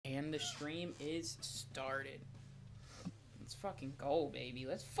And the stream is started. Let's fucking go, baby.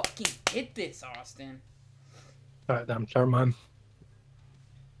 Let's fucking hit this, Austin. Alright, I'm sorry, man.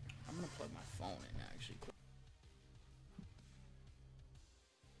 I'm gonna plug my phone in, actually.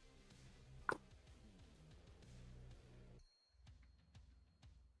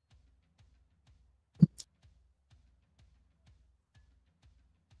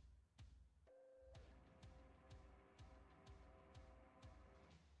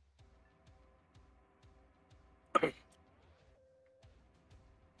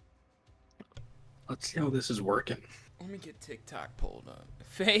 Let's see how this is working. Let me get TikTok pulled up.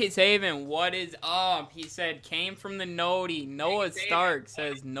 FaZe Haven, what is up? He said, came from the Noti. Noah Stark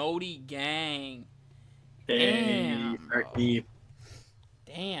says, Noti gang. Damn, Hey,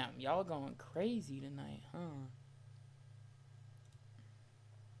 damn, y'all going crazy tonight, huh?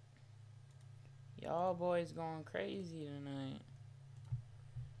 Y'all boys going crazy tonight.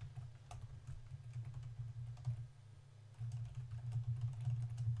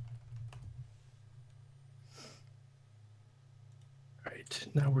 Right,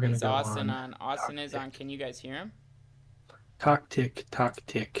 now we're gonna Is go Austin on. Austin is on. Can you guys hear him? Talk tick, talk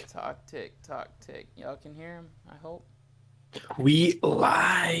tick. Talk tick, talk tick. Y'all can hear him, I hope. We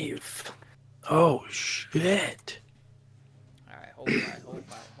live. Oh shit. I hope.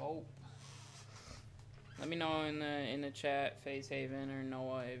 Let me know in the chat, FaZe Haven or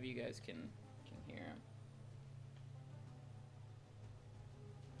Noah, if you guys can hear him.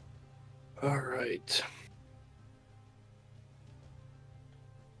 All right.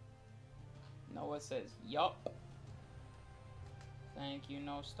 Noah says, yup. Thank you,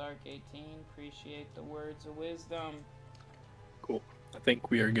 No Stark 18. Appreciate the words of wisdom. Cool. I think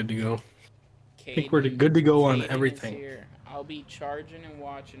we are good to go. Caden, I think we're good to go on Caden everything. is here. I'll be charging and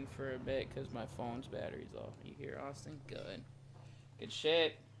watching for a bit because my phone's battery's off. You hear, Austin? Good. Good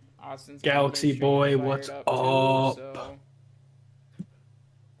shit. Austin's got Galaxy his stream boy, fired what's up? up? Too, so.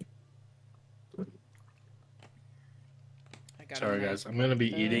 Sorry guys, I'm gonna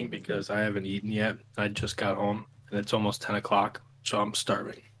be eating because I haven't eaten yet. I just got home and it's almost 10 o'clock, so I'm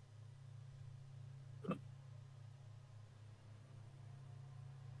starving.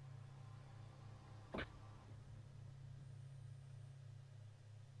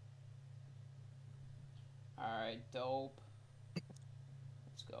 Alright, dope.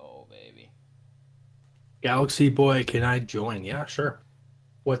 Let's go, baby. Galaxy boy, can I join? Yeah, sure.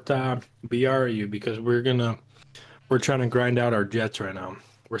 What BR are you? Because we're trying to grind out our jets right now.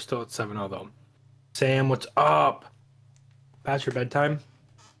 We're still at 7-0 though. Sam, what's up? Past your bedtime?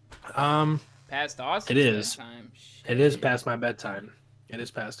 Past Austin's it is. bedtime. It is past my bedtime. It is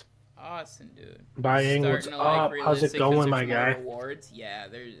past. Austin, dude. Buying, what's up? How's it going, my guy? Rewards, yeah,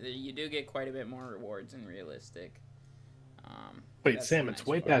 you do get quite a bit more rewards in realistic. Wait, Sam, it's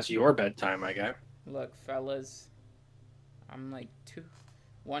way past your bedtime, my guy. Look, fellas, I'm like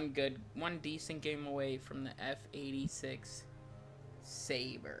one decent game away from the F-86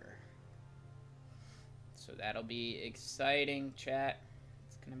 Saber. So that'll be exciting, chat.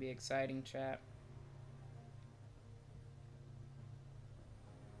 It's gonna be exciting, chat.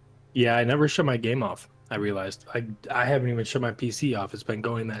 Yeah, I never shut my game off. I realized I haven't even shut my PC off. It's been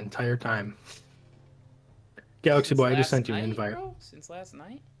going that entire time. Galaxy boy, I just sent you an invite. Bro? Since last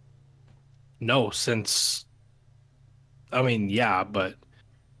night? No, I mean, yeah, but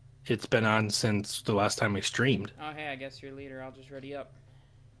it's been on since the last time we streamed. Oh, hey, I guess you're leader. I'll just ready up.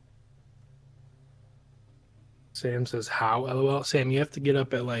 Sam says, how? LOL. Sam, you have to get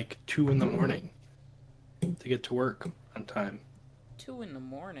up at like 2 in the morning to get to work on time. 2 in the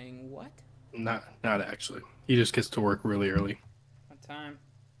morning? What? Not actually. He just gets to work really early. What time?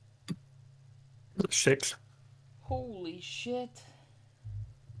 6. Holy shit.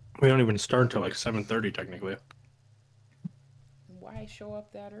 We don't even start until like 7:30 technically. Why show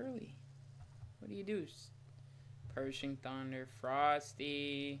up that early? What do you do? Pershing Thunder,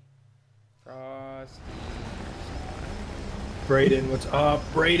 Frosty. Brayden, what's up?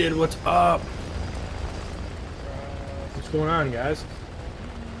 Brayden, what's up? What's going on, guys?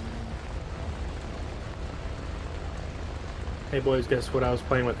 Hey boys, guess what I was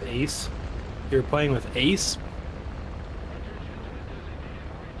playing with Ace? You were playing with Ace?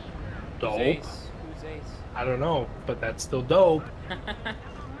 Dope. Who's Ace? I don't know, but that's still dope.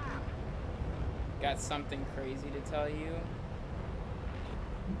 Got something crazy to tell you?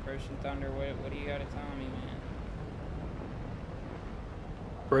 Persian Thunder, what do you gotta tell me, man?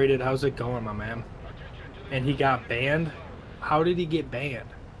 Braided, how's it going, my man? And he got banned? How did he get banned?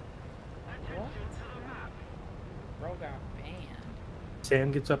 What? Bro got banned.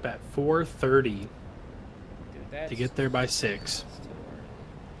 Sam gets up at 4:30 Dude, to get there by 6.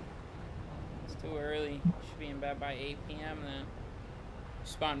 Too early. Should be in bed by 8 p.m. then.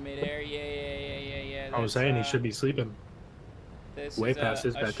 Spawn midair. Yeah. I was saying he should be sleeping. This Way is past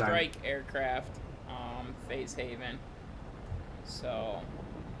his a bedtime. strike aircraft, Phase Haven. So,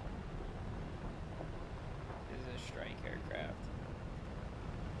 this is a strike aircraft.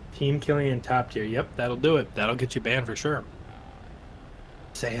 Team killing in top tier. Yep, that'll do it. That'll get you banned for sure.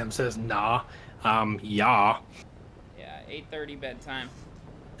 Sam says, nah. Yeah. Yeah, 8:30 bedtime.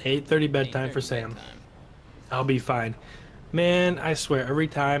 8:30 bedtime for Sam. I'll be fine. Man, I swear, every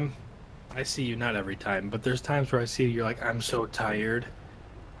time I see you, not every time, but there's times where I see you, you're like, I'm so tired.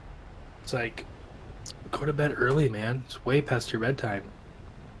 It's like, go to bed early, man. It's way past your bedtime.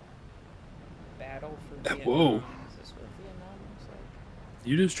 Battle for Vietnam. Whoa. Is this what Vietnam looks like?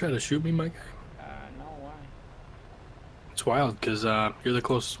 You just try to shoot me, my guy? No, why? It's wild, because you're the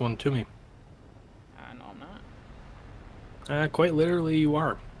closest one to me. No, I'm not. Quite literally, you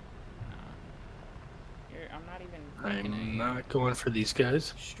are. I'm not even looking at I'm you. not going for these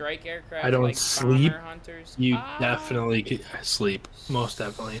guys. Strike aircraft. I don't like sleep. bomber hunters. You definitely could sleep. Most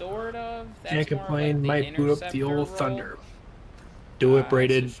definitely. Sort of. That's Can't more of complain. like Might boot up the old role. Thunder. Do it,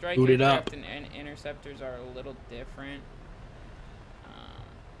 braided. So strike boot it up. aircraft and interceptors are a little different.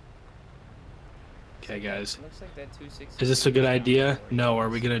 Okay, guys. Looks like that 260. Is this a good idea? No. Are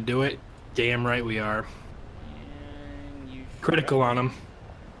we gonna do it? Damn right we are. And you Critical on him.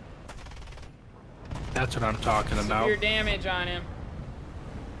 That's what I'm talking about. Severe damage on him.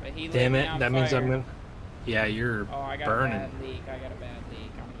 But he Damn lit it. me on That means I'm fire. gonna. Yeah, you're Oh, I got burning. a bad leak. I got a bad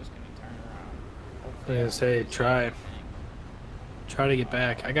leak. I'm just gonna turn around. I was Hopefully gonna say, don't lose try. anything. Try to get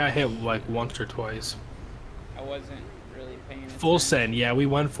back. I got hit like once or twice. I wasn't really paying attention. Full send. Yeah, we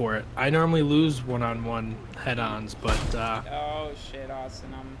went for it. I normally lose one-on-one head-ons, but Oh shit, Austin.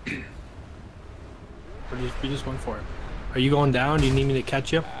 we just went for it. Are you going down? Do you need me to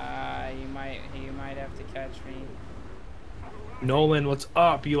catch you? You might have to catch me. Nolan, what's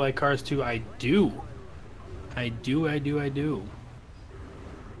up? You like cars too? I do. I do.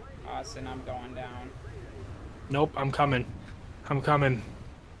 Austin, I'm going down. Nope, I'm coming.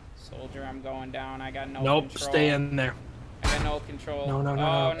 Soldier, I'm going down. I got no Nope, control. stay in there. I got no control. No.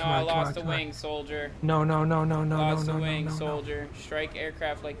 Oh no, I lost a wing, soldier. No. Lost a No, wing, no. soldier. Strike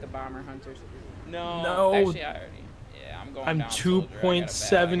aircraft like the bomber hunters. No. No. Actually, I already. Yeah, I'm going I'm down. Soldier. I got a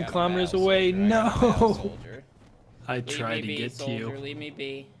 2.7 battle, kilometers soldier. away. I got a No. battle, soldier. I Leave tried me to be, get soldier. to you. Leave me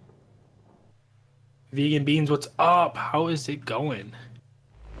be. Vegan Beans, what's up? How is it going?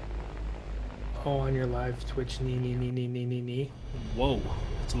 Oh, on your live Twitch, knee. Whoa,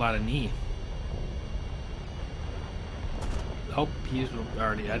 that's a lot of knee. Oh, he's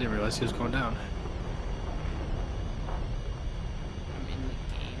already. I didn't realize he was going down. I'm in the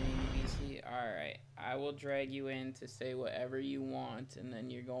gaming VC. Alright. I will drag you in to say whatever you want, and then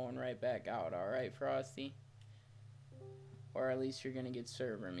you're going right back out. Alright, Frosty? Or at least you're going to get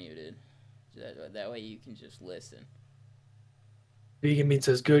server muted. That way you can just listen. Vegan Beans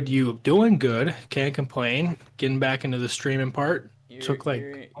says, good, you doing good. Can't complain. Getting back into the streaming part. Took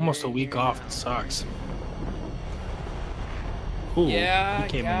like almost a week off. It sucks. Ooh, Yeah, he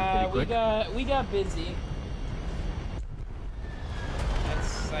came in pretty quick. we got busy.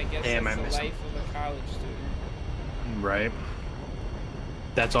 I guess Damn, that's I the miss him. life of a college student. Right.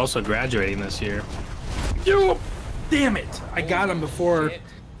 That's also graduating this year. Yo, damn it! I got him before. Shit.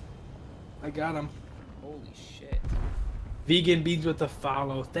 I got him. Holy shit. Vegan Beans with the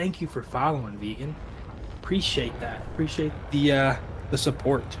follow. Thank you for following, Vegan. Appreciate that. Appreciate the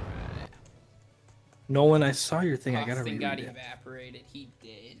support. Nolan, I saw your thing. I gotta Austin read got it. evaporated. He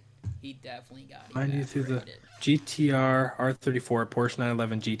did. He definitely got Mind you through the evaporated. GTR R34 Porsche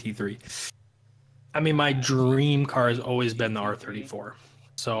 911 GT3. I mean, my dream car has always been the R34.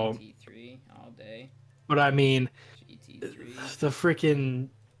 So, GT3 all day. but I mean, GT3. the freaking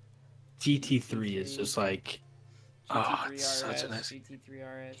GT3 is just like, oh, GT3 it's such a RS, nice.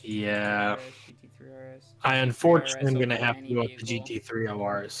 GT3 RS. Yeah. GT3 RS. I unfortunately am GT3 RS gonna over have to any go with the vehicle.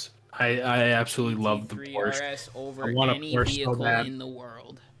 GT3 RS. I absolutely love the GT3 Porsche. RS over I want a any Porsche so vehicle bad. in the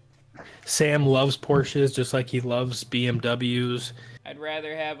world. Sam loves Porsches just like he loves BMWs. I'd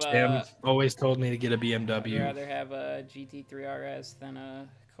rather have Sam a. always told me to get a I'd BMW. rather have a GT3 RS than a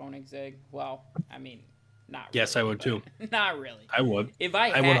Koenigsegg. Well, I mean, not. Yes, really, I would too. but- Not really. I would. If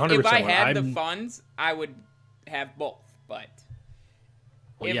I I had, 100% if I would. had the I'm- funds, I would have both. But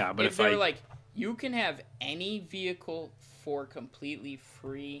Well, yeah, but if if they I were like, you can have any vehicle for completely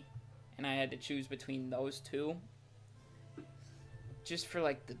free, and I had to choose between those two, just for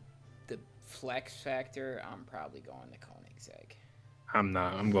like the flex factor, I'm probably going the Koenigsegg. I'm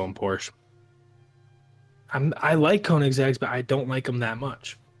not. I'm going Porsche. I like Koenigsegg's, but I don't like them that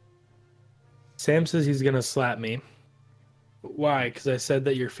much. Sam says he's gonna slap me. Why? Because I said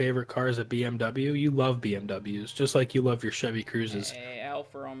that your favorite car is a BMW. You love BMWs, just like you love your Chevy Cruises. Hey,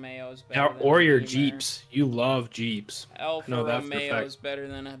 Alfa Romeo's better than Or a your Beamer. Jeeps. You love Jeeps. Alfa No, that's for a Romeo's fact. better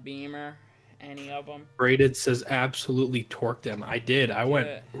than a Beamer. Any of them. Braided says absolutely torqued him. I did. I went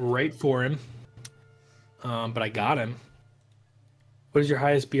right for him. But I got him. What is your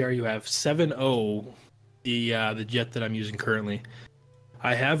highest BR you have? 7.0. The jet that I'm using currently.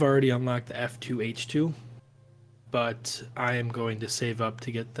 I have already unlocked the F2H2, but I am going to save up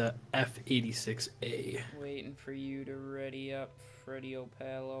to get the F86A. Waiting for you to ready up, Freddie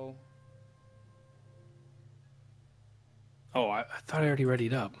Opalo. Oh, I thought I already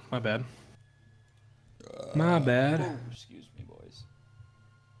readied up. My bad. My bad. Oh, excuse me, boys.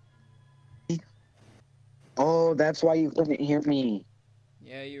 Oh, that's why you couldn't hear me.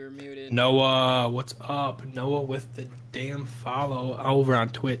 Yeah, you were muted. Noah, what's up? Noah with the damn follow over on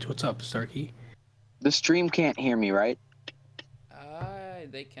Twitch. What's up, Starkey? The stream can't hear me, right?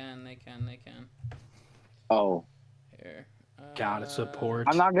 They can. Oh. Here. Gotta support.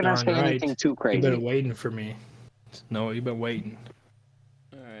 I'm not gonna Darn say right. anything too crazy. You've been waiting for me. Noah, you've been waiting.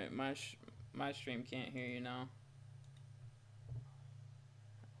 Alright, my stream can't hear you now.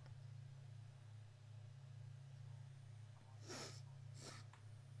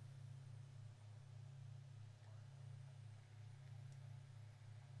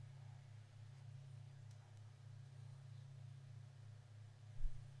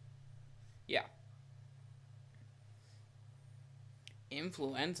 Yeah.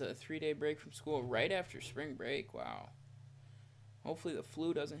 Influenza, 3-day break from school right after spring break. Wow. Hopefully the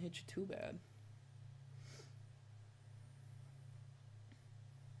flu doesn't hit you too bad.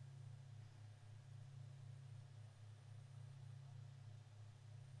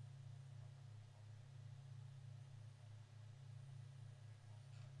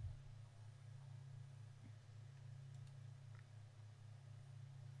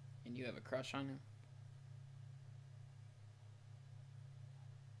 And you have a crush on him?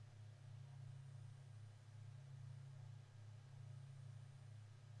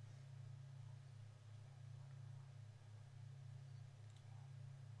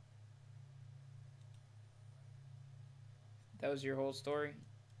 That was your whole story?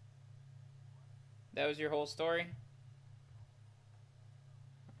 That was your whole story?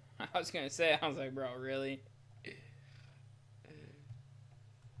 I was gonna say, I was like, bro, really?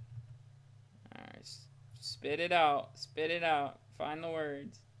 Alright, spit it out. Spit it out. Find the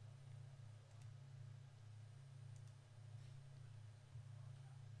words.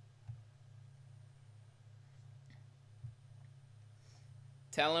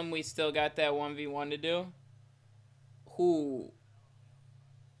 Tell him we still got that 1v1 to do. Who?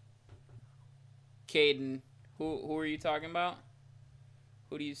 Caden. Who are you talking about?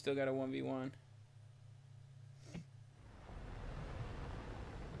 Who do you still got a 1v1?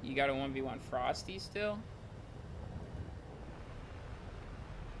 You got a 1v1 Frosty still?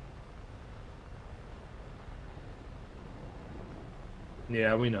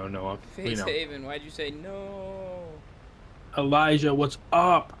 Yeah, we know, Noah. We know. Haven, why'd you say no? Elijah, what's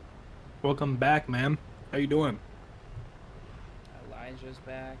up? Welcome back, man. How you doing? Elijah's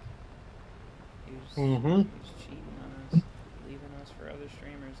back. He was cheating on us, leaving us for other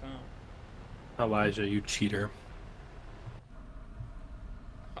streamers, huh? Elijah, you cheater.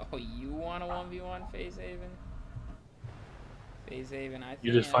 Oh, you want a 1v1 Phase Haven? Phase Haven, I think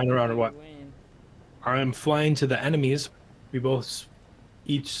You just flying around or what? Win. I'm flying to the enemies. We both,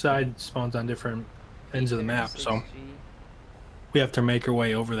 each side spawns on different ends of the map, so we have to make our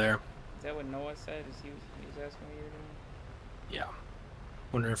way over there. Is that what Noah said? He was asking what you were doing? Yeah.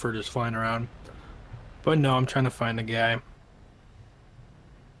 Wonder if we're just flying around. But no, I'm trying to find a guy.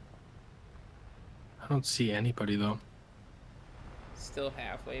 I don't see anybody though. Still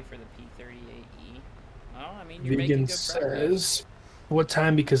halfway for the P38E. Well, I mean, you're making Vegan good progress. says, what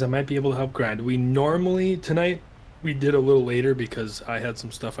time? Because I might be able to help grind. We normally, tonight, we did a little later because I had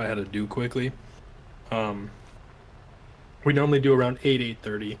some stuff I had to do quickly. We normally do around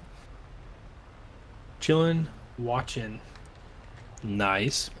 8:30. Chilling, watching.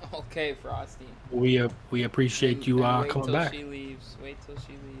 Nice. Okay, Frosty. We appreciate you Then wait coming till back. she leaves. Wait till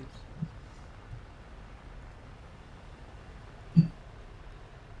she leaves.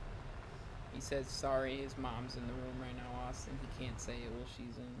 He says sorry, his mom's in the room right now, Austin. He can't say it while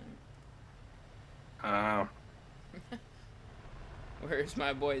she's in there. Where's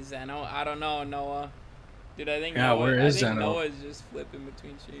my boy Zeno? I don't know, Noah. Dude, I think Zeno? Noah's just flipping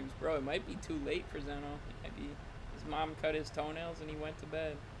between streams. Bro, it might be too late for Zeno. It might be his mom cut his toenails and he went to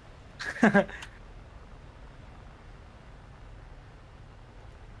bed.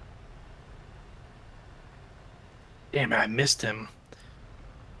 Damn it, I missed him.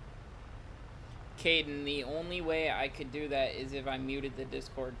 Caden, the only way I could do that is if I muted the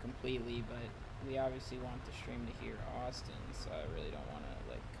Discord completely, but we obviously want the stream to hear Austin, so I really don't want to,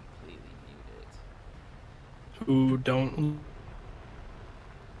 like, completely mute it. Ooh, don't What'd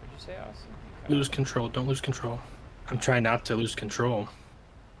you say, Austin? lose control. Don't lose control. I'm trying not to lose control.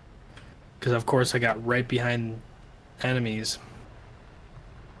 Because, of course, I got right behind enemies.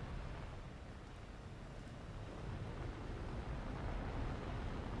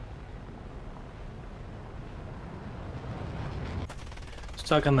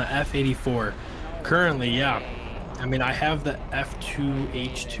 Stuck on the F-84. Currently, yeah. I mean, I have the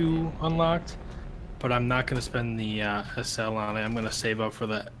F2H2 unlocked, but I'm not going to spend the SL on it. I'm going to save up for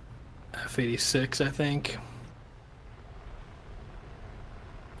the F-86, I think.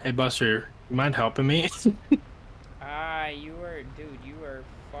 Hey, Buster, you mind helping me? You were, dude, you were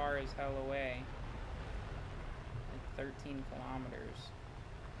far as hell away. Like 13 kilometers.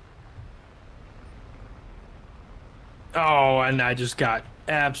 Oh, and I just got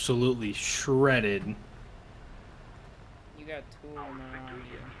absolutely shredded. You got 2 of them around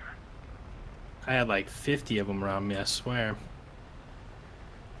you. I had like 50 of them around me, I swear.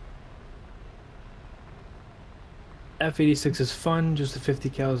 F-86 is fun, just the 50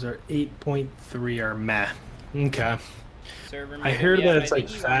 cals are 8.3 are meh. Okay. I heard that it's like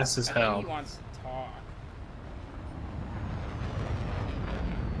fast as hell. I think he wants to talk.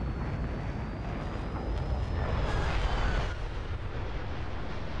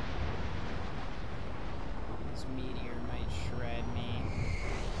 This meteor might shred me.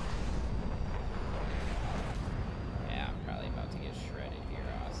 Yeah, I'm probably about to get shredded here,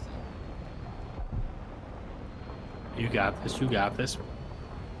 Austin. You got this, you got this.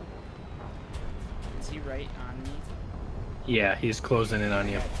 Is he right on me? Yeah, he's closing in on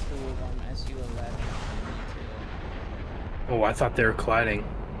you. I got 2 of them, SU-11 on me too. Oh, I thought they were colliding.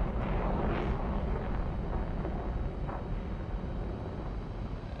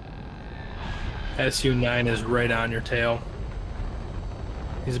 SU-9 is right on your tail.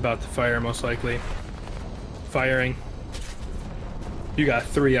 He's about to fire, most likely. Firing. You got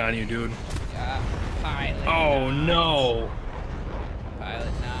 3 on you, dude. Yeah, pilot. Oh, knocked. no.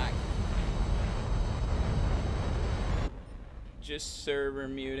 Pilot knock. Just server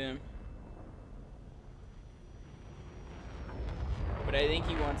mute him. But I think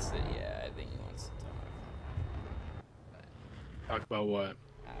he wants to, yeah, I think he wants to talk. Talk about what?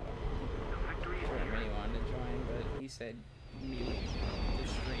 I don't know. Germany wanted to join, but he said mute the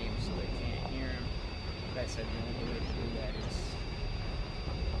stream so they can't hear him. But I said the only way to do that is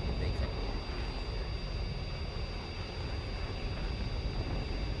if they couldn't hear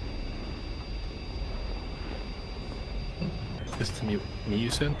Just to mute me, you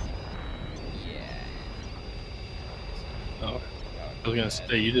said? you. Yeah. Oh. I was gonna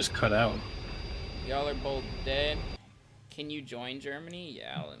say, you just cut out. Y'all are both dead. Can you join Germany?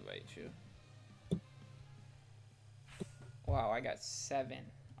 Yeah, I'll invite you. Wow, I got 7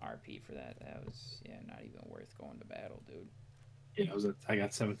 RP for that. That was, yeah, not even worth going to battle, dude. Yeah, I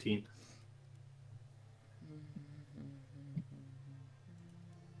got 17.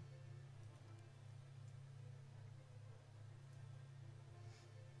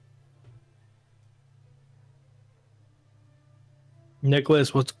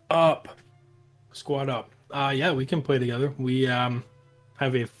 Nicholas, what's up? Squad up. Yeah, we can play together. We have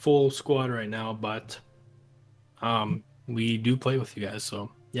a full squad right now, but we do play with you guys,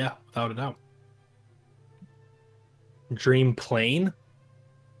 so yeah, without a doubt. Dream plane?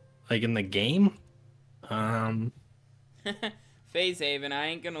 Like in the game? Phase Haven, I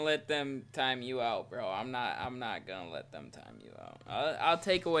ain't gonna let them time you out, bro. I'm not gonna let them time you out. I'll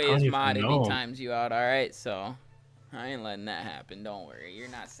take away his mod if he times you out, alright? So I ain't letting that happen. Don't worry. You're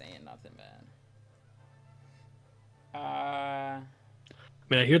not saying nothing bad. I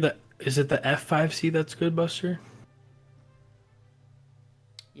mean, I hear that. Is it the F5C that's good, Buster?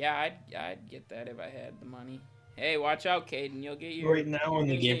 Yeah, I'd get that if I had the money. Hey, watch out, Caden. You'll get your right now in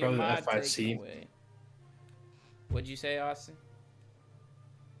the game, probably the F5C. What'd you say, Austin?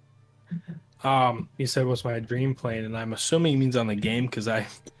 He said what's my dream plane, and I'm assuming he means on the game because I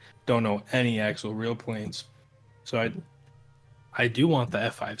don't know any actual real planes. So I do want the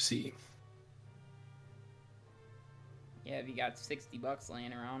F5C. Yeah, if you got $60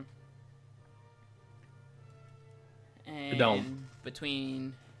 laying around. Don't. And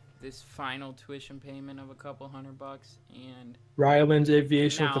between this final tuition payment of a couple $100 and Ryland's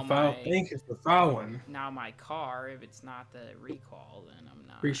Aviation with the file. my- Thank you for following. now my car, if it's not the recall, then I'm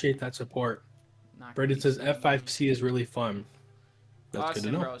not. Appreciate that support. Not gonna Brandon be says spending F5C is really fun. That's Austin,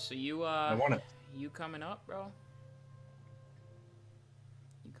 good to know. bro. So you I want it. you coming up, bro?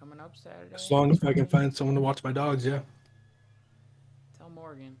 coming up Saturday? As long as I can find someone to watch my dogs, yeah. Tell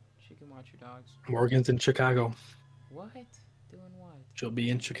Morgan she can watch your dogs. Morgan's in Chicago. What? Doing what? She'll be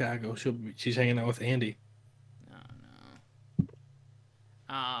in Chicago. She's hanging out with Andy. No.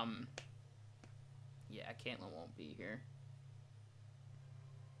 Yeah, Caitlin won't be here.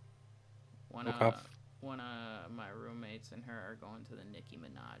 One of my roommates and her are going to the Nicki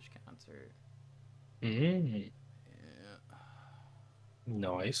Minaj concert. Mm. Yeah.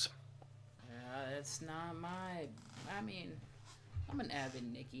 Nice. Yeah, it's not my. I mean, I'm an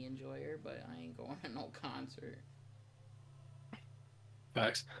avid Nicki enjoyer, but I ain't going to no concert.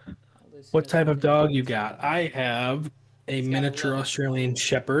 Facts. What type of dog you got? I have a He's got a miniature little- Australian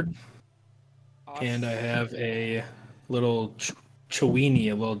Shepherd, and I have a little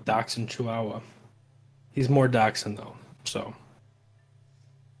Chiweenie, a little Dachshund Chihuahua. He's more Dachshund though, so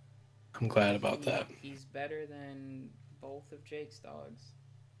I'm glad about that. He's better than both of Jake's dogs.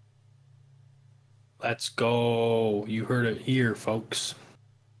 Let's go. You heard it here, folks.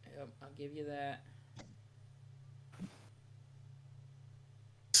 Yep, I'll give you that.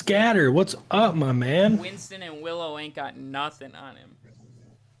 Scatter, what's up, my man? Winston and Willow ain't got nothing on him.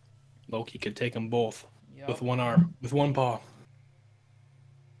 Loki could take them both Yep. with one arm, with one paw.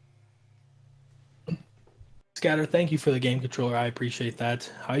 Scatter, thank you for the game controller. I appreciate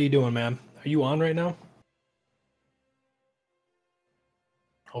that. How you doing, man? Are you on right now?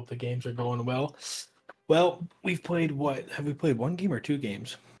 Hope the games are going well. Well, we've played what? Have we played one game or two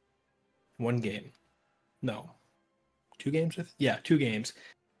games? One game. No. 2 games? Yeah, 2 games.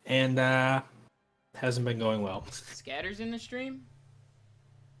 And hasn't been going well. Scatter's in the stream?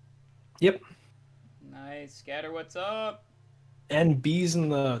 Yep. Nice. Scatter, what's up? And B's in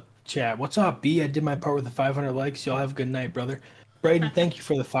the chat. What's up, B? I did my part with the 500 likes. Y'all have a good night, brother. Brayden, thank you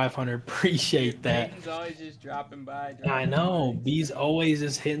for the 500. Appreciate that. Brayden's always just dropping by. I know. B's always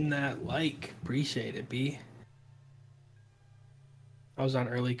just hitting that like. Appreciate it, B. I was on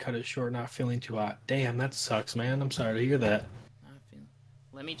early, cut it short, not feeling too hot. Damn, that sucks, man. I'm sorry to hear that.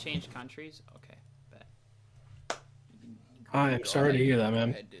 Let me change countries. Okay, bet. I am sorry to hear that,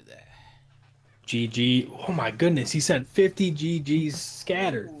 man. Go ahead, do that. GG. Oh my goodness, he sent 50 GGs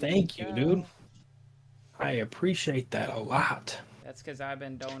scattered. Ooh, Thank you, dude. I appreciate that a lot. That's because I've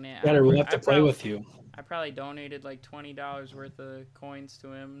been donating. Scatter, we'll have to play with you. I probably donated like $20 worth of coins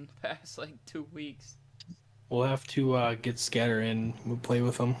to him in the past like 2 weeks. We'll have to get Scatter in. We'll play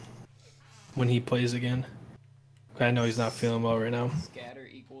with him when he plays again. I know he's not feeling well right now. Scatter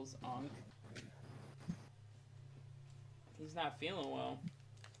equals Unk. He's not feeling well.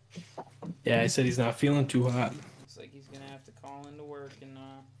 Yeah, I said he's not feeling too hot. Looks like he's gonna have to call into work and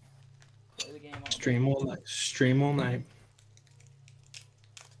play the game all Stream day. all night. Stream all night.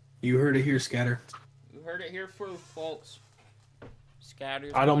 You heard it here, Scatter. You heard it here first, folks.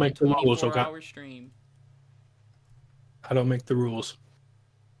 Scatter's I don't on make the rules, okay? 24-hour stream. I don't make the rules.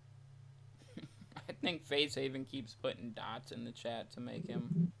 I think Facehaven keeps putting dots in the chat to make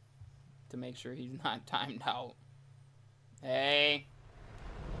sure he's not timed out. Hey.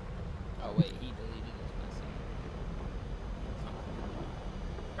 Oh wait, he deleted his message.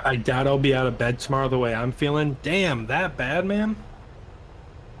 I doubt I'll be out of bed tomorrow the way I'm feeling. Damn, that bad, man?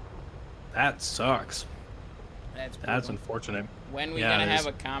 That sucks. That's unfortunate. When we gonna have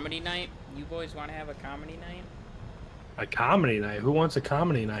a comedy night? You boys want to have a comedy night? A comedy night? Who wants a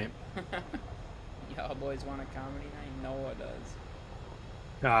comedy night? Y'all boys want a comedy night? Noah does.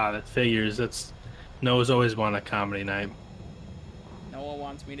 Ah, that figures. That's Noah's always wanted a comedy night. Noah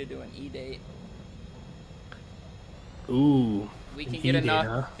wants me to do an E-date. Ooh. We can get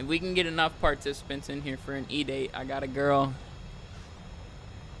enough. If we can get enough participants in here for an E-date, I got a girl.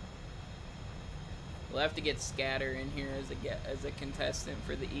 We'll have to get Scatter in here as a contestant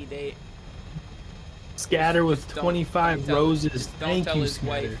for the E-date. Scatter with 25 roses. Thank you,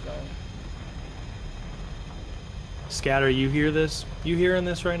 Scatter. Wife, though. Scatter, you hear this? You hearing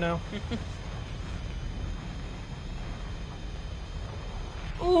this right now?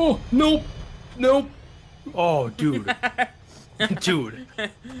 Oh, nope. Nope. Oh, dude. Dude.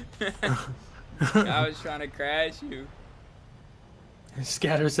 I was trying to crash you.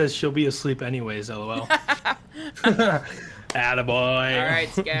 Scatter says she'll be asleep anyways, lol. Attaboy. All right,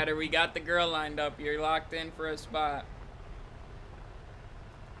 Scatter, we got the girl lined up. You're locked in for a spot.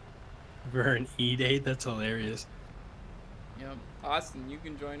 For an E-date? That's hilarious. Yep. Austin, you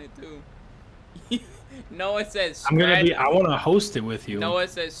can join it too. Noah says I want to host it with you. Noah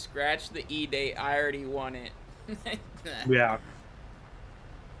says scratch the E-date. I already won it. Yeah.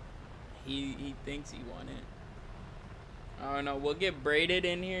 He thinks he won it. I don't know. We'll get Braided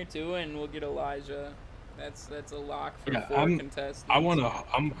in here too, and we'll get Elijah. That's a lock for Yeah, 4 contestants.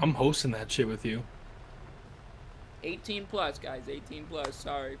 I'm hosting that shit with you. 18 plus, guys. 18 plus.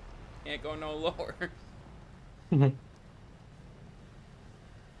 Sorry, can't go no lower.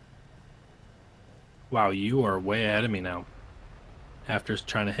 Wow, you are way ahead of me now. After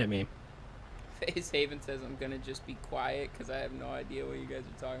trying to hit me. Face Haven says I'm gonna just be quiet because I have no idea what you guys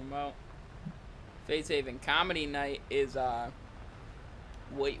are talking about. Face Haven comedy night is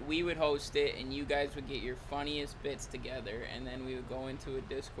we would host it and you guys would get your funniest bits together and then we would go into a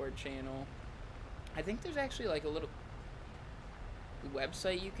Discord channel. I think there's actually like a little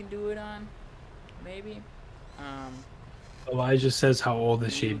website you can do it on, maybe. Elijah says how old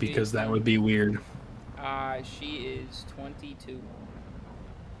is she because that would be weird. She is 22.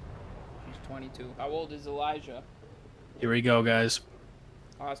 She's 22. How old is Elijah? Here we go, guys.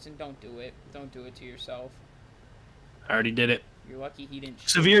 Austin, don't do it. Don't do it to yourself. I already did it. You're lucky he didn't.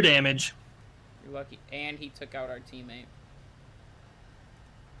 Severe damage. You're lucky. And he took out our teammate.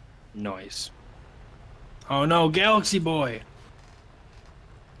 Nice. Oh no, Galaxy Boy.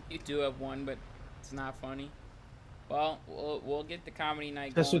 You do have one, but it's not funny. Well, we'll get the comedy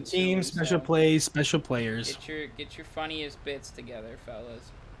night Special going teams, soon, special so plays, special players. Get your funniest bits together,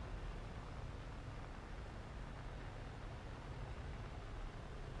 fellas.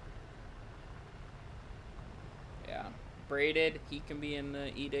 Yeah. Braided, he can be in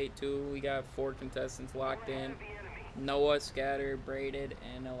the E-Date too. We got 4 contestants locked in. Noah, Scatter, Braided,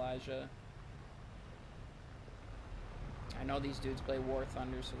 and Elijah. I know these dudes play War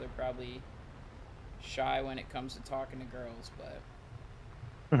Thunder, so they're probably shy when it comes to talking to girls,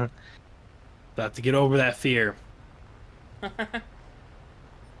 but Have to get over that fear.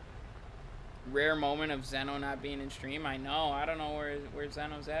 Rare moment of Zeno not being in stream. I know. I don't know where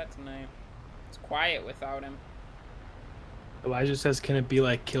Zeno's at tonight. It's quiet without him. Elijah says, "Can it be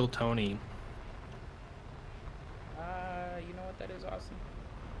like Kill Tony?" You know what that is, Austin?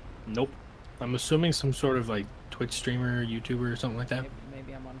 Nope. I'm assuming some sort of like Twitch streamer, YouTuber, or something like that.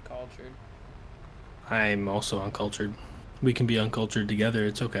 Maybe I'm uncultured. I'm also uncultured. We can be uncultured together.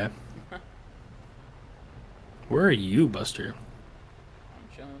 It's okay. Where are you, Buster?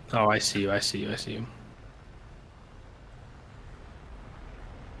 I'm chilling. Oh, I see you. I see you. I see you.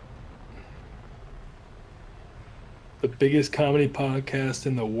 The biggest comedy podcast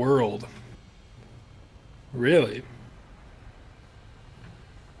in the world. Really?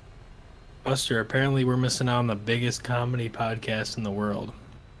 Buster, apparently we're missing out on the biggest comedy podcast in the world.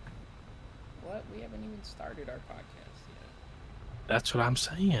 What? We haven't even started our podcast yet. That's what I'm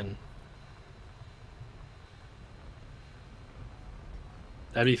saying.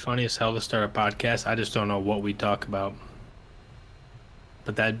 That'd be funny as hell to start a podcast. I just don't know what we talk about.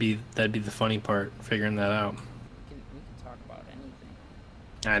 But that'd be the funny part, figuring that out. We can talk about anything.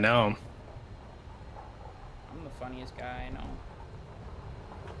 I know. I'm the funniest guy I know.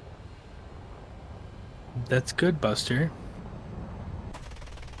 That's good, Buster.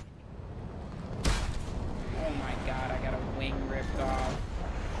 Oh my god, I got a wing ripped off.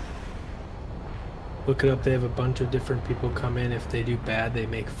 Look it up. They have a bunch of different people come in. If they do bad, they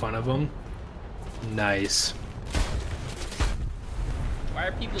make fun of them. Nice. Why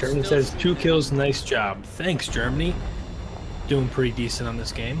are people Germany still says 2 kills. Nice job. Thanks, Germany. Doing pretty decent on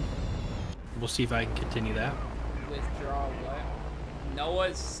this game. We'll see if I can continue that. Withdraw what?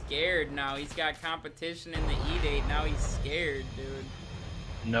 Noah's scared now. He's got competition in the E-Date. Now he's scared, dude.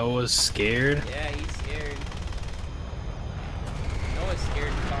 Noah's scared? Yeah, he's scared. Noah's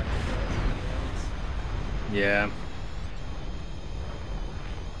scared to talk to girls. Yeah.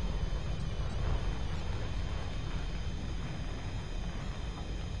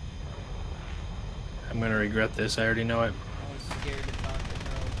 I'm gonna regret this. I already know it. Noah's scared to talk to girls.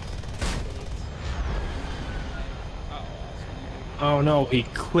 Oh no, he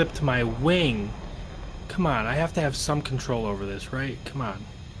clipped my wing. Come on, I have to have some control over this, right? Come on.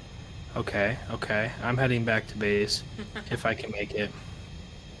 Okay, okay. I'm heading back to base if I can make it.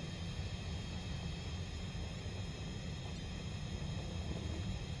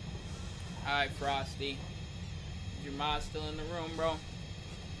 Alright, Frosty. Is your ma still in the room, bro?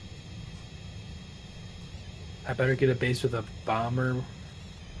 I better get a base with a bomber.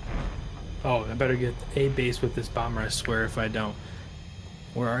 Oh, I better get a base with this bomber, I swear, if I don't.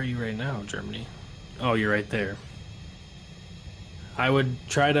 Where are you right now, Germany? Oh, you're right there. I would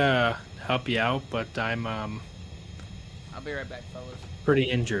try to help you out, but I'm I'll be right back, fellas. pretty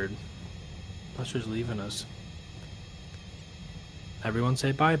injured. Buster's leaving us. Everyone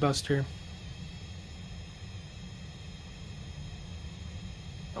say bye, Buster.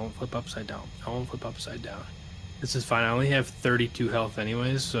 Don't flip upside down. Don't flip upside down. This is fine. I only have 32 health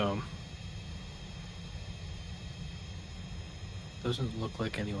anyways, so... Doesn't look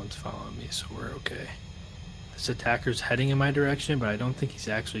like anyone's following me, so we're okay. This attacker's heading in my direction, but I don't think he's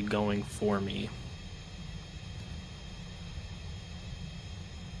actually going for me.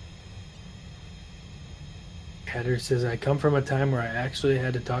 Header says, I come from a time where I actually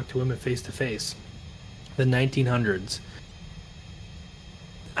had to talk to women face to face. The 1900s.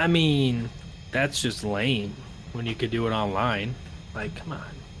 I mean, that's just lame when you could do it online. Like, come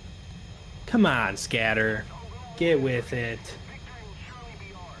on. Come on, Scatter. Get with it.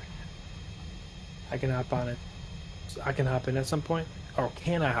 I can hop on it. I can hop in at some point. Or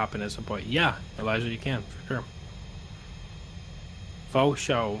can I hop in at some point? Yeah, Elijah, you can, for sure. Faux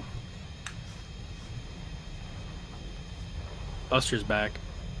show. Buster's back.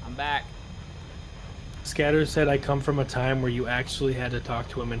 I'm back. Scatter said, I come from a time where you actually had to talk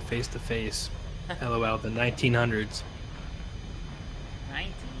to women face to face. LOL, the 1900s.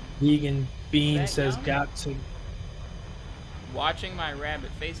 19. Vegan Bean says, young? got to. Watching my rabbit.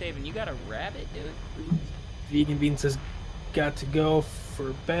 Face Haven, you got a rabbit, dude. Vegan Bean says, got to go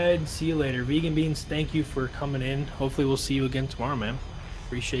for bed. See you later. Vegan Beans, thank you for coming in. Hopefully we'll see you again tomorrow, man.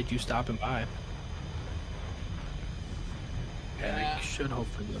 Appreciate you stopping by. Yeah, I should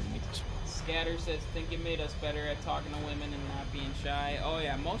hopefully go meet this. Scatter says, think it made us better at talking to women and not being shy. Oh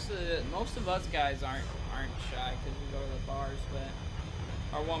yeah, most of us guys aren't shy because we go to the bars.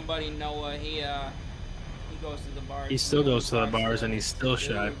 But our one buddy Noah, he goes to the bars. He still goes to the bars and he's still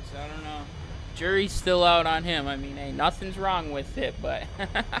shy. Dudes, I don't know. Jury's still out on him. I mean, hey, nothing's wrong with it, but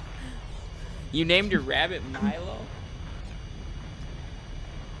you named your rabbit Milo?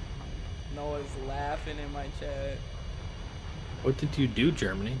 Noah's laughing in my chat. What did you do,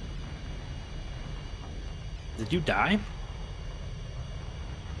 Germany? Did you die?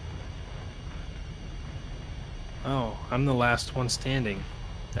 Oh, I'm the last one standing.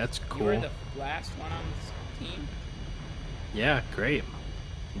 That's cool. You were the last one on this team? Yeah, great.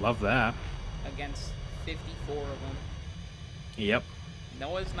 Love that. Against 54 of them. Yep.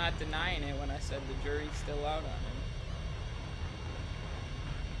 Noah's not denying it when I said the jury's still out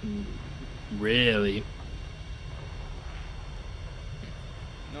on him. Really?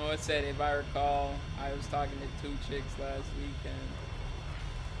 Noah said, if I recall, I was talking to 2 chicks last weekend.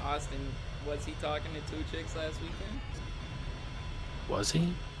 Austin, was he talking to 2 chicks last weekend? Was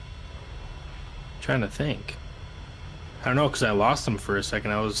he? Trying to think. I don't know, because I lost him for a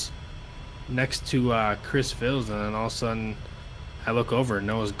second. I was next to Chris Vills, and then all of a sudden I look over and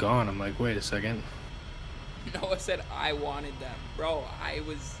Noah's gone. I'm like, wait a second. Noah said, I wanted them. Bro,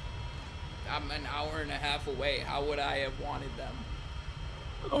 I'm an hour and a half away. How would I have wanted them?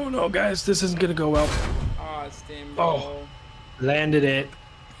 Oh no, guys, this isn't gonna go well. Austin, bro. Oh, landed it.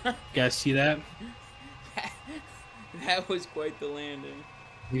 You guys see that? That was quite the landing.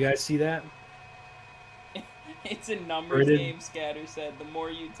 You guys see that? It's a numbers game, Scatter said. The more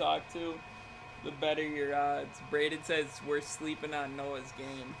you talk to, the better your odds. Braden says we're sleeping on Noah's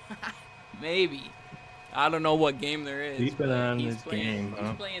game. Maybe. I don't know what game there is. Sleeping on his game,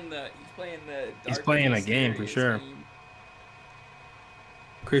 huh? He's playing a game for sure. Game.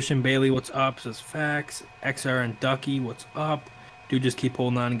 Christian Bailey, what's up? Says facts. XR and Ducky, what's up? Dude, just keep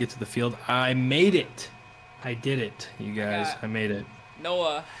holding on and get to the field. I made it. I did it, you guys. I made it.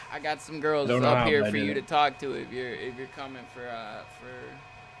 Noah, I got some girls up here for you to talk to if you're coming for.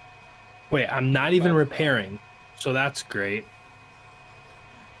 Wait, I'm not even repairing, so that's great.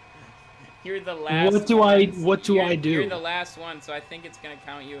 You're the last. What do I do? You're the last one, so I think it's gonna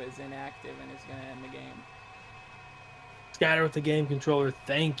count you as inactive and it's gonna end the game. Scatter with the game controller.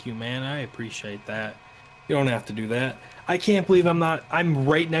 Thank you, man. I appreciate that. You don't have to do that. I can't believe I'm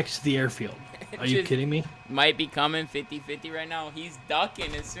right next to the airfield. Are you kidding me? Might be coming 50-50 right now. He's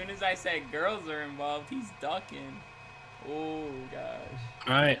ducking. As soon as I said girls are involved, he's ducking. Oh, gosh.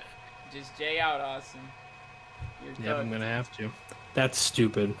 All right. Just J out, Austin. Yeah, I'm going to have to. That's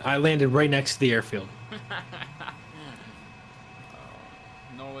stupid. I landed right next to the airfield.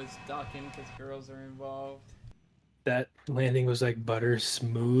 Noah's ducking because girls are involved. That landing was like butter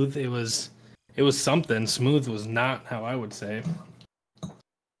smooth. It was something. Smooth was not how I would say.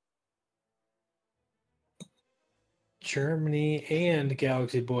 Germany and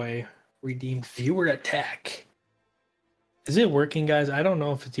Galaxy Boy redeemed viewer attack. Is it working, guys? I don't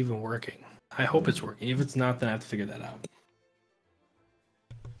know if it's even working. I hope it's working. If it's not, then I have to figure that out.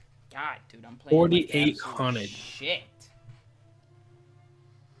 God, dude, I'm playing 4,800. Shit.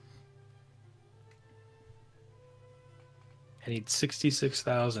 I need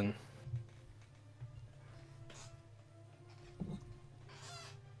 66,000.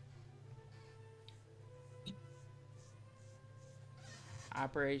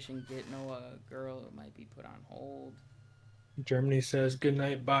 Operation Get Noah Girl might be put on hold. Germany says good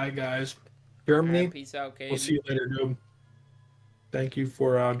night, bye guys. All Germany, right, peace out, we'll Caden. see you later, dude. Thank you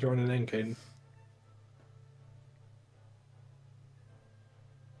for joining in, Caden.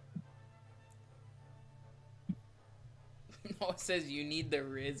 Noah says you need the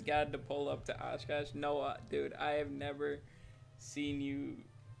Riz God to pull up to Oshkosh. Noah, dude, I have never seen you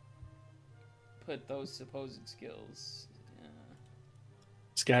put those supposed skills.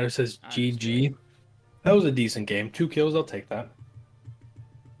 Scatter says On GG. display. That was a decent game. 2 kills, I'll take that.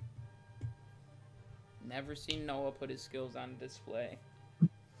 Never seen Noah put his skills on display.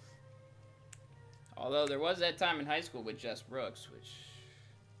 Although there was that time in high school with Jess Brooks, which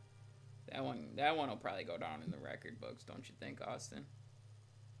that one will probably go down in the record books, don't you think, Austin?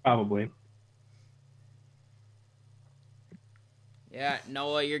 Probably. Yeah,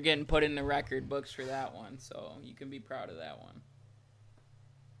 Noah, you're getting put in the record books for that one, so you can be proud of that one.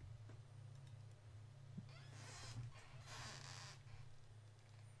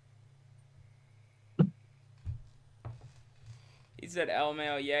 He said,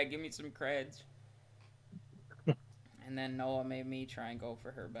 LMAO, yeah, give me some creds. And then Noah made me try and go for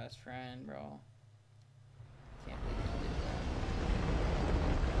her best friend, bro. Can't believe he did that.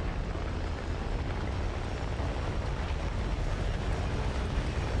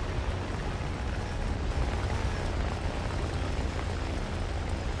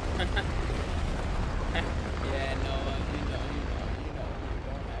 Yeah, Noah, you don't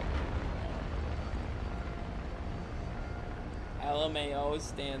act. LMAO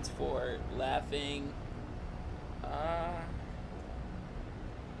stands for laughing.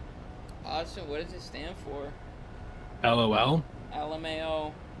 Austin, what does it stand for? LOL?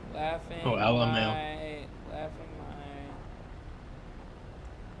 LMAO, laughing. Oh, LMAO. Laughing my.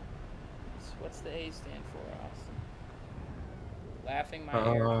 What's the A stand for, Austin? Laughing my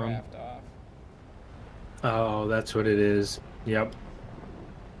aircraft off. Oh, that's what it is. Yep.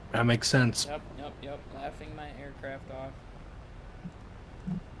 That makes sense. Yep. Laughing my aircraft off.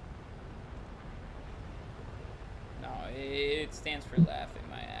 No, it stands for laughing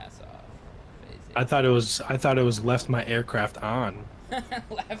my ass off. I thought it was left my aircraft on.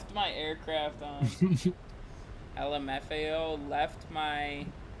 Left my aircraft on. LMFAO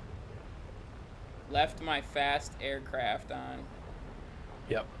left my fast aircraft on.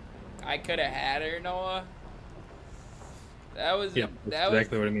 Yep. I could have had her, Noah. That was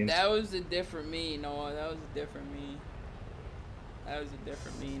exactly what it means. That was a different me, Noah. That was a different me.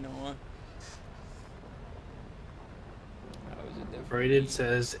 Noah. That was a different Braided me.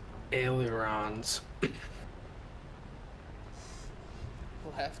 says ailerons.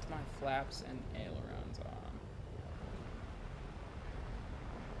 Left my flaps and ailerons on.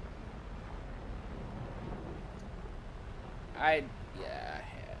 Yeah,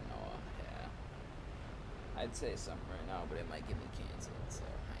 Noah, yeah. I'd say something right now, but it might get me canceled, so I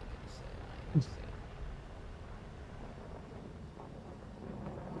ain't gonna say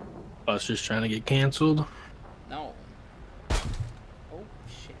it. Us just trying to get canceled. No. Oh,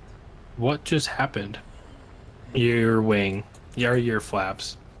 shit. What just happened? Your wing. Your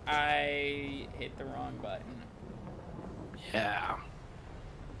flaps. I hit the wrong button. Yeah.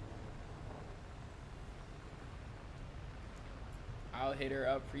 I'll hit her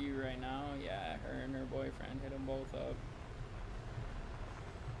up for you right now. Yeah, her and her boyfriend hit them both up.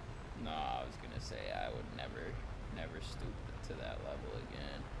 No, I was gonna say I would never stoop to that level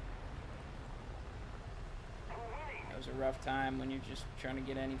again. It was a rough time when you're just trying to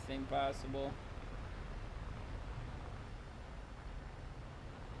get anything possible.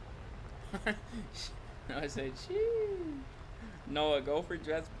 I said, "Shee." Noah, go for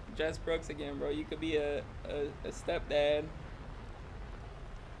Jess Brooks again, bro. You could be a stepdad.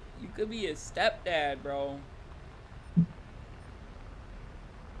 You could be a stepdad, bro.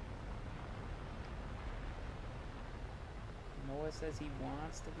 Noah says he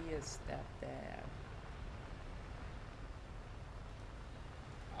wants to be a stepdad.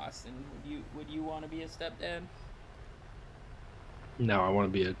 Austin, would you want to be a stepdad? No, I want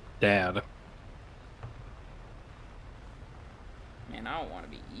to be a dad. Man, I don't want to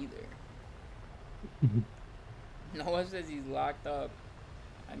be either. Noah says he's locked up.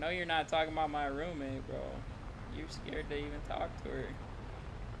 I know you're not talking about my roommate, bro. You're scared to even talk to her.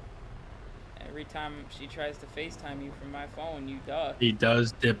 Every time she tries to FaceTime you from my phone, you duck. He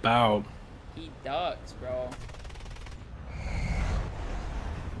does dip out. He ducks, bro.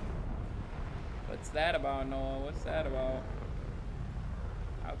 What's that about, Noah? What's that about?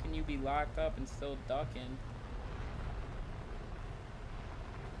 How can you be locked up and still ducking?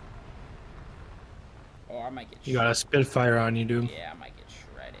 Oh, I might get You got a Spitfire on you, dude. Yeah, I might get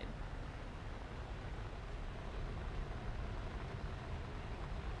shredded.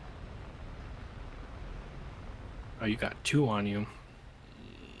 Oh, you got 2 on you.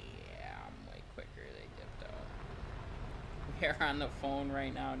 Yeah, I'm way quicker. They dipped out. We're on the phone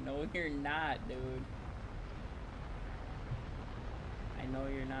right now. No, you're not, dude. I know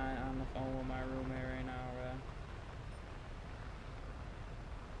you're not on the phone with my roommate right now, bro.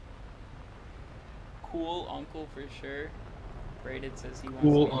 Cool uncle for sure. Braided says he wants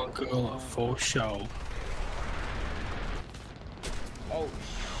Cool to be uncle for show. Oh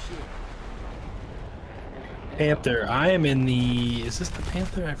shit. Panther. I am in the. Is this the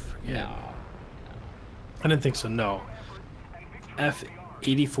Panther? I forget. No. I didn't think so. No.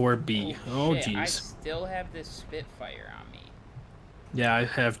 F-84B. Oh, shit. I jeez. still have this Spitfire on me. Yeah, I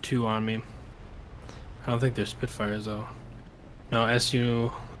have 2 on me. I don't think they're Spitfires though. No,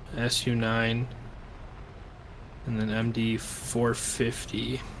 SU-9, and then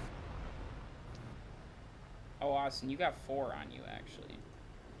MD-450. Oh, Austin, you got 4 on you actually.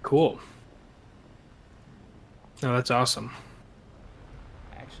 Cool. No, that's awesome.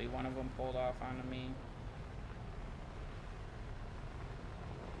 Actually, one of them pulled off onto me.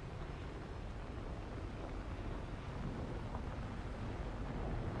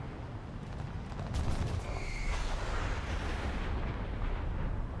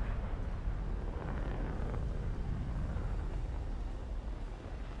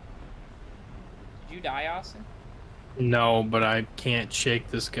 Did you die, Austin? No, but I can't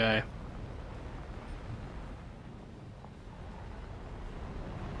shake this guy.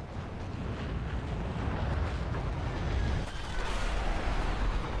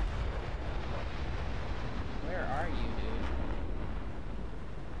 Where are you, dude?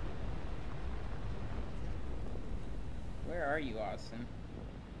 Where are you, Austin?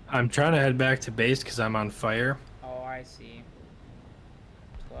 I'm trying to head back to base because I'm on fire. Oh, I see.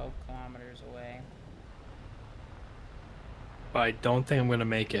 12 kilometers away. But I don't think I'm going to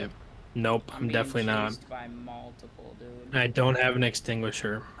make it. Nope, I'm being definitely not. chased by multiple, dude. I don't have an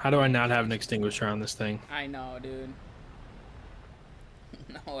extinguisher. How do I not have an extinguisher on this thing? I know, dude.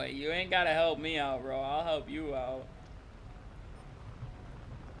 No way, you ain't gotta help me out, bro. I'll help you out.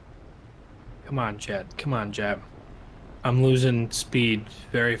 Come on, Jet. Come on, Jet. I'm losing speed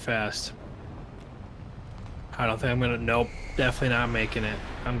very fast. I don't think I'm gonna. Nope, definitely not making it.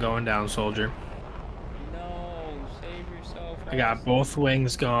 I'm going down, soldier. No, save yourself. I got both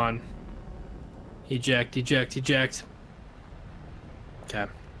wings gone. Eject, eject, eject. Okay.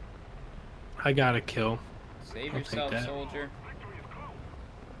 I got a kill. Save I'll take yourself, that. soldier.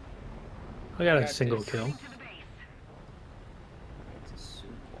 I got a Got single this. kill. It's a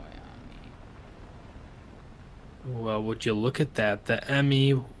Sukhoi on me. Well, would you look at that? The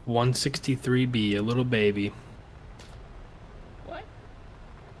ME-163B, a little baby. What?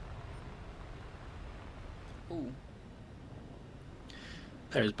 Ooh.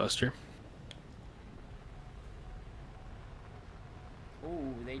 There's Buster.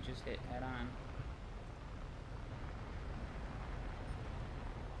 Ooh, they just hit head on.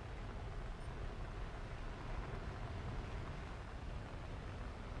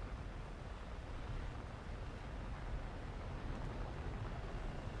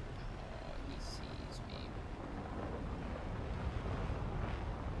 Oh, he sees me.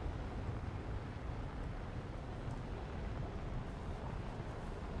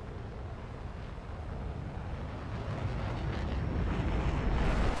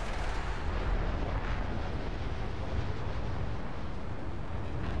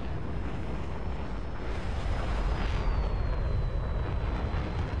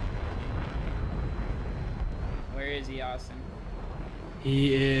 Where is he, Austin?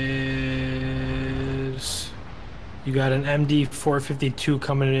 He is... You got an MD-452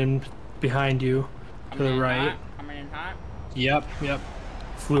 coming in behind you to Coming the in right. hot? Coming in hot? Yep, yep.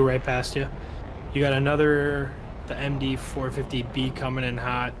 Flew right past you. You got another, the MD-450B coming in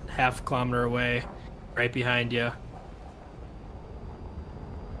hot, half a kilometer away, right behind you.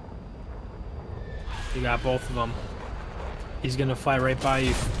 You got both of them. He's gonna fly right by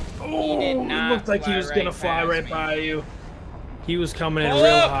you. Oh, did it not looked like he fly was right gonna fly past right me. by you. He was coming in Pull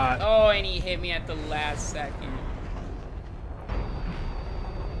real up! hot. Oh, and he hit me at the last second.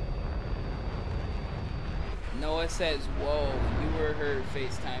 Noah says, whoa, you were her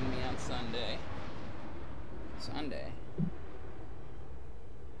FaceTime me on Sunday. Sunday?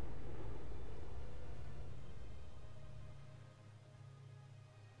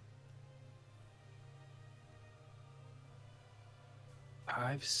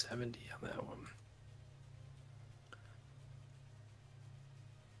 $570 on that one.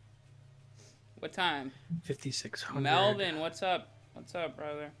 What time? 5,600. Melvin, what's up? What's up,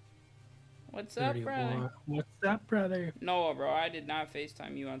 brother? What's up, brother? 31. What's up, brother? Noah, bro, I did not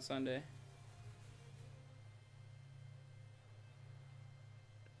FaceTime you on Sunday.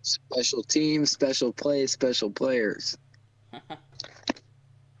 Special teams, special plays, special players.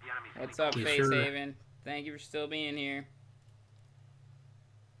 What's up, You Face sure? Haven? Thank you for still being here.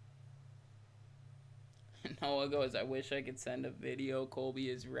 Noah goes, I wish I could send a video. Colby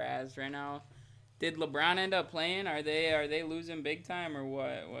is razzed right now. Did LeBron end up playing? Are they losing big time or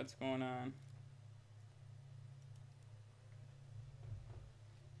what? What's going on?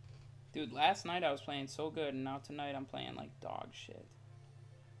 Dude, last night I was playing so good, and now tonight I'm playing like dog shit.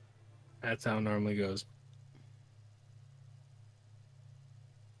 That's how it normally goes.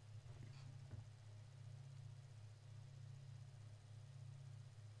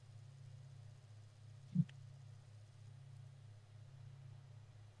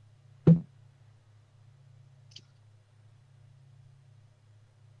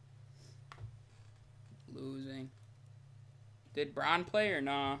 Losing. Did Bron play or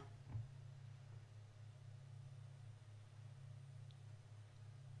nah?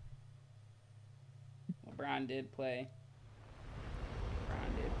 LeBron did play.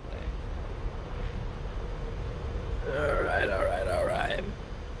 LeBron did play. Alright.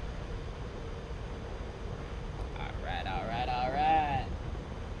 Alright.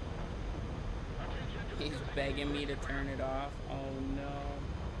 He's begging me to turn it off. Oh no.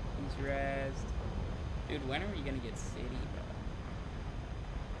 He's razzed. Dude, when are we gonna get City, bro?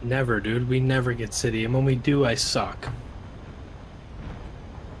 Never, dude. We never get City. And when we do, I suck.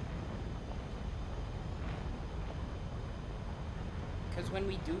 Because when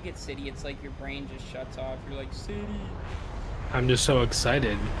we do get City, it's like your brain just shuts off. You're like, City. I'm just so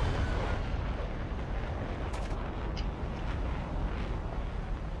excited.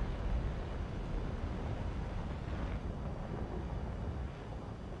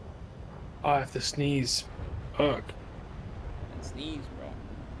 Oh, I have to sneeze. Ugh. And sneeze, bro.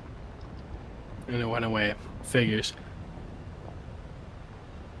 And it went away. Figures.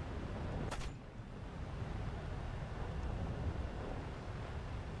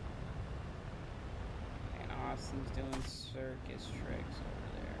 And Austin's doing circus tricks over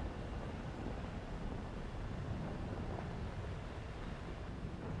there.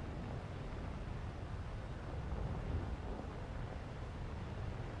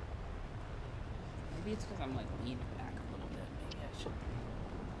 Maybe it's because I'm like leaning back a little bit. Maybe I should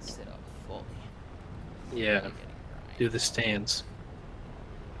sit up fully. Yeah. Really Do the stance.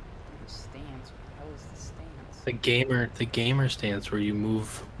 the stance. What the hell is the stance? The gamer stance where you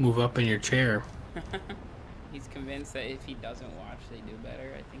move up in your chair. He's convinced that if he doesn't watch, they do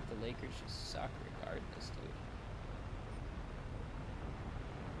better. I think the Lakers just suck regardless, dude.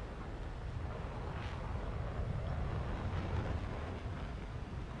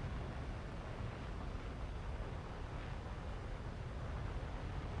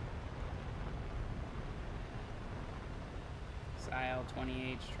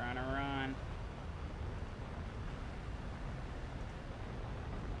 IL-28's trying to run.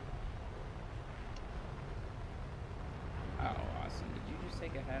 Oh, awesome. Did you just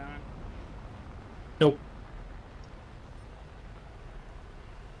take a head on? Nope.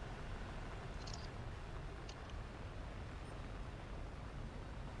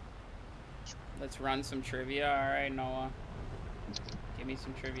 Let's run some trivia. Alright, Noah. Give me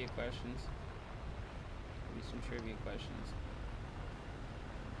some trivia questions. Give me some trivia questions.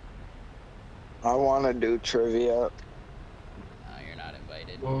 I want to do trivia. No, you're not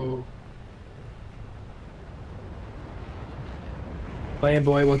invited. Whoa. Playing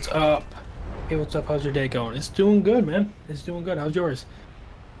boy, what's up? Hey, what's up? How's your day going? It's doing good, man. It's doing good. How's yours?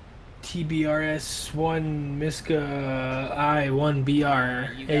 TBRS1 Miska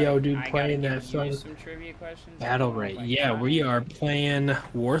I1BR. Hey, yo, dude, playing that fun some trivia questions. battle right. Yeah, we are playing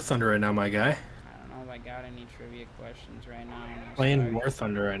War Thunder right now, my guy. I don't know if I got any trivia questions right now. Playing War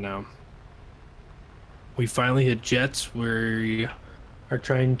Thunder right now. We finally hit Jets. We are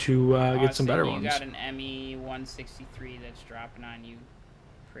trying to get some better ones. You got an ME 163 that's dropping on you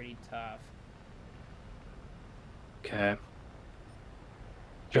pretty tough. Okay.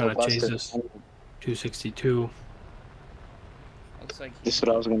 Trying to chase this 262. Looks like This is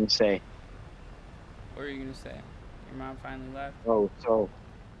what I was gonna say. What were you gonna say? Your mom finally left? Oh,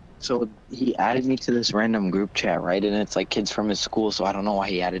 so he added me to this random group chat, right? And it's like kids from his school, so I don't know why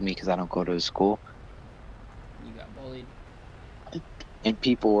he added me because I don't go to his school. You got bullied. And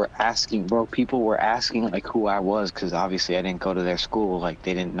people were asking, bro, like who I was because obviously I didn't go to their school, like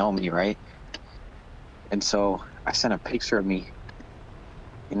they didn't know me, right? And so I sent a picture of me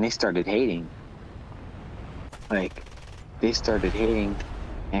and they started hating. Like, they started hating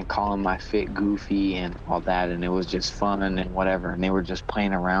and calling my fit goofy and all that, and it was just fun and whatever, and they were just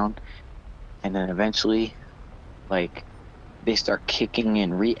playing around. And then eventually, like, they start kicking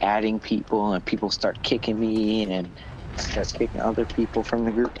and re-adding people, and people start kicking me and start kicking other people from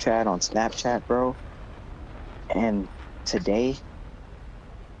the group chat on Snapchat, bro. And today,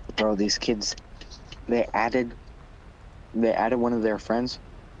 bro, these kids, they added one of their friends,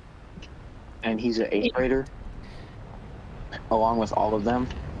 and he's an 8th grader, along with all of them.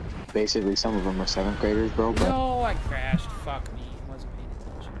 Basically, some of them are 7th graders, bro. But No, I crashed. Fuck me. Wasn't paying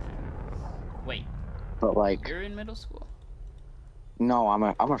attention. Wait. But like, You're in middle school? no,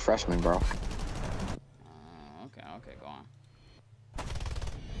 I'm a freshman, bro. Okay, go on.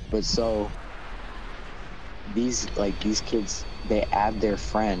 But so these kids, they add their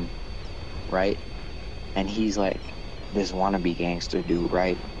friend, right? And he's like this wannabe gangster dude,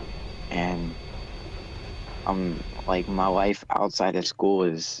 right? And like, my life outside of school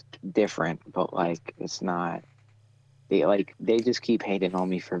is different, but like, it's not. They just keep hating on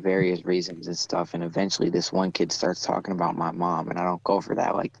me for various reasons and stuff, and eventually this one kid starts talking about my mom, and I don't go for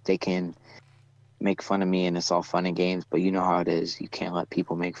that. Like, they can make fun of me and it's all fun and games, but you know how it is. You can't let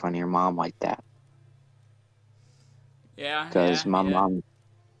people make fun of your mom like that. Yeah. Because my mom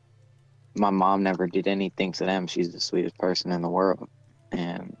never did anything to them. She's the sweetest person in the world.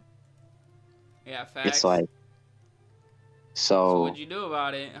 And yeah, facts. it's like, so what'd you do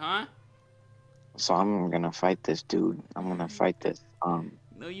about it, huh? So I'm gonna fight this dude. I'm gonna fight this.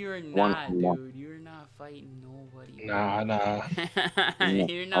 No, you're not, dude. You're not fighting nobody. Nah.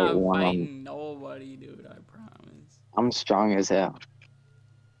 You're not fighting nobody, dude. I promise. I'm strong as hell.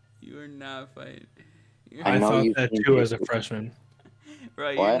 You're not fighting. I thought that too as a freshman. Bro,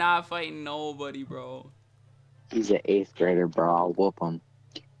 you're not fighting nobody, bro. He's an 8th grader, bro. I'll whoop him.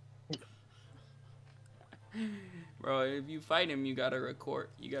 Bro, if you fight him, you gotta record.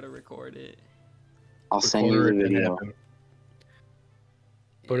 You gotta record it. I'll send you the video.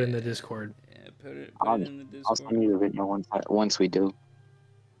 Put it in the Discord. Yeah, put it in the Discord. I'll send you the video once we do.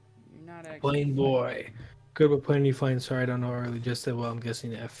 You're not actually Plain boy. Good, but plane you flying? Sorry, I don't know early. Just said, well, I'm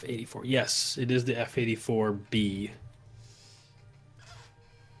guessing the F-84. Yes, it is the F-84B.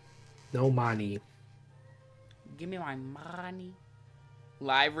 No money. Give me my money.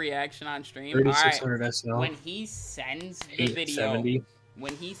 Live reaction on stream. 3600 right. SL. When he sends the video,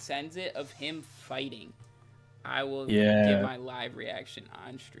 when he sends it of him fighting, I will give my live reaction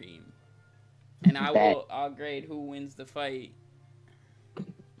on stream, and I'll grade who wins the fight.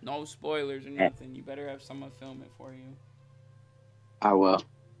 No spoilers or nothing. You better have someone film it for you. I will.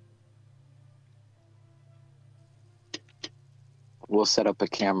 We'll set up a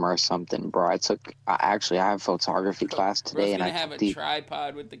camera or something, bro. I have photography class today, and I have a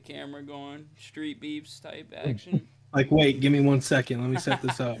tripod with the camera going. Street beefs type action. Like, wait, give me 1 second. Let me set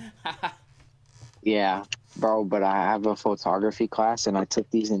this up. Yeah, bro, but I have a photography class, and I took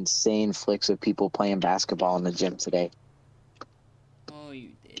these insane flicks of people playing basketball in the gym today. Oh,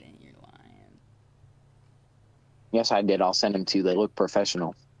 you didn't. You're lying. Yes, I did. I'll send them to you. They look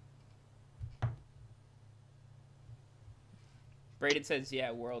professional. Braden says,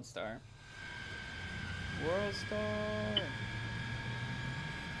 yeah, World Star. World Star.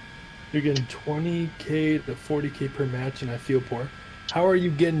 You're getting 20K to 40K per match, and I feel poor. How are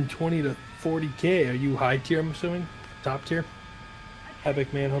you getting 20 to 40K? Are you high tier, I'm assuming? Top tier?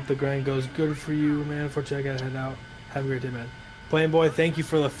 Epic, man. Hope the grind goes good for you, man. Unfortunately, I gotta head out. Have a great day, man. Plain boy, thank you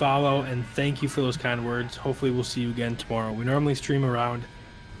for the follow, and thank you for those kind words. Hopefully, we'll see you again tomorrow. We normally stream around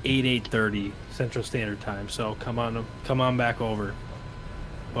 8:30 Central Standard Time, so come on back over.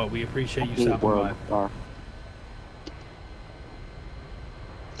 But we appreciate you stopping by.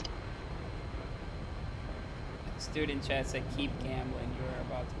 Student chat said, keep gambling. You are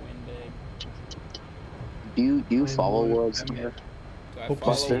about to win big. Do you follow World Star? Do I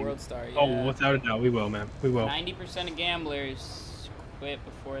follow World Star? Yeah. Oh, without a doubt, we will, man. We will. 90% of gamblers quit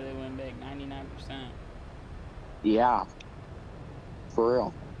before they win big. 99%. Yeah. For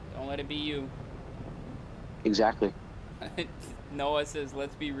real. Don't let it be you. Exactly. Noah says,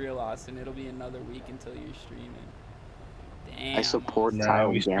 let's be real, Austin. It'll be another week until you're streaming. Damn. I support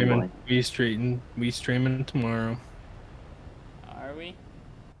Kyle gambling. We streaming tomorrow. Are we?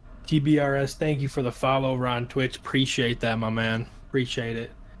 TBRS, thank you for the follow, Ron Twitch. Appreciate that, my man. Appreciate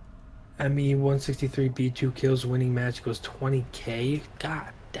it. ME 163 B2 kills winning match goes 20K.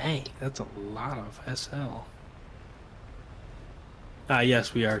 God dang, that's a lot of SL.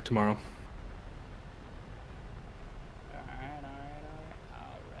 Yes, we are tomorrow.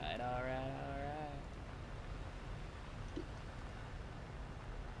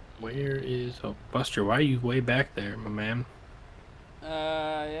 Where is... Oh, Buster, why are you way back there, my man?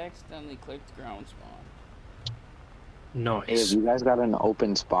 I accidentally clicked ground spawn. Nice. Hey, if you guys got an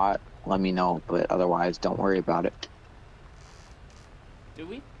open spot, let me know. But otherwise, don't worry about it. Do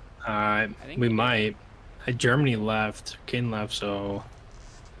we? We we might. Germany left. Kane left, so.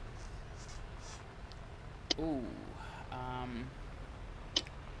 Ooh.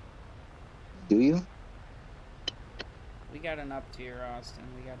 Do you? We got an up tier, Austin.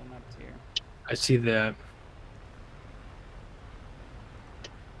 We got an up tier. I see that.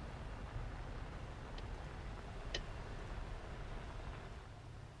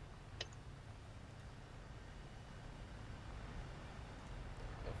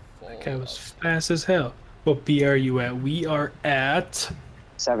 That guy was fast as hell. What B are you at? We are at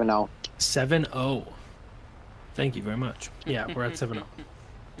 7-0. 7-0. Thank you very much. Yeah, we're at 7-0.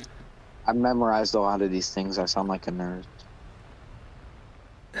 I memorized a lot of these things. I sound like a nerd.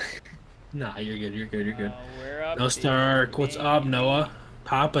 Nah, you're good. You're good. You're good. We're up No Stark. What's up, baby. Noah?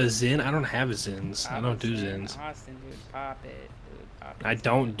 Papa Zin? I don't have Zins. I don't do Zins. Austin, dude, pop it. Dude, pop it. I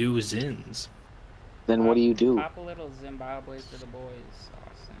don't do Zins. Then what do you do? Pop a little Zimbabwe for the boys,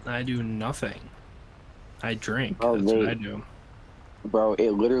 Austin. I do nothing. I drink. Oh, That's what I do. Bro,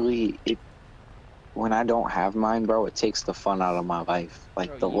 it literally, when I don't have mine, bro, it takes the fun out of my life. Like,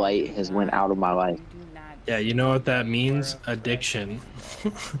 Bro, the you light do has not- went out of my life. You do not Yeah, you know what that you means? are a Addiction.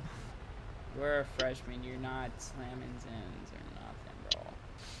 freshman, bro. You're a freshman. You're not slamming Zins or nothing, bro.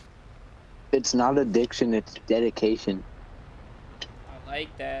 It's not addiction, it's dedication. I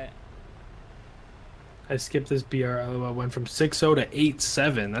like that. I skipped this BR. I went from 6-0 to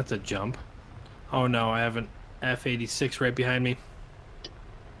 8-7. That's a jump. Oh no, I have an F86 right behind me.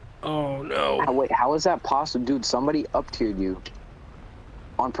 Oh no. Wait, how is that possible? Dude, somebody up-tiered you.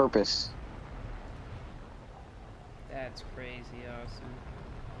 On purpose. That's crazy, Austin.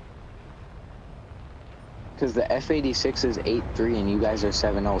 Because the F86 is 8-3 and you guys are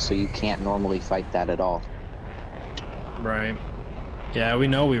 7-0, so you can't normally fight that at all. Right. Yeah, we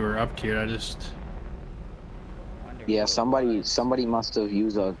know we were up here. I just. Wonder Yeah, who it was. somebody must have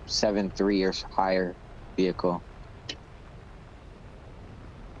used a 7-3 or higher vehicle.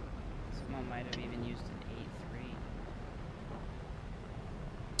 Someone might have even used an 8-3.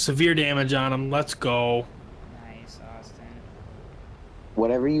 Severe damage on him. Let's go. Nice, Austin.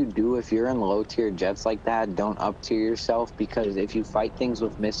 Whatever you do, if you're in low-tier jets like that, don't up-tier yourself, because if you fight things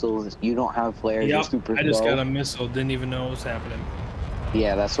with missiles, you don't have flares, you're Yep. super I just slow. got a missile. Didn't even know what was happening.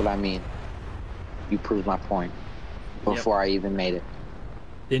 Yeah, that's what I mean. You proved my point before I even made it.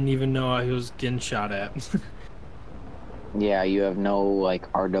 Didn't even know I was getting shot at. Yeah, you have no, like,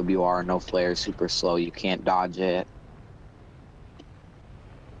 RWR, no flares, super slow. You can't dodge it.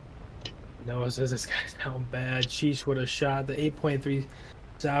 Noah says this guy's down bad. Sheesh would have shot the 8.3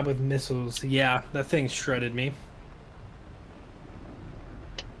 job with missiles. Yeah, that thing shredded me.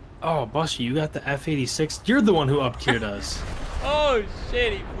 Oh, Bushy, you got the F86. You're the one who up-tiered us. Oh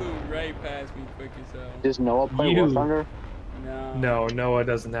shit, he flew right past me quick as hell. Does Noah play You- War Thunder? No. No, Noah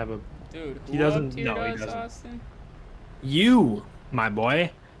doesn't have a... Dude, who He doesn't- up-tiered no, he us, doesn't. Austin? You, my boy. I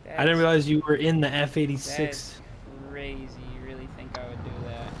didn't That's- realize you were in the F86. That's crazy. You really think I would do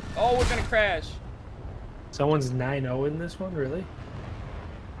that? Oh, we're gonna crash. Someone's 9-0 in this one, really?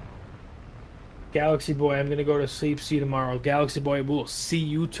 Galaxy Boy, I'm gonna go to sleep. See you tomorrow. Galaxy Boy, we'll see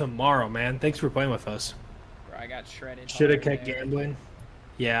you tomorrow, man. Thanks for playing with us. Bro, I got shredded. Should have hard kept there. gambling.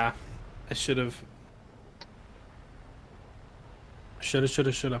 Yeah, I should have. Should have.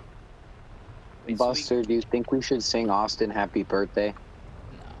 Wait, so we- Buster, do you think we should sing Austin happy birthday?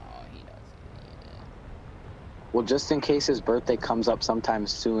 No, he doesn't need it. Well, just in case his birthday comes up sometime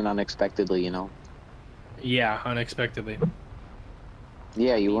soon, unexpectedly, you know? Yeah, unexpectedly.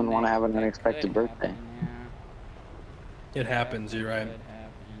 Yeah, you I mean, wouldn't want to that- have an that unexpected could birthday. happen, yeah. It happens. You're right. Could happen.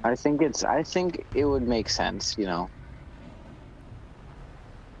 I think it would make sense, you know?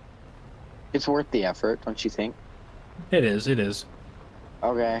 It's worth the effort, don't you think? It is. It is.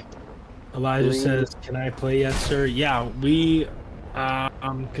 Okay. Elijah Three. says, "Can I play yet, sir?" Yeah, we.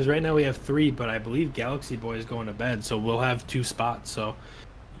 Because right now we have 3, but I believe Galaxy Boy is going to bed, so we'll have 2 spots. So,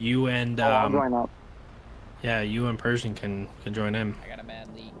 you and I'll join up. yeah, you and Persian can join in. I got a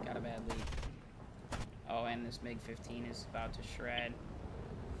bad leak. Oh, and this MiG-15 is about to shred.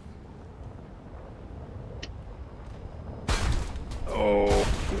 Oh,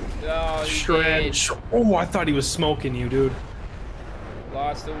 Oh, he shred! did. Oh, I thought he was smoking you, dude.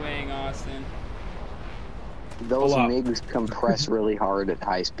 Lost the wing, Austin. Those Pull up. MiGs compress really hard at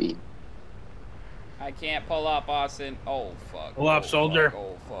high speed. I can't pull up, Austin. Oh, fuck. Pull up, Oh, soldier. Fuck.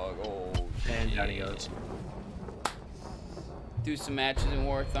 Oh, fuck. Oh, And down he shit. goes. Do some matches in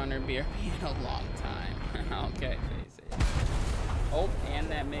War Thunder BRB in a long time. Okay, face it. Oh, and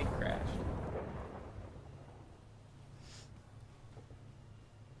that MiG crashed.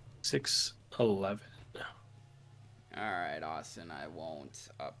 6-11. Alright, Austin, I won't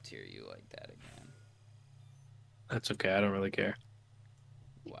up tier you like that again. That's okay. I don't really care.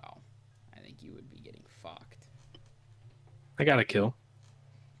 Wow. I think you would be getting fucked. I got a kill.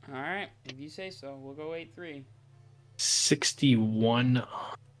 Alright, if you say so, we'll go 8-3.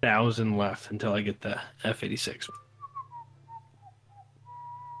 61,000 left until I get the F86.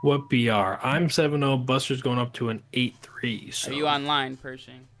 What BR? I'm 7-0. Buster's going up to an 8-3. So. Are you online,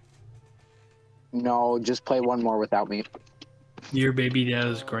 Pershing? No, just play one more without me. Your baby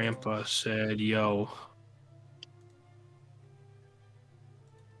dad's grandpa said, yo.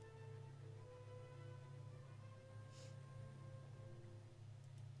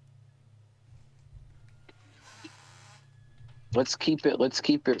 Let's keep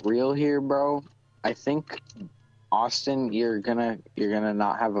it real here, bro. I think Austin, you're gonna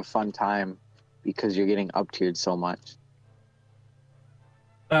not have a fun time because you're getting up tiered so much.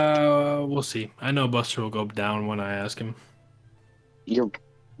 We'll see. I know Buster will go down when I ask him.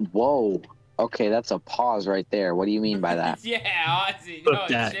 Whoa. Okay, that's a pause right there. What do you mean by that? Yeah, Austin. Clip No,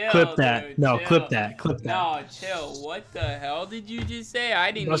 that. chill, Clip that. dude, No, chill. clip that. Clip that. No, chill. What the hell did you just say?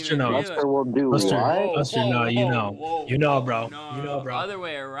 I didn't Buster even knows. realize. Buster will do Buster, what? Buster, no, you know. Whoa, You know, whoa. bro. No, You know, bro. Other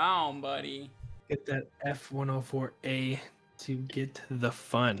way around, buddy. Get that F104A to get the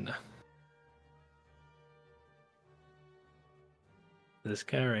fun. This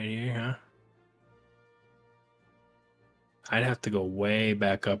guy right here, huh? I'd have to go way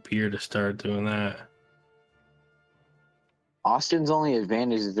back up here to start doing that. Austin's only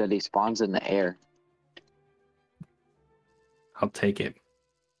advantage is that he spawns in the air. I'll take it.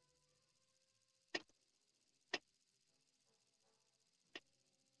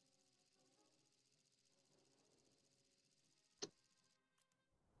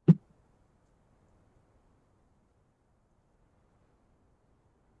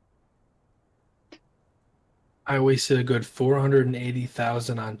 I wasted a good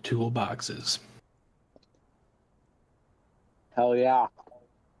 480,000 on toolboxes. Hell yeah.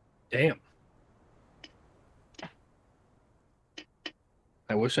 Damn.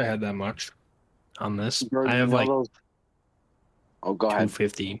 I wish I had that much on this. Bro, I you have know like those... Oh, go ahead.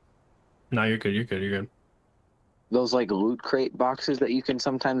 250. No, you're good. You're good. You're good. Those like loot crate boxes that you can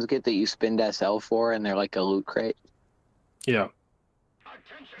sometimes get that you spend SL for, and they're like a loot crate. Yeah.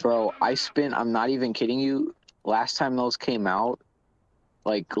 Bro, I'm not even kidding you. Last time those came out,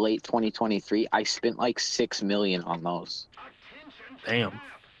 like late 2023, I spent like 6 million on those. Damn.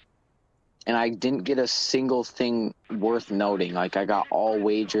 And I didn't get a single thing worth noting. Like, I got all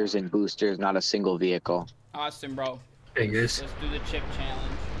wagers and boosters, not a single vehicle. Austin, bro. Hey, guys. Let's do the chip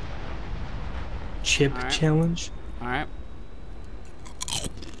challenge. Chip All right. challenge? Alright.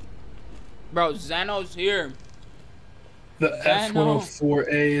 Bro, Zeno's here. The Zeno. F104A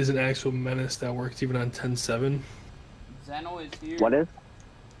is an actual menace that works even on 10.7. Zeno is here. What is?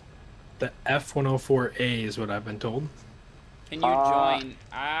 The F104A is what I've been told. Can you join?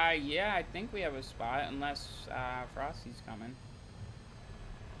 Yeah, I think we have a spot, unless Frosty's coming.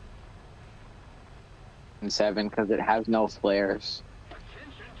 And 7, because it has no flares.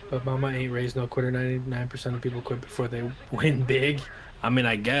 But Mama ain't raised no quitter. 99% of people quit before they win big. I mean,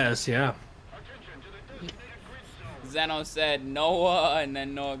 I guess, yeah. Zeno said Noah, and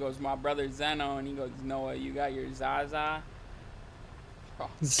then Noah goes, my brother Zeno, and he goes, Noah, you got your Zaza? Oh,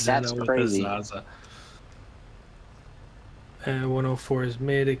 That's crazy. And 104 is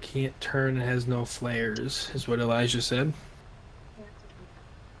mid. It can't turn. It has no flares, is what Elijah said.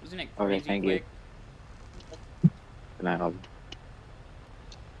 Isn't it Okay, crazy thank quick? you. Can I help?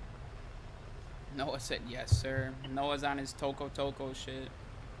 Noah said yes, sir. Noah's on his Toko shit.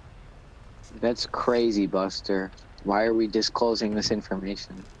 That's crazy, Buster. Why are we disclosing this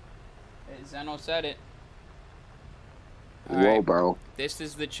information? Hey, Zeno said it. Whoa, Alright, bro. this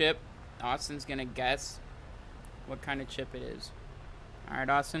is the chip. Austin's gonna guess what kind of chip it is. Alright,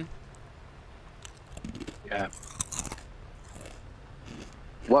 Austin? Yeah.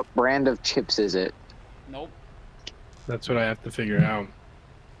 What brand of chips is it? Nope. That's what I have to figure out.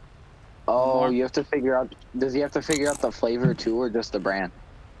 Oh, More. you have to figure out... Does he have to figure out the flavor, too, or just the brand?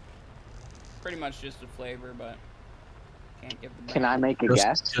 Pretty much just the flavor, but can't give the brand. Can I make a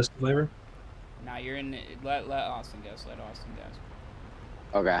guess? Just flavor? Nah, you're in. Let Austin guess. Let Austin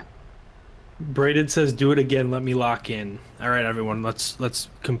guess. Okay. Braden says, "Do it again. Let me lock in." All right, everyone. Let's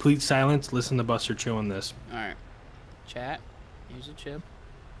complete silence. Listen to Buster chewing this. All right. Chat. Here's a chip.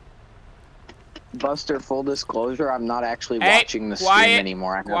 Buster, full disclosure, I'm not actually watching the stream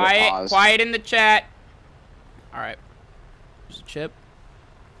anymore. I have it paused. Quiet in the chat. All right. Here's a chip.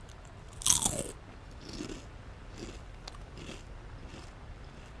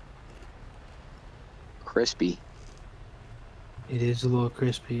 Crispy. It is a little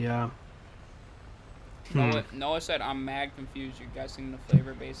crispy, yeah. Noah said, I'm mad confused. You're guessing the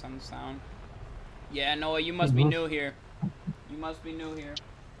flavor based on the sound. Yeah, Noah, you must be new here. You must be new here.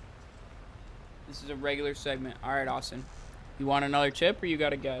 This is a regular segment. All right, Austin. You want another chip or you got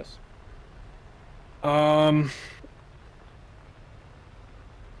to guess?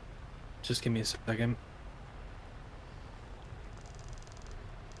 Just give me a second.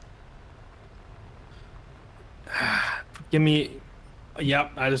 Give me...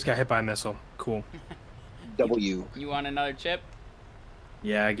 Yep, I just got hit by a missile. Cool. W. You want another chip?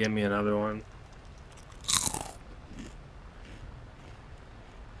 Yeah, give me another one.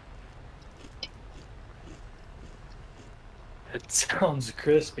 It sounds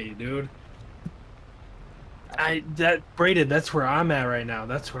crispy, dude. Braided, that's where I'm at right now.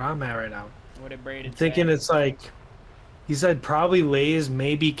 That's where I'm at right now. What did Braden Thinking say? it's like... He said probably Lay's,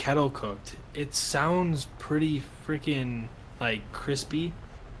 maybe kettle cooked. It sounds pretty freaking, like, crispy.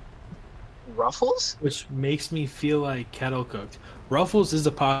 Ruffles? Which makes me feel like kettle cooked. Ruffles is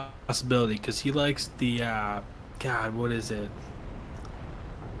a possibility because he likes the God, what is it?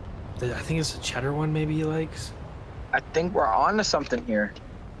 I think it's a cheddar one. Maybe he likes. I think we're on to something here.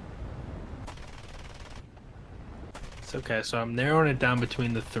 It's okay. So I'm narrowing it down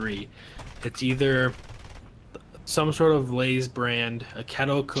between the three. It's either some sort of Lay's brand, a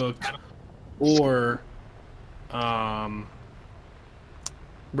kettle cooked, or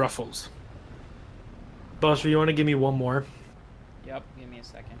Ruffles. Buster, you want to give me one more? Yep, give me a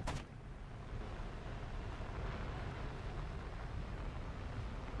second.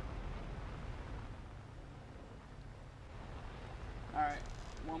 Alright,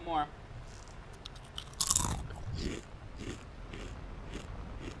 one more.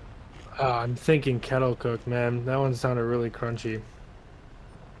 I'm thinking kettle cooked, man. That one sounded really crunchy.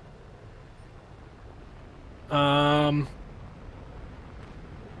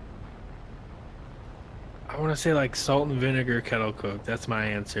 I want to say like salt and vinegar kettle cooked. That's my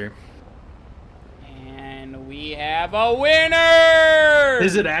answer. And we have a winner!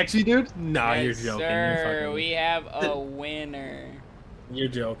 Is it actually, dude? Nah, yes, you're joking. Sir. We have a winner. You're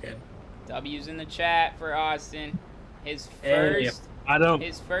joking. W's in the chat for Austin. His Hey, first. I don't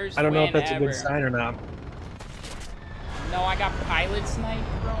know if that's ever. a good sign or not. No, I got pilot snipe,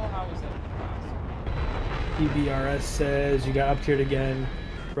 bro. How was that possible? PBRS says you got up tiered again.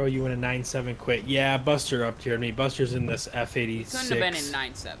 Bro, you win a 9-7 quit. Yeah, Buster up tiered me. Buster's in this F86. Couldn't have been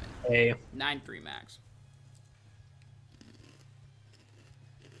in 9-7. Hey. 9-3 max.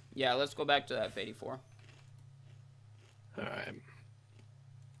 Yeah, let's go back to that F84. Alright.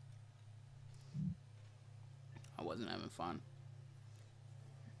 I wasn't having fun.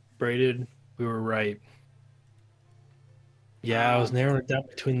 Braided, we were right. Yeah, I was narrowing it down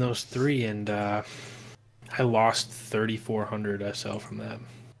between those three, and I lost 3,400 SL from that.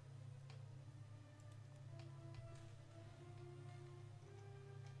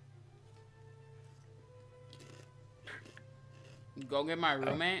 Go get my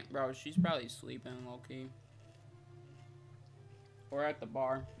roommate, bro. She's probably sleeping low key, or at the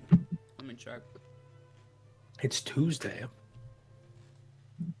bar. Let me check. It's Tuesday.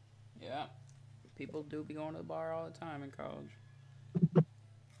 Yeah, people do be going to the bar all the time in college.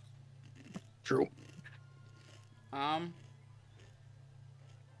 True. I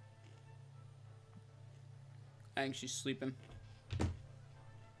think she's sleeping.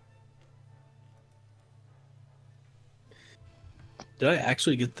 Did I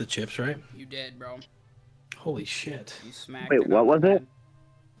actually get the chips right? You did, bro. Holy shit. You smacked Wait, it what on was the it? head.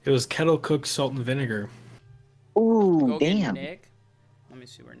 It was kettle cooked salt and vinegar. Ooh, Go get damn. Nick. Let me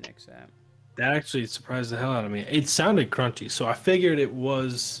see where Nick's at. That actually surprised the hell out of me. It sounded crunchy, so I figured it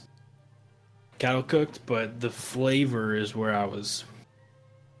was kettle cooked, but the flavor is where I was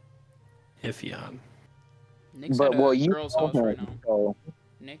iffy on. Nick's But at a well, you girl's know house right him, now. so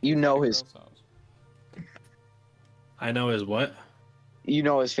Nick you is at know a his- girl's house. I know his what? you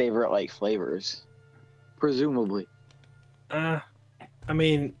know his favorite like flavors, presumably. I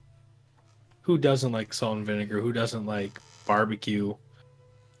mean, who doesn't like salt and vinegar? Who doesn't like barbecue?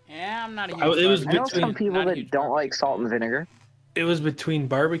 Yeah, I'm not a huge It was I know between- some people not a that huge don't like barbecue salt fan. and vinegar. It was between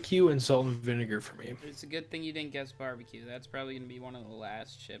barbecue and salt and vinegar for me. It's a good thing you didn't guess barbecue. That's probably gonna be one of the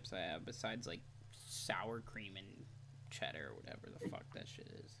last chips I have, besides like sour cream and cheddar or whatever the fuck that shit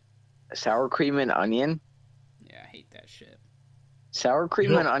is. Sour cream and onion. Yeah, I hate that shit. Sour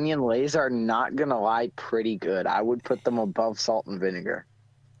cream You and onion lays are not gonna lie pretty good. I would put them above salt and vinegar.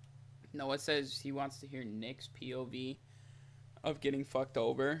 Noah says he wants to hear Nick's POV of getting fucked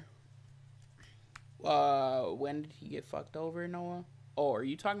over. When did he get fucked over, Noah? Oh, are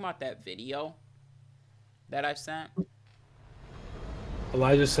you talking about that video that I sent?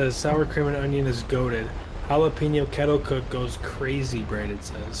 Elijah says sour cream and onion is goated. Jalapeno kettle cook goes crazy, Braden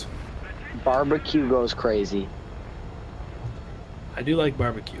says. Barbecue goes crazy. I do like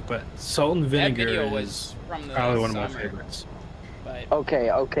barbecue, but salt and vinegar video is was from the probably one of my summer. favorites. But Okay,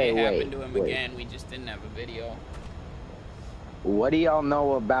 it wait. happened to him again. We just didn't have a video. What do y'all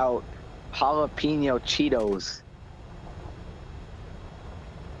know about jalapeno Cheetos?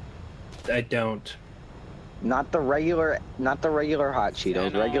 I don't. Not the regular hot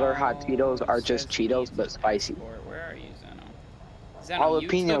Cheetos. Regular hot Cheetos are just Cheetos but spicy. Where are you, Zeno? Zeno, you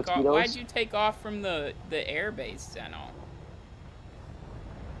Jalapeno took off. Cheetos? Why'd you take off from the air base, Zeno?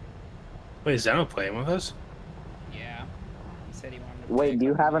 Wait, is Zeno playing with us? Yeah. He said he wanted to Wait, do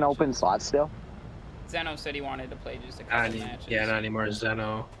you have an open slot still? Zeno said he wanted to play just a couple matches. Yeah, not anymore.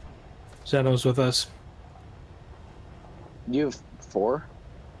 Zeno's with us. You have 4?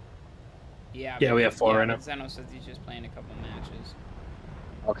 Yeah, Yeah, we have 4 right now. Zeno says he's just playing a couple matches.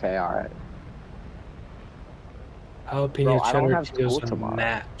 Okay, alright. Jalapeno Bro, I don't cheddar have school Cheetos tomorrow.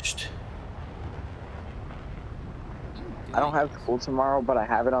 matched. I don't have school tomorrow, but I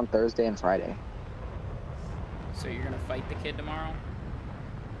have it on Thursday and Friday. So you're gonna fight the kid tomorrow?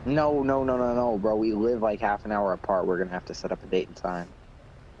 No, bro. We live like half an hour apart. We're gonna have to set up a date and time.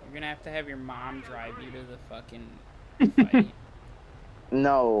 You're gonna have to have your mom drive you to the fucking fight.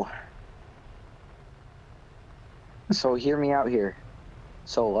 No. So hear me out here.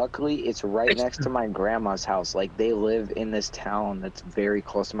 So luckily, it's right next to my grandma's house. Like, they live in this town that's very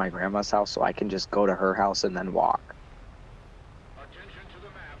close to my grandma's house, so I can just go to her house and then walk.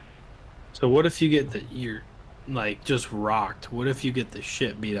 So what if you get you're like just rocked? What if you get the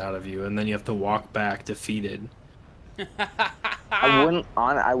shit beat out of you and then you have to walk back defeated?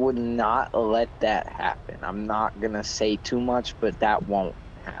 I would not let that happen. I'm not gonna say too much, but that won't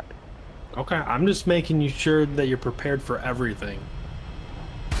happen. Okay, I'm just making you sure that you're prepared for everything.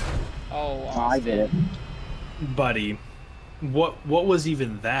 Oh, I get it. Buddy, what was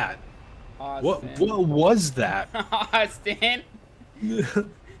even that? Austin. What was that? Austin?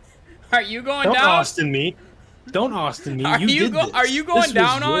 Are you going Don't down? Austin me. Don't Austin me. Are you going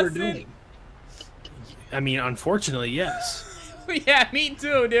down, Austin? Doing. I mean, unfortunately, yes. Yeah, me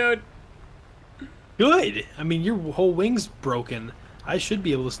too, dude. Good. I mean, your whole wing's broken. I should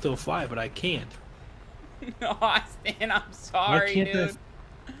be able to still fly, but I can't. No, Austin, I'm sorry, dude.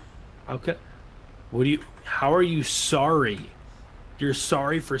 Okay. How are you sorry? You're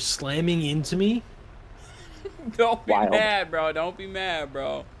sorry for slamming into me? Don't be mad, bro. Don't be mad,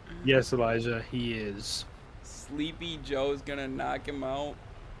 bro. Yes, Elijah, he is. Sleepy Joe's gonna knock him out.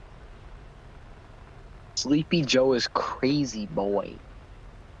 Sleepy Joe is crazy, boy.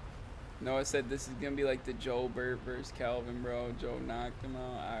 Noah said this is gonna be like the Joe Burt versus Calvin, bro. Joe knocked him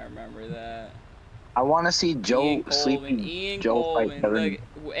out. I remember that. I want to see Joe Ian Joe Coleman. fight Kevin.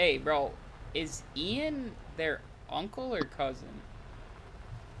 Look, hey, bro, is Ian their uncle or cousin?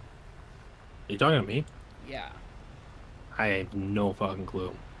 Are you talking to me? Yeah. I have no fucking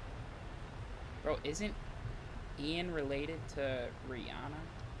clue. Bro, isn't Ian related to Rihanna?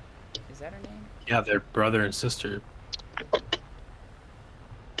 Is that her name? Yeah, they're brother and sister.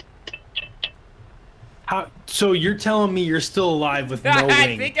 How? So you're telling me you're still alive with no wing?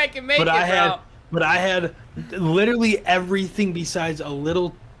 I think I can make it, bro. But I had literally everything besides a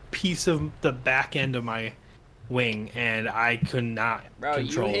little piece of the back end of my wing, and I could not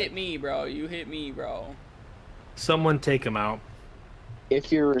control it. You hit me, bro. You hit me, bro. Someone take him out.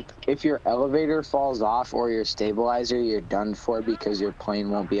 If your elevator falls off or your stabilizer, you're done for because your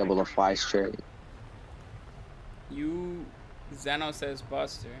plane won't be able to fly straight. Zeno says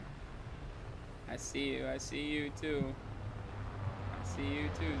Buster. I see you. I see you too. I see you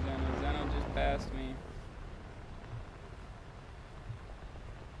too, Zeno. Zeno just passed me.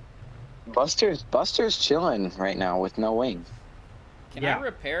 Buster's chilling right now with no wing. Can I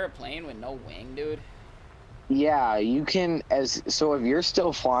repair a plane with no wing, dude? Yeah, you can. So if you're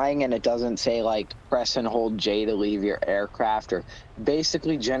still flying and it doesn't say like press and hold J to leave your aircraft, or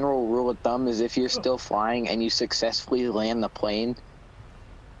basically general rule of thumb is if you're still flying and you successfully land the plane,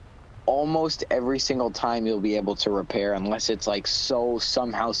 almost every single time you'll be able to repair, unless it's like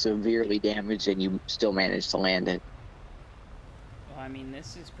somehow severely damaged and you still manage to land it. Well, I mean,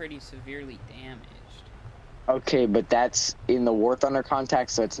 this is pretty severely damaged. Okay, but that's in the War Thunder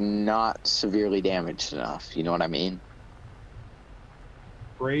context, so it's not severely damaged enough. You know what I mean?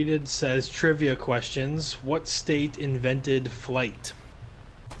 Braided says trivia questions. What state invented flight?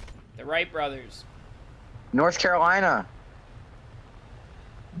 The Wright brothers. North Carolina.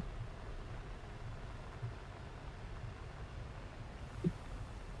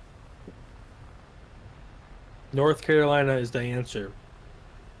 North Carolina is the answer.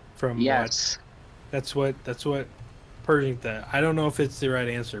 From Yes. That's what Pershing said. I don't know if it's the right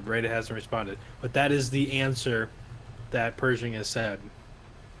answer. Breda hasn't responded, but that is the answer that Pershing has said.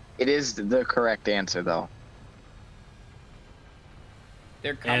 It is the correct answer, though.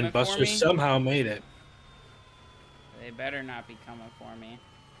 They're coming And for Buster me? somehow made it. They better not be coming for me.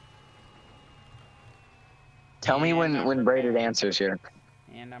 Tell me And when I'm Braided repairing. answers here.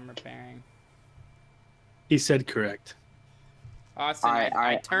 And I'm repairing. He said correct. Austin, Alright, I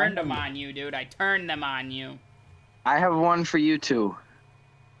alright. turned them on you, dude. I turned them on you. I have one for you two.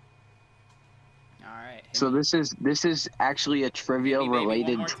 Alright. So this is actually a trivia Hit me, baby, one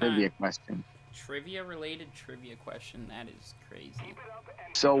related more trivia time. question. Trivia related trivia question. That is crazy.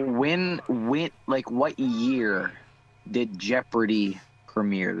 So when like what year did Jeopardy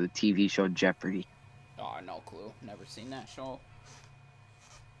premiere? The TV show Jeopardy. Oh, no clue. Never seen that show.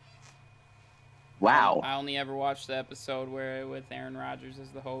 Wow. I only ever watched the episode where with Aaron Rodgers as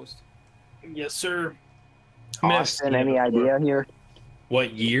the host. Yes, sir. I mean, I've Austin, seen it any before. idea here?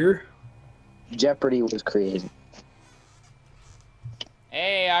 What year? Jeopardy was created.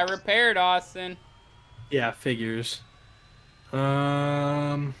 Hey, I repaired Austin. Yeah, figures. I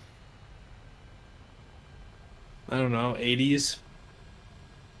don't know, 80s.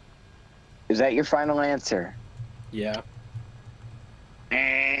 Is that your final answer? Yeah.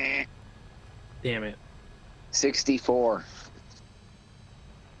 Eh. Damn it. 64.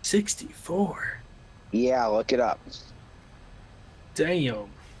 64. Yeah, look it up. Damn.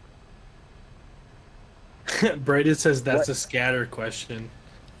 Braden says that's What? a scatter question.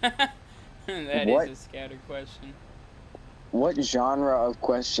 That What? is a scattered question. What genre of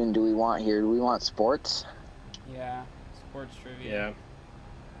question do we want here? Do we want sports? Yeah, sports trivia.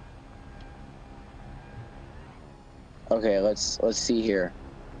 Yeah. Okay, let's see here.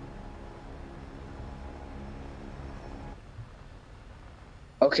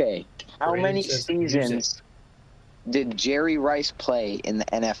 Okay, how Brandon many says seasons did Jerry Rice play in the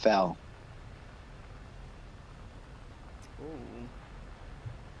NFL?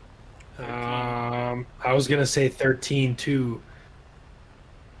 Ooh. I was gonna say 13 too.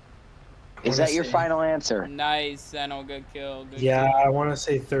 I Is wanna that your say- final answer? Nice, Zeno. Good kill. Good Yeah, kill. I want to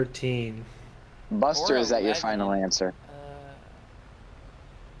say 13. Buster, Or is that your 11. final answer?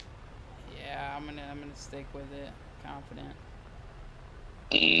 Yeah, I'm gonna stick with it. Confident.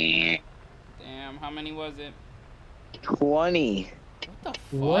 Eh. Damn, how many was it? 20. What the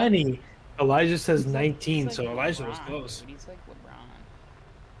fuck? 20. Elijah says He's 19, like so Elijah was LeBron, close. Dude. He's like LeBron.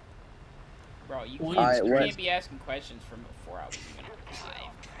 Bro, you All can't, right, you what- can't be asking questions from before I was even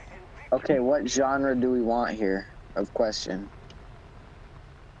alive. Okay, what genre do we want here of question?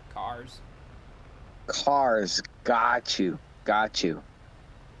 Cars. Cars. Got you. Got you.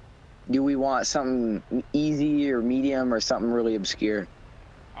 Do we want something easy or medium or something really obscure?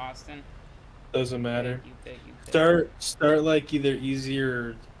 Austin. Doesn't matter. You pick. Start like either easy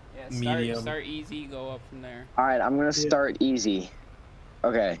or Yeah, medium. Start easy, go up from there. All right, I'm going to start easy.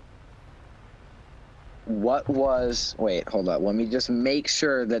 Okay. What was... Wait, hold up. Let me just make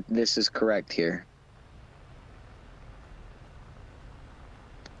sure that this is correct here.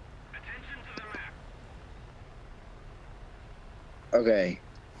 Okay.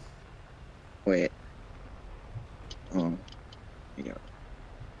 Wait. Oh. Yeah.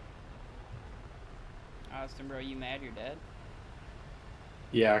 Austin, bro, you mad you're dead?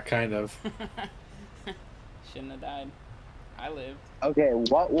 Yeah, kind of. Shouldn't have died. I lived. Okay,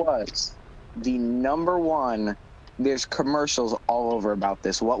 what was the number one... There's commercials all over about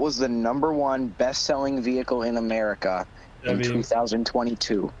this. What was the number one best-selling vehicle in America in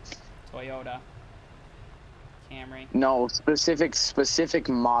 2022? Toyota. Camry. No, specific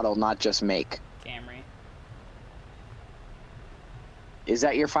model, not just make. Camry. Is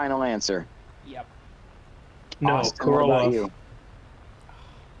that your final answer? Yep. No, Austin, what about Corolla. you?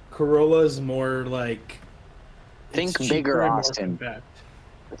 Corolla's more like. Think it's bigger, cheaper and more Austin. compact.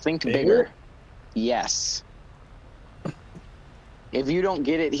 Think Bigger? bigger. Yes. If you don't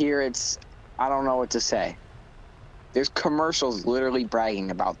get it here, it's... I don't know what to say. There's commercials literally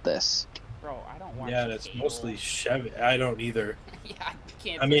bragging about this. Bro, I don't watch Yeah, that's cable. mostly Chevy. I don't either. Yeah, I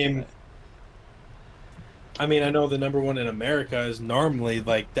can't. I mean, I know the number one in America is normally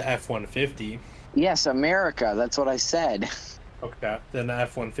like the F-150. Yes, America. That's what I said. Okay, then the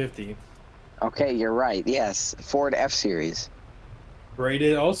F-150. Okay, you're right. Yes, Ford F-Series.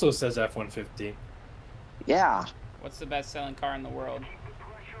 Braided also says F-150. Yeah, What's the best-selling car in the world?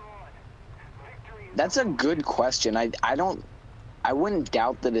 that's a good question. I wouldn't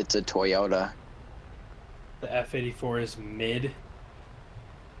doubt that it's a Toyota. The F-84 is mid. You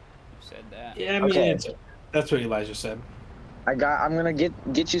said that. Yeah, I mean, Okay. that's what Elijah said. I'm gonna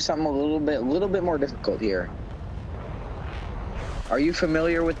get you something a little bit more difficult here. Are you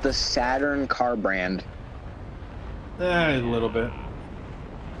familiar with the Saturn car brand? A little bit.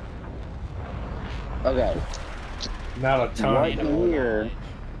 Okay. Not a ton.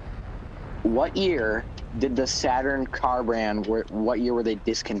 What year did the Saturn car brand? What year were they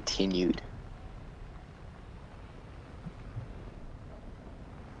discontinued?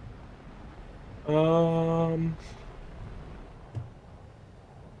 Trying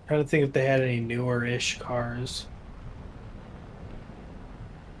to think if they had any newer-ish cars.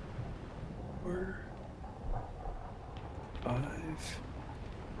 4, 5.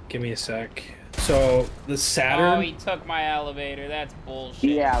 Give me a sec. So the Saturn. Oh, he took my elevator. That's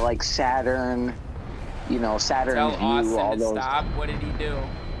bullshit. Yeah, like Saturn. You know, Saturn Tell View. Austin All to those. stop. What did he do?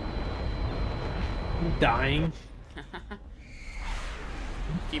 Dying.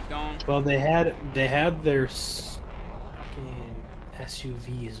 Keep going. Well, they had their fucking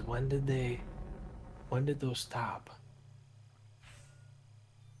SUVs. When did those stop?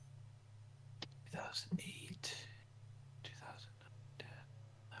 2008, 2010,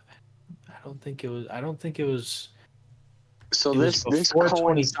 11. I don't think it was. So it this was before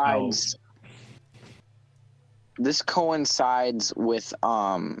coincides. 2012. This coincides with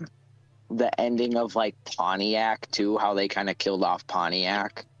the ending of like Pontiac too. How they kind of killed off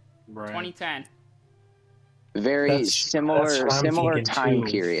Pontiac. Right. 2010. Very similar time too.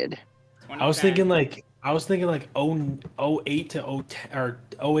 period. I was thinking like 08 to 010 or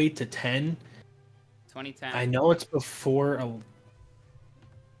 08 to 10. 2010. I know it's before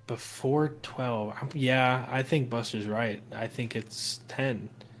 12. Yeah, I think Buster's right. I think it's 10.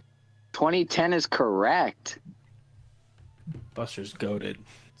 2010 is correct. Buster's goated.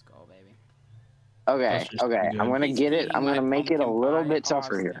 Let's go, baby. Okay, okay. I'm gonna get it. I'm gonna make it a little bit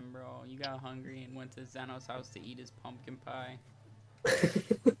tougher Austin, here. Bro, you got hungry and went to Zeno's house to eat his pumpkin pie.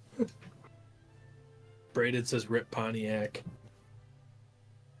 Braden says rip Pontiac.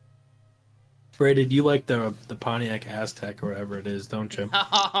 Braden, you like the Pontiac Aztec or whatever it is, don't you?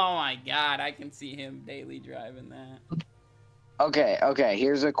 Oh my god, I can see him daily driving that. Okay, okay.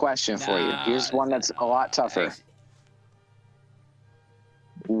 Here's a question for you. Here's one that's a lot tougher.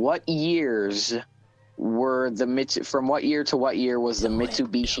 What years were from what year to what year was the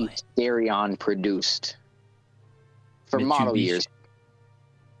Mitsubishi Starion produced? For model years.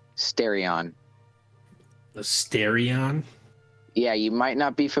 Starion. The Starion? Yeah, you might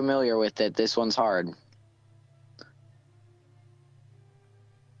not be familiar with it. This one's hard.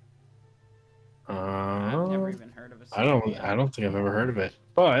 I've never even heard of a Starion. I don't think I've ever heard of it.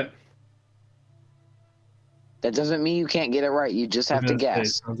 But that doesn't mean you can't get it right. You just have to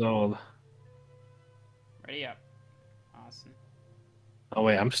guess. Sounds old. Ready up, Austin. Oh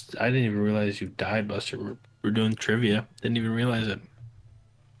wait, I didn't even realize you died, Buster. We're doing trivia. Didn't even realize it.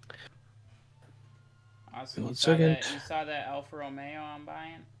 Austin, you saw that Alfa Romeo I'm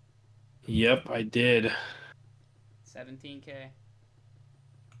buying? Yep, I did. 17K.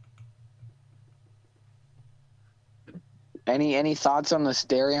 Any thoughts on the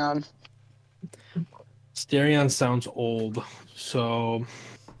Starion? Starion sounds old, so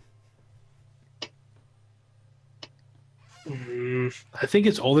I think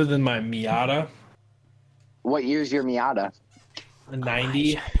it's older than my Miata. What year's your Miata? A 90.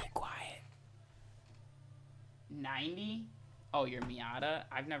 Be quiet. 90? Oh, your Miata?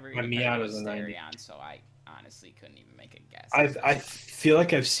 I've never My even heard of Miata's a a 90. Starion, so I honestly couldn't even make a guess. I feel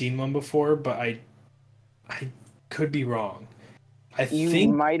like I've seen one before, but I could be wrong. You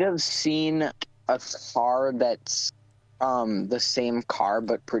might have seen a car that's the same car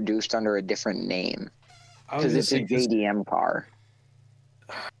but produced under a different name, because it's a JDM car.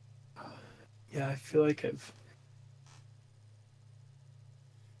 Yeah, I feel like it's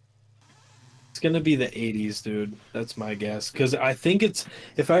gonna be the 80s, dude. That's my guess, because I think it's,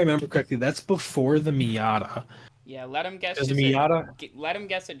 if I remember correctly, that's before the Miata. Yeah, let him guess. Let him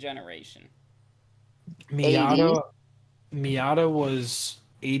guess a generation. Miata was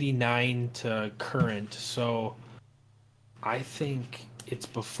 89 to current, so I think it's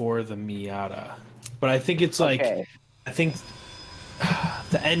before the Miata. But I think it's like, okay. I think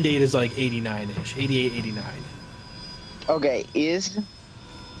the end date is like 89-ish, 88, 89. Okay, is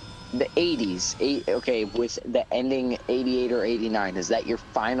the 80s, okay, with the ending 88 or 89, is that your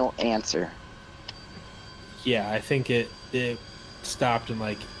final answer? Yeah, I think it stopped in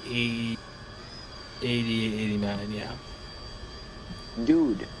like 88, 89, yeah.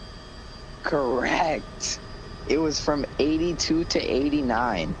 Dude, correct. It was from 82 to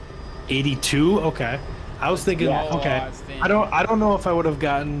 89. 82? Okay. I was thinking, okay. I don't know if I would have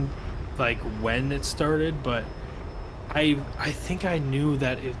gotten like when it started, but I think I knew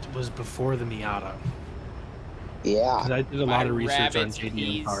that it was before the Miata. Yeah. Because I did a lot of research on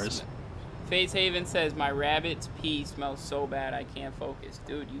JDM cars. Face Haven says, my rabbit's pee smells so bad I can't focus.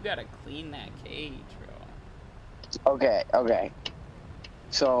 Dude, you gotta clean that cage, bro. Okay.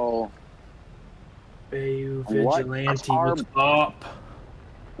 So... Bayou Vigilante, what's up?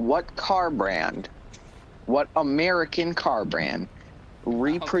 What car brand, what American car brand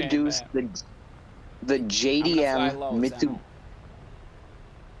reproduced the JDM Mitsubishi?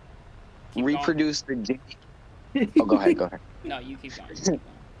 Reproduced the Oh, go ahead. No, you keep going.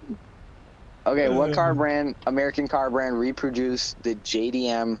 Okay, what car brand, American car brand, reproduced the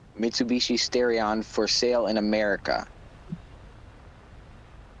JDM Mitsubishi Stereon for sale in America?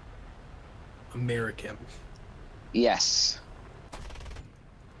 American. Yes.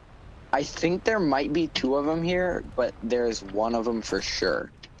 I think there might be two of them here, but there's one of them for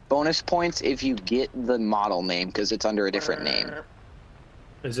sure. Bonus points if you get the model name, because it's under a different name.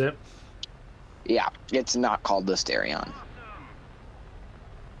 Is it? Yeah, it's not called the Stereon.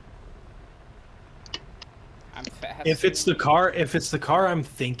 I'm fast. If it's the car I'm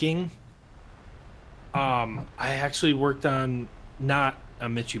thinking, I actually worked on not a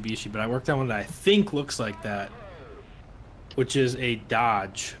Mitsubishi, but I worked on one that I think looks like that, which is a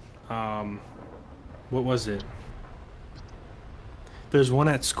Dodge. What was it? There's one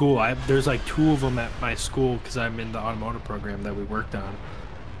at school. There's like two of them at my school because I'm in the automotive program that we worked on.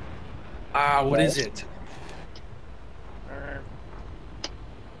 What is it?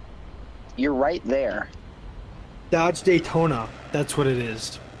 You're right there. Dodge Daytona. That's what it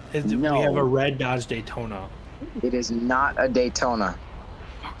is. No. We have a red Dodge Daytona. It is not a Daytona.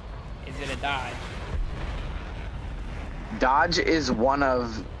 Is it a Dodge? Dodge is one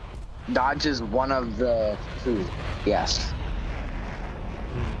of the two. Yes.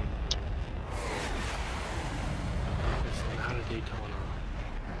 It's not a Daytona.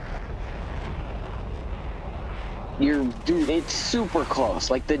 Dude, it's super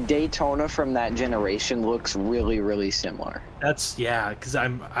close. Like the Daytona from that generation looks really, really similar. Yeah, because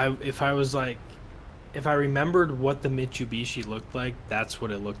if I remembered what the Mitsubishi looked like, that's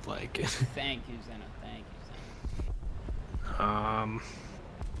what it looked like. Thank you, Zeno. Thank you, Zeno.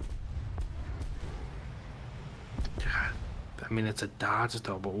 God, I mean, it's a Dodge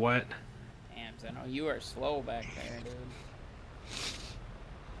though, but what? Damn, Zeno, you are slow back there, dude.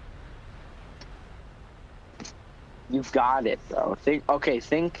 You've got it, bro.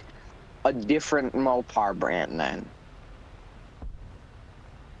 Think a different Mopar brand then.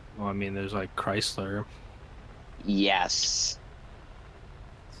 Well, I mean, there's like Chrysler. Yes.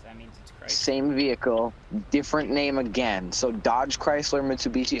 So that means it's Chrysler. Same vehicle, different name again. So Dodge, Chrysler,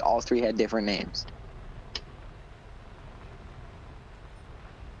 Mitsubishi, all three had different names.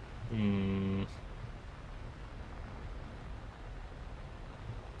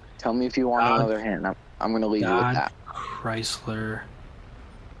 Tell me if you want another hint. I'm gonna leave you with that. Chrysler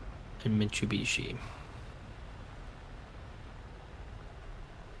and Mitsubishi.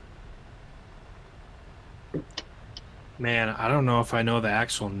 Man, I don't know if I know the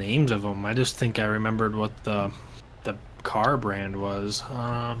actual names of them. I just think I remembered what the car brand was.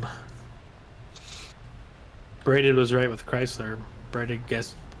 Braided was right with Chrysler. Braided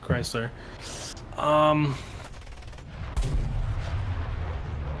guessed Chrysler.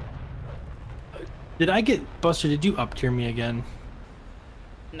 Did I get Buster? Did you up tier me again?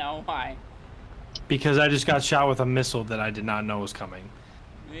 No, why? Because I just got shot with a missile that I did not know was coming.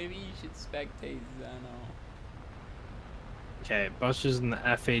 Maybe you should spectate Zeno. Okay, Buster's in the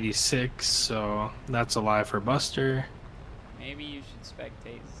F-86, so that's a lie for Buster. Maybe you should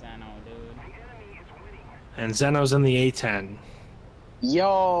spectate Zeno, dude. And Zeno's in the A-10.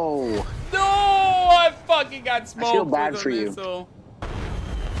 Yo! No! I fucking got smoked. I feel bad with a for you. missile.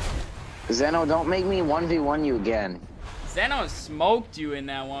 Zeno, don't make me 1v1 you again. Zeno smoked you in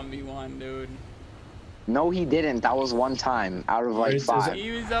that 1v1, dude. No, he didn't. That was one time out of like 5.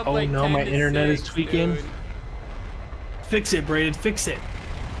 He was up Oh like no, 10 my to internet 6, is tweaking. dude. Fix it, Braided, fix it.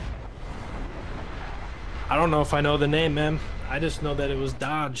 I don't know if I know the name, man. I just know that it was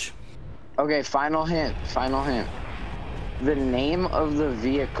Dodge. Okay, final hint. Final hint. The name of the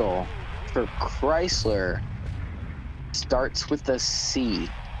vehicle for Chrysler starts with a C.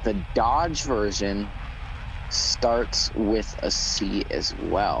 The Dodge version starts with a C as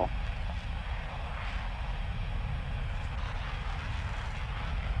well.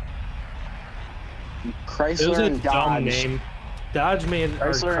 Chrysler and Dodge. Dumb name. Dodge made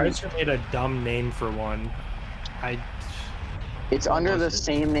Chrysler made a dumb name for one. It's under the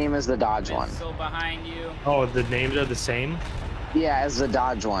same name as the Dodge one. Missile behind you. Oh, the names are the same? Yeah, as the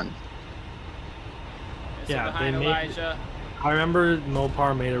Dodge one. Missile Yeah, behind they made. Elijah. I remember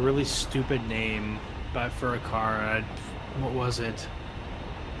Mopar made a really stupid name, but for a car. What was it?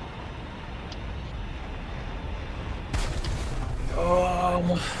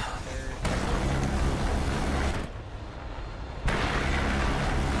 Oh.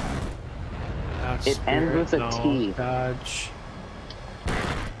 It ends with a T. Dodge.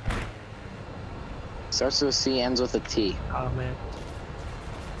 Starts with a C, ends with a T. Comet.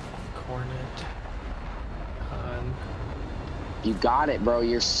 Cornet. You got it, bro.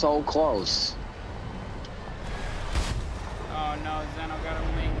 You're so close. Oh no, Zeno got a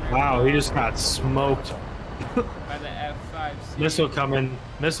wing. Right Wow, he just got smoked. by the F5C. Missile coming.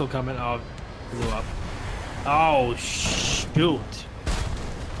 Missile coming. Oh, blew up. Oh, shoot.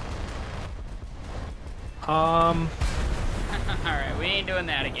 Alright, we ain't doing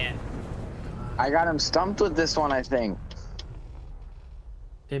that again. I got him stumped with this one, I think.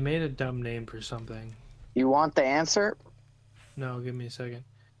 They made a dumb name for something. You want the answer? No, give me a second.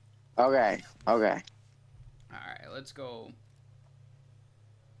 Okay, okay. Alright, let's go.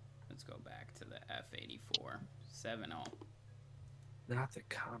 Let's go back to the F84. 7-0. Not the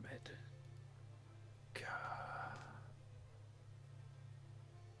Comet. God.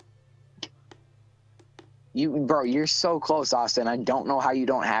 Bro, you're so close, Austin. I don't know how you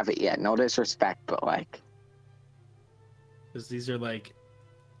don't have it yet. No disrespect, but like. Because these are like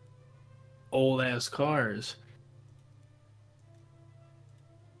old ass cars.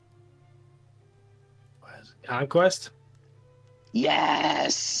 What is it? Conquest?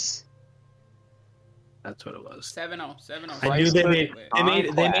 Yes. That's what it was. 7-0. 7-0. I knew they made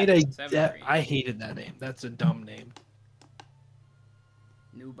a. Conquest. I hated that name. That's a dumb name.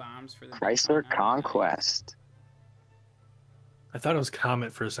 New bombs for the Chrysler Bitcoin. Conquest. I thought it was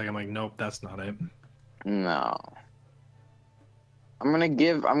Comet for a second. I'm like, nope, that's not it. No. I'm gonna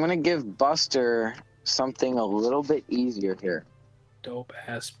give Buster something a little bit easier here. Dope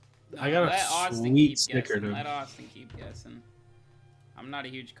ass. I got Let a Austin sweet keep sticker guessing. to. Let Austin keep guessing. I'm not a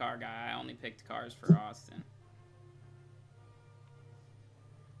huge car guy. I only picked cars for Austin.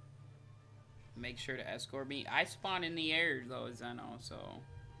 Make sure to escort me. I spawn in the air though, Zeno, so.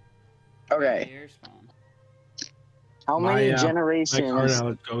 Okay. The air spawn. How many My car generations?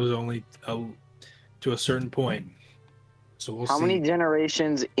 knowledge goes only to a certain point. So we'll see. How many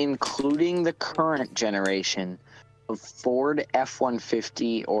generations, including the current generation, of Ford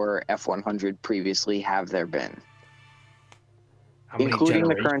F-150 or F-100 previously have there been? How many Including the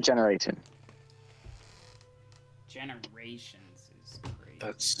generations? current generation. Generations is crazy.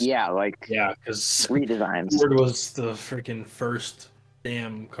 That's Yeah, like because redesigns. Ford was the freaking first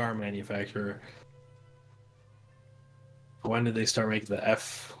damn car manufacturer. When did they start making the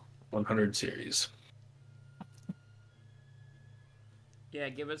F-100 series? Yeah,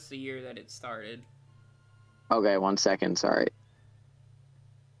 give us the year that it started. Okay, 1 second, sorry.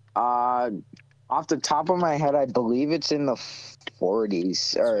 Off the top of my head, I believe it's in the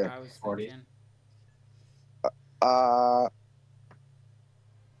 40s. That's what Or I was 40. thinking.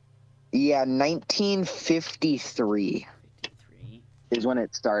 yeah, 1953 53. is when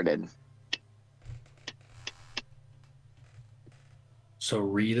it started. So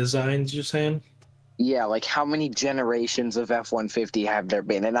redesigns, you're saying? Yeah, like how many generations of F-150 have there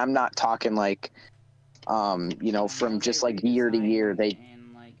been? And I'm not talking like, you know, from just like year to year. They,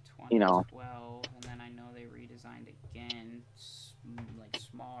 in like you know. 2012, and then I know they redesigned again, like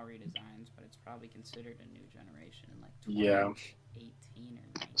small redesigns, but it's probably considered a new generation in like 2018 or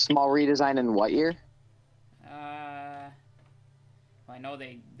 19. Small redesign in what year? Well, I know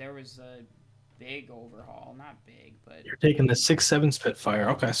there was a big overhaul, not big, but You're taking the 6.7 Spitfire.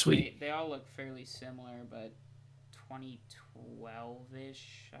 Okay, sweet. they all look fairly similar, but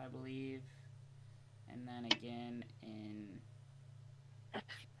 2012-ish, I believe, and then again in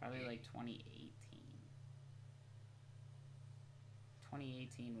probably like 2018.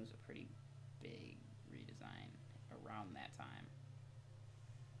 2018 was a pretty big redesign around that time.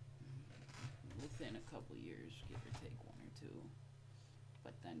 Within a couple years, give or take 1 or 2.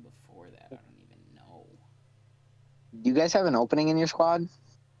 But then before that, I don't even know. Do you guys have an opening in your squad?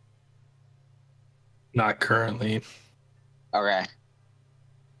 Not currently. Okay.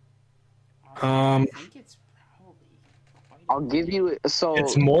 I think it's probably quite a I'll give bit. you, so.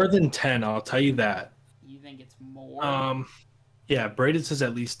 It's more than 10, I'll tell you that. You think it's more? Yeah, Braden says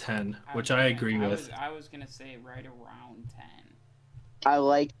at least 10, which I agree with. I was gonna say right around 10. I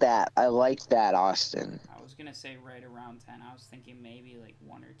like that. I like that, Austin. I was gonna say right around 10. I was thinking maybe like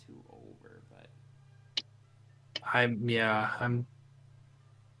 1 or 2 over, but I'm let's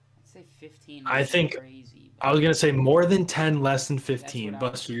say 15. I think crazy. I was gonna say more than 10, less than 15. That's what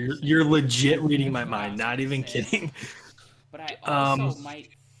I was Buster, gonna say. you're legit reading my That's what I mind. was Not gonna even say. kidding. But I also might.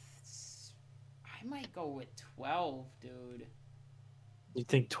 I might go with 12, dude. You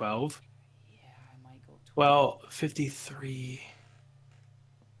think 12? Yeah, I might go 12. Well, 53.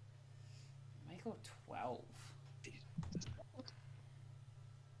 I might go 12.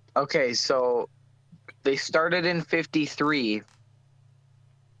 Okay, so they started in 53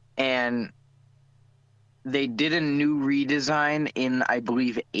 and they did a new redesign in, I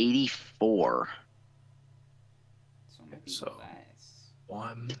believe, 84. So maybe So, less.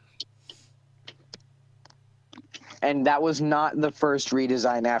 1. And that was not the first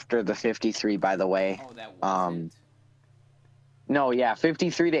redesign after the 53, by the way. Oh, that wasn't? No, yeah,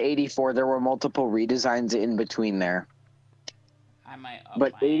 53 to 84, there were multiple redesigns in between there. I might up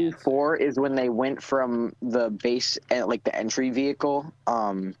But my 84 answer. is when they went from the base, like the entry vehicle.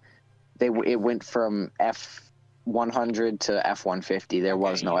 It went from F100 to F150. There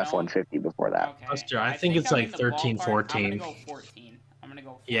was no F150 before that. Okay. Buster, I think it's I'm like in the 13, ballpark. 14. I'm gonna go 14. I'm gonna go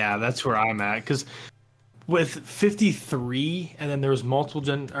 14. Yeah, that's where I'm at. Because with 53, and then there was multiple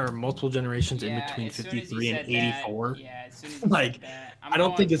generations in between as soon as you 53 and said 84. That, yeah, as soon as you Like, said that. I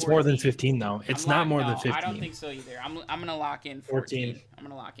don't think it's more than 14. 15 though. It's not more than 15. I don't think so either. I'm gonna lock in 14. I'm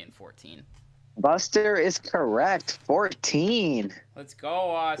gonna lock in 14. Buster is correct. 14. Let's go,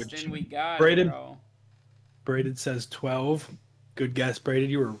 Austin. We got Braden. it, bro. Braden says 12. Good guess, Braden.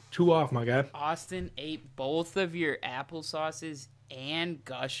 You were 2 off, my guy. Austin ate both of your applesauces and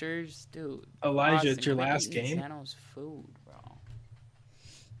Gushers, dude. Elijah, Austin, it's your quit last eating game. Zeno's food, bro.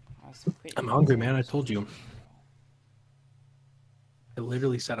 Austin, quit I'm eating hungry, man. I Zeno's told you. food, bro. I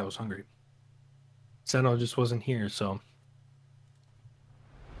literally said I was hungry. Zeno just wasn't here, so.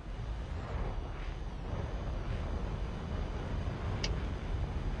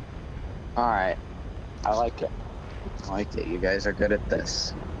 All right. I like it. I like it. You guys are good at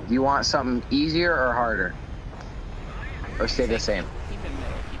this. You want something easier or harder? Or stay the same? Keep it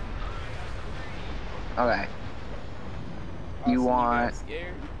middle. Okay. Austin, You want... got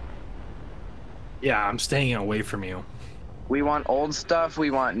scared? Yeah, I'm staying away from you. We want old stuff. We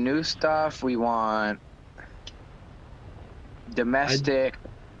want new stuff. We want domestic,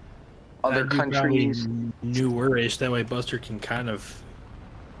 other I'd do probably countries. newer-ish. That way Buster can kind of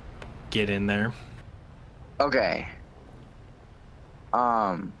get in there. Okay.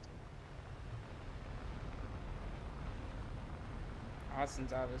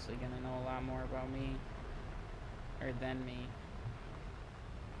 Austin's obviously gonna know a lot more about me, or than me.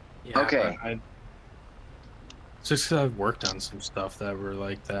 Yeah, Okay. It's just 'cause I've worked on some stuff that were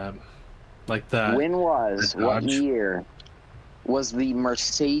like that. Like that. When was, the what Dodge. year was the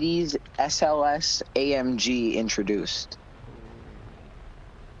Mercedes SLS AMG introduced?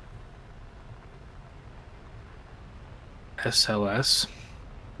 SLS.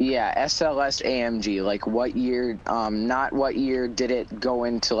 Yeah, SLS AMG. Like what year? Not what year did it go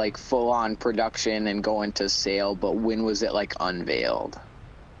into like full on production and go into sale, but when was it like unveiled?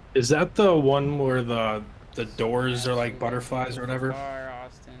 Is that the one where the doors are like butterflies or whatever?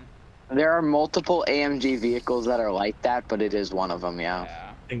 Austin. There are multiple AMG vehicles that are like that, but it is one of them. Yeah.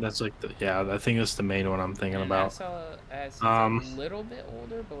 I think that's like I think that's the main one I'm thinking about. SLS is a little bit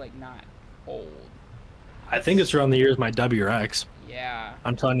older, but like not old. I think it's around the years my WRX. Yeah.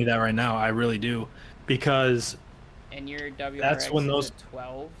 I'm telling you that right now. I really do, because. And your WRX that's when those is a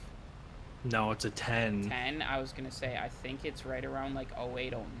 12. No, it's a 10. 10. I was gonna say I think it's right around like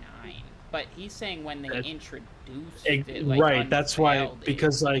 08, 09. But he's saying when they introduced it, like, right. That's why, unveiled it.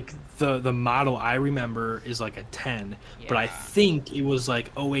 because like the model I remember is like a 10, but I Yeah. think it was like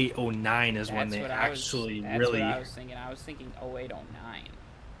 08, 09 is when That's they what actually that's really. what I was thinking. I was thinking 08, 09.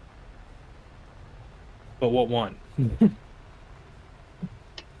 But what one?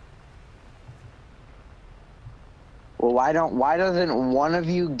 Well, why doesn't one of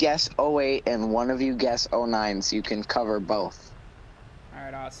you guess 08 and one of you guess 09 so you can cover both? All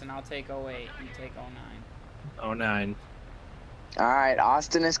right, Austin. I'll take 08. You take 09. 09. All right,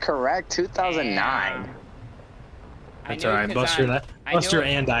 Austin is correct. 2009. Damn. That's all right. Buster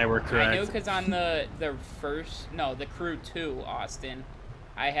and I were correct. I knew because on the Crew 2, Austin,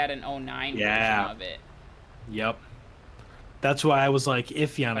 I had an 09 version of it. Yep. That's why I was like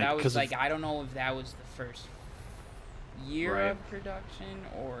iffy on But it. I was like, I don't know if that was the first year of production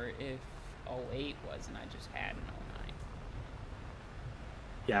or if 08 was and I just had an 09.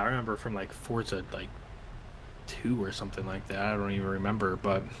 Yeah, I remember from like Forza like 2 or something like that. I don't even remember,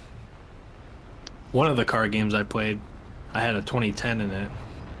 but one of the car games I played, I had a 2010 in it.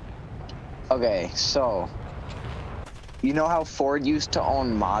 Okay, so You know how Ford used to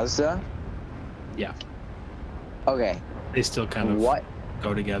own Mazda? Yeah. Okay. They still kind of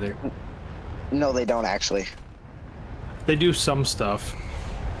go together. No, they don't actually. They do some stuff.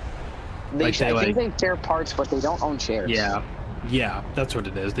 I think they share parts, but they don't own shares. Yeah. Yeah, that's what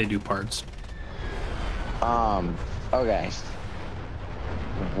it is. They do parts. Okay.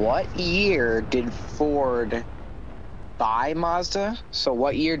 What year did Ford buy Mazda? So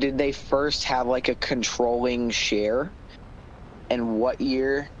what year did they first have like a controlling share? And what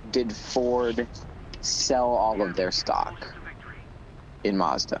year did Ford sell all of their stock in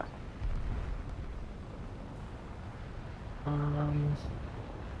Mazda?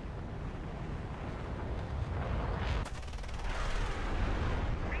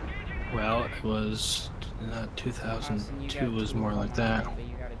 Well, it was 2002 Austin, was more like that. But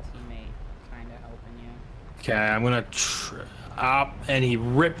you got a teammate kind of helping you. Okay, I'm gonna and he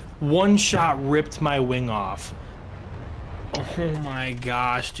one shot ripped my wing off. Oh my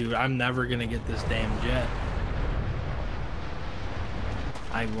gosh, dude, I'm never gonna get this damn jet.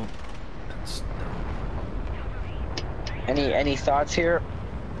 I will. That's Any thoughts here?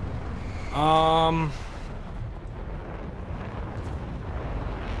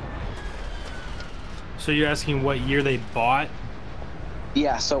 So you're asking what year they bought?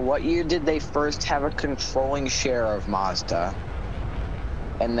 Yeah, so what year did they first have a controlling share of Mazda?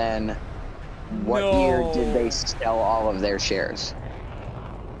 And then what year did they sell all of their shares?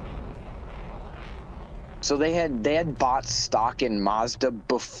 So they had bought stock in Mazda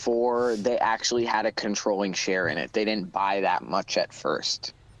before they actually had a controlling share in it. They didn't buy that much at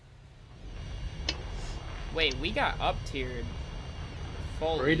first. Wait, we got up-tiered.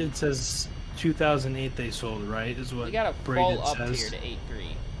 Fully. Braden says 2008 they sold, right? Is what we got a Braden full up-tier says. to 8-3.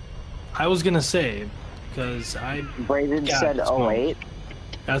 I was gonna say, because Braden said 08.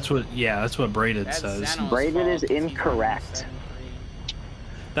 That's what Braden says. Zeno's Braden is fault. incorrect.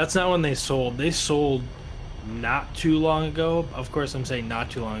 That's not when they sold. They sold not too long ago. Of course, I'm saying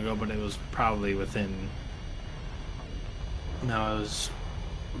not too long ago, but it was probably within. No, it was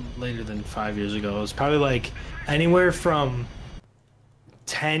later than 5 years ago. It was probably like anywhere from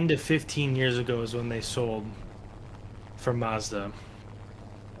 10 to 15 years ago is when they sold for Mazda.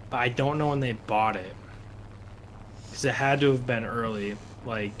 But I don't know when they bought it. Because it had to have been early,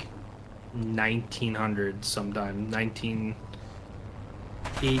 like 1900 sometime.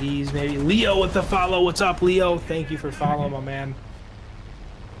 1980s maybe. Leo with the follow. What's up, Leo? Thank you for following, my man.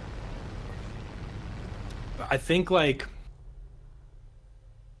 I think like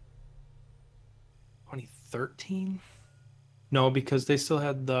 2013? No, because they still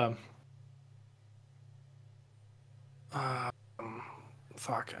had the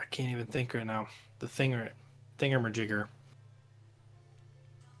fuck, I can't even think right now. The thingamajigger.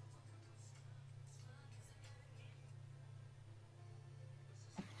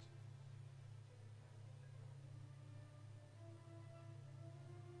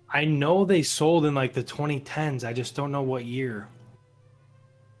 I know they sold in like the 2010s. I just don't know what year.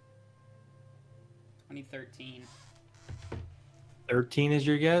 2013. 13 is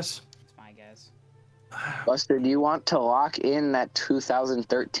your guess? That's my guess. Buster, do you want to lock in that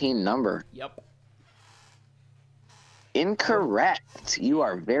 2013 number? Yep. Incorrect. You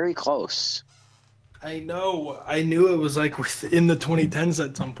are very close. I know. I knew it was like within the 2010s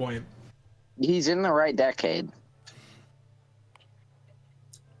at some point. He's in the right decade.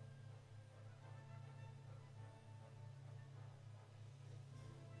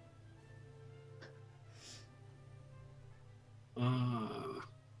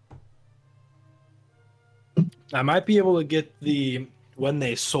 I might be able to get the when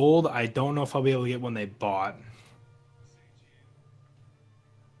they sold. I don't know if I'll be able to get when they bought.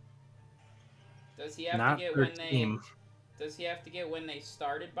 Does he have Not to get 13. when they? Does he have to get when they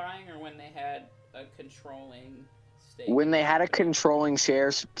started buying or when they had a controlling stake? When they had a controlling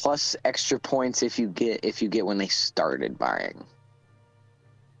shares plus extra points if you get when they started buying.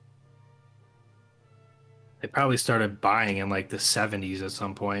 They probably started buying in like the 70s at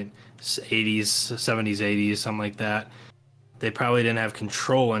some point. 80s, 70s, 80s, something like that. They probably didn't have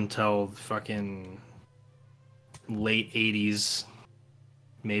control until fucking late 80s,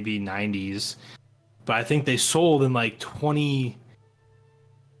 maybe 90s. But I think they sold in like 20.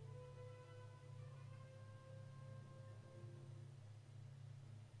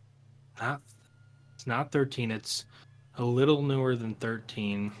 It's not 13. It's a little newer than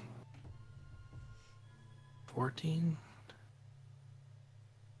 13. 14?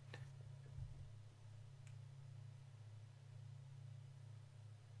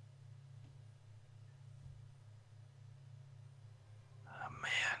 Oh,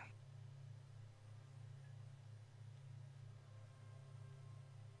 man.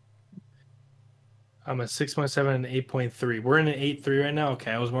 I'm at 6.7 and 8.3. We're in an 8.3 right now.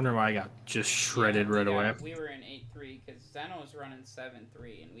 Okay, I was wondering why I got just shredded right away. We were in 8.3 because Zeno was running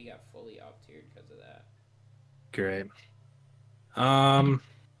 7.3 and we got fully up tiered because of that. Great. I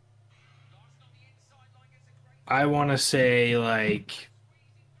want to say like,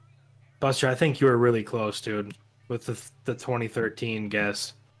 Buster. I think you were really close, dude, with the 2013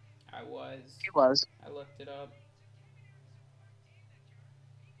 guess. I was. He was. I looked it up.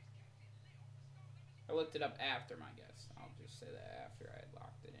 I looked it up after my guess. I'll just say that after I had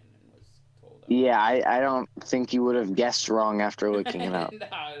locked it in and was told. Yeah, I don't think you would have guessed wrong after looking it up. No.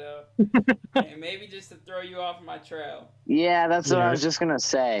 Hey, maybe just to throw you off my trail. Yeah, that's what I was just gonna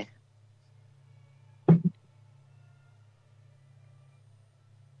say.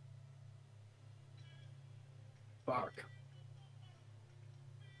 Fuck.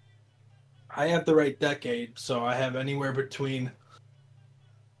 I have the right decade, so I have anywhere between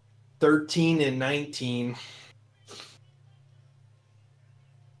 13 and 19.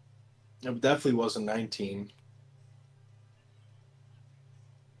 It definitely wasn't 19.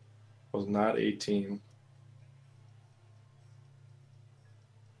 It was not 18.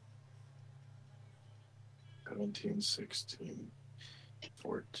 Seventeen, 16,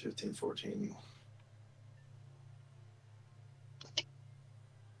 15, 14.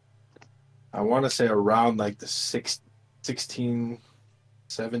 I want to say around like the 16,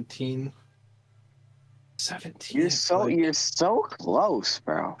 17. 17. You're so close,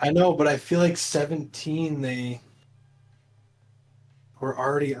 bro. I know, but I feel like 17 they were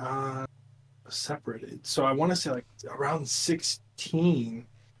already on separated. So I want to say like around 16.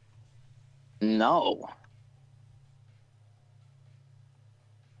 No.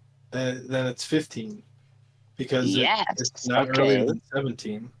 Then it's 15 because yes. it's not earlier than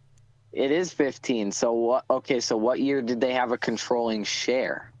 17. It is 15. So what? Okay, so what year did they have a controlling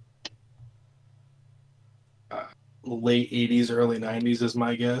share? Late 80s, early 90s is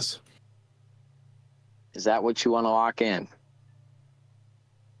my guess. Is that what you want to lock in?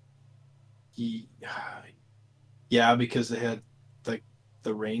 Yeah, because they had like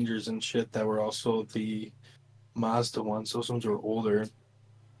the Rangers and shit that were also the Mazda ones. Those ones were older.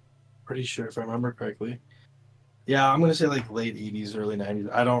 Pretty sure if I remember correctly. Yeah, I'm gonna say like late 80s, early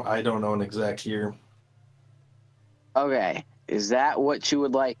 90s. I don't know an exact year. Okay. Is that what you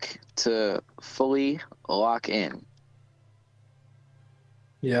would like to fully lock in?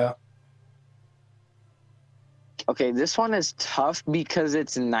 Yeah. Okay, this one is tough because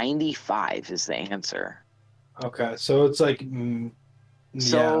it's 95 is the answer. Okay, so it's like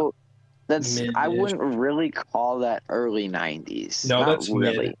so that's mid-ish. I wouldn't really call that early 90s. No, Not that's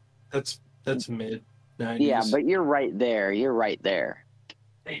really. Mid. That's mid 90s. Yeah, but you're right there. You're right there.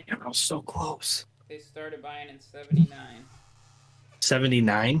 Damn, I was so close. They started buying in 79.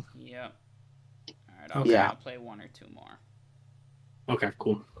 79? Yep. All right, I'll play one or two more. Okay,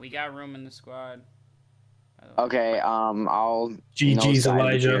 cool. We got room in the squad. Okay, I'll GG's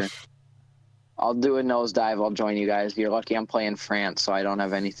Elijah. I'll do a nosedive. I'll join you guys. You're lucky I'm playing France, so I don't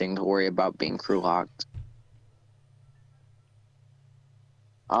have anything to worry about being crew locked.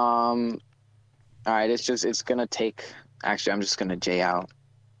 All right, it's gonna take. Actually, I'm just gonna J out.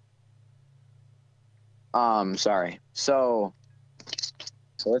 Sorry. So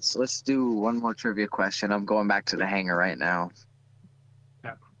let's do one more trivia question. I'm going back to the hangar right now.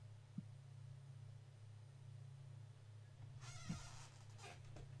 Yeah.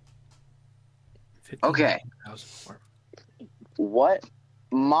 Okay. What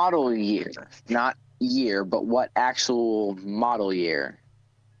model year, not year, but what actual model year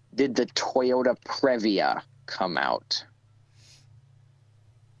did the Toyota Previa come out?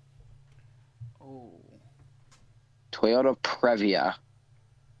 Oh. Toyota Previa.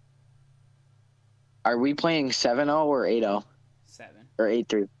 Are we playing 7-0 or 8-0? 7. Or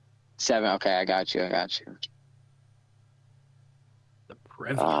 8-3? 7. Okay, I got you. The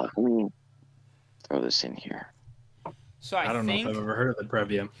Previa. Let me throw this in here. So I don't know if I've ever heard of the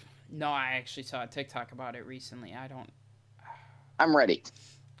Previa. No, I actually saw a TikTok about it recently. I'm ready.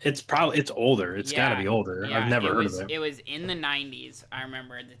 It's older. It's got to be older. Yeah, I've never heard of it. It was in the 90s. I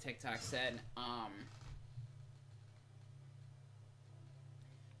remember the TikTok said.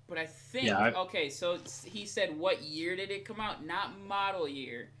 But I think okay. So he said, what year did it come out? Not model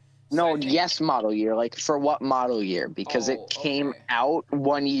year. So No, yes, model year. Like for what model year? Because it came out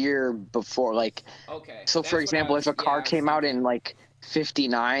 1 year before. Like, so for example, if a car came out in like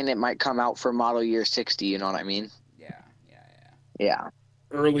 59, it might come out for model year 60. You know what I mean? Yeah.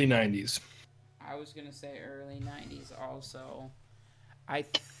 Early 90s. I was gonna say early 90s also. I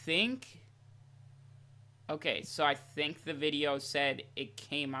think. Okay, so I think the video said it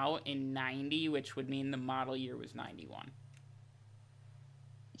came out in 90, which would mean the model year was 91.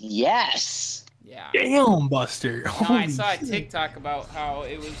 Yes. Yeah. Damn, Buster. No, I Holy saw a shit. TikTok about how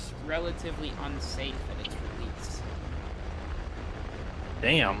it was relatively unsafe at its release.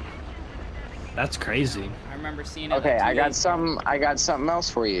 Damn. That's crazy. I remember seeing it. Okay, like 2 I got days some. I got something else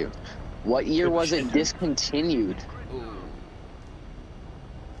for you. What year Good was it shit. discontinued? Ooh.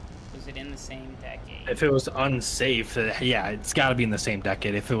 Was it in the same decade? If it was unsafe, yeah, it's got to be in the same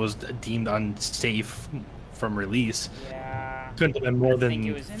decade. If it was deemed unsafe from release, Yeah. couldn't have been more I think it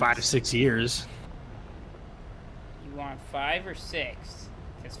than was in 5 to 6 years. You want 5 or 6?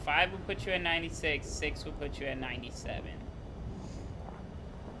 Because 5 would put you at 96, 6 would put you at 97.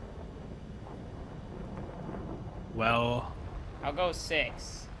 Well, I'll go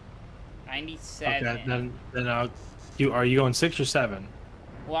 6. 97. okay, then I'll. Are you going 6 or 7?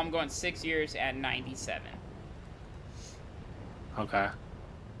 Well, I'm going 6 years at 97. Okay.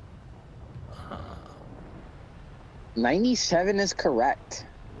 97 is correct.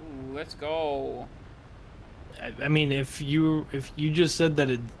 Ooh, let's go. I mean, if you just said that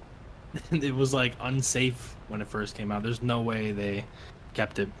it was like unsafe when it first came out, there's no way they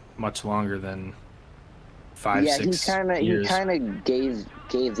kept it much longer than 5, Yeah, 6 he years. kind of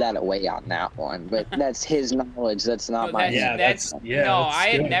gave that away on that one, but that's his knowledge. That's not No, mine. Yeah, that's no, that's I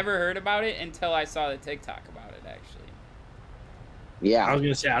had good. never heard about it until I saw the TikTok about it, actually. I Yeah. was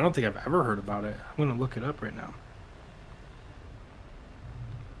gonna say I don't think I've ever heard about it. I'm gonna look it up right now.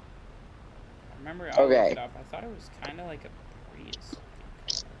 I remember I looked Okay. it up. I thought it was kind of like a Prius.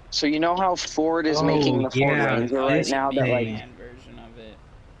 So you know how Ford is Oh, making the Ford yeah, Ranger Oh, right it's now? a That like minivan version of it.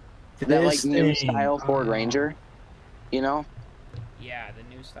 that like This new thing, style Ford oh. Ranger. You know. Yeah, the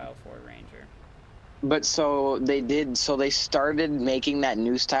new style Ford Ranger. But so they started making that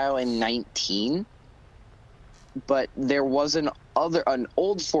new style in 19. But there was an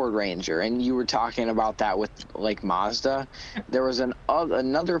old Ford Ranger, and you were talking about that with like Mazda. There was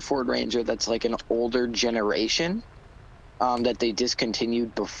another Ford Ranger that's like an older generation that they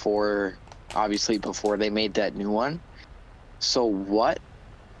discontinued obviously before they made that new one. So what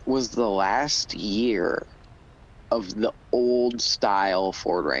was the last year of the old style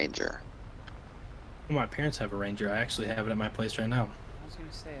Ford Ranger? Well, my parents have a Ranger. I actually have it at my place right now. I was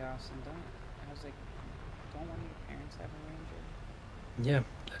gonna say, Austin, I was like, don't one of your parents have a Ranger?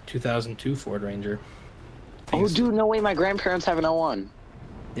 Yeah, a 2002 Ford Ranger. Oh, Things- dude, no way! My grandparents have an 01.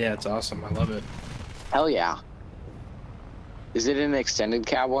 Yeah, it's awesome. I love it. Hell yeah! Is it an extended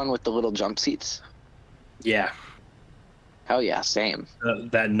cab one with the little jump seats? Yeah, Hell yeah, same.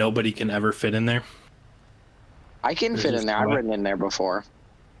 that nobody can ever fit in there. I can There's fit in just there. no I've way. ridden in there before.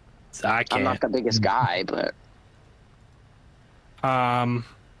 I can't. I'm not the biggest guy, but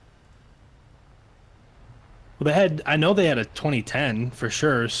Well, I know they had a 2010 for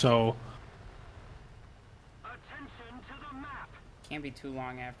sure. So Can't be too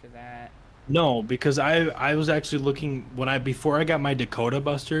long after that. no, because I was actually looking before I got my Dakota,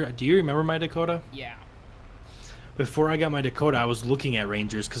 Buster. Do you remember my Dakota? Yeah. Before I got my Dakota, I was looking at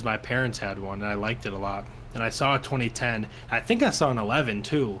Rangers because my parents had one and I liked it a lot. And I saw a 2010. I think I saw an 11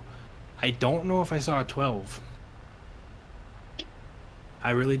 too. I don't know if I saw a 12.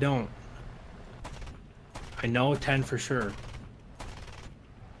 I really don't. I know 10 for sure.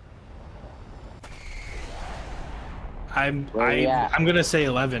 I'm gonna say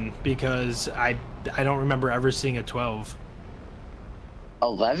 11 because I don't remember ever seeing a 12.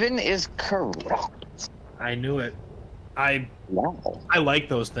 11 is correct. I knew it. Wow. I like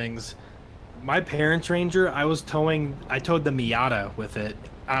those things. My parents' Ranger, I towed the Miata with it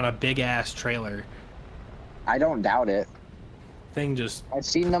on a big ass trailer. I don't doubt it. Thing just I've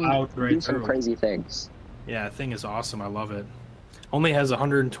seen them plowed right do some through. crazy things. Yeah, thing is awesome. I love it. Only has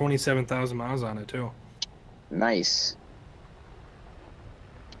 127,000 miles on it too. Nice.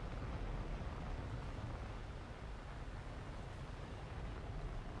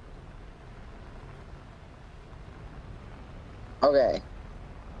 Okay.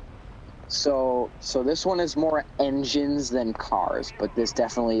 So this one is more engines than cars, but this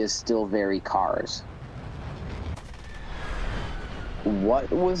definitely is still very cars. What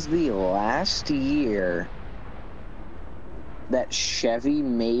was the last year that Chevy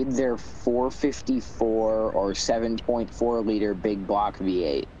made their 454 or 7.4 liter big block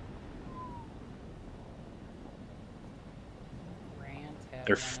V8?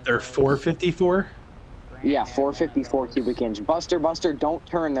 They're 454. Yeah, 454 cubic inch. Buster, don't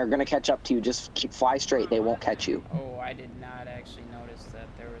turn. They're gonna catch up to you. Just fly straight. They won't catch you. Oh, I did not actually notice that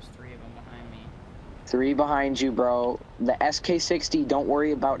there was 3 of them behind me. 3 behind you, bro. The SK60, don't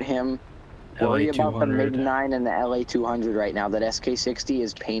worry about him. Worry about the LA200. MiG-9 and the LA200 right now. That SK-60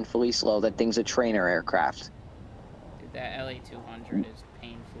 is painfully slow. That thing's a trainer aircraft. Dude, that LA200 is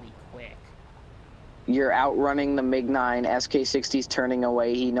painfully quick. You're outrunning the MiG-9. SK-60's turning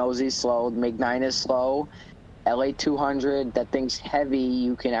away. He knows he's slow. MiG-9 is slow. LA200, that thing's heavy.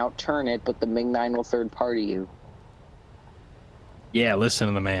 You can outturn it, but the MiG-9 will third party you. Yeah, listen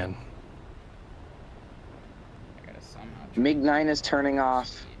to the man. I gotta somehow. MiG-9 is turning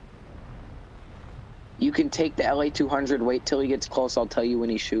off. You can take the LA200. Wait till he gets close. I'll tell you when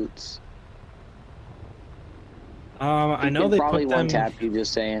he shoots. I know they probably put them. one tap you.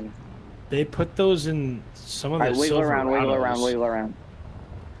 Just saying. They put those in some of the All right, wiggle around, wiggle around, wiggle around.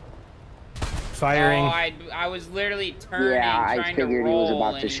 Firing. Oh, I was literally turning, Yeah, trying I figured to roll, he was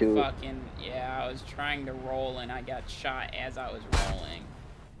about to and shoot. fucking yeah, I was trying to roll, and I got shot as I was rolling.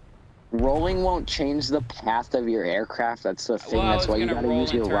 Rolling won't change the path of your aircraft. That's the thing. Well, That's why you I was gotta gonna roll use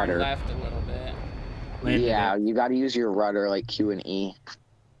and your turn rudder. left a little bit. Landed Yeah, it. you gotta use your rudder like Q and E.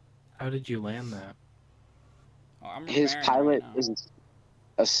 How did you land that? Oh, I'm His repairing pilot right now. is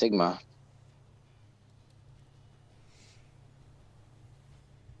a Sigma.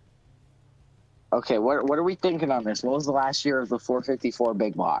 Okay, what are we thinking on this? What was the last year of the 454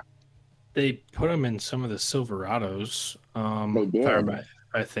 big block? They put them in some of the Silverados. They did.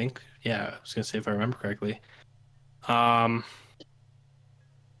 I think. Yeah, I was gonna say if I remember correctly.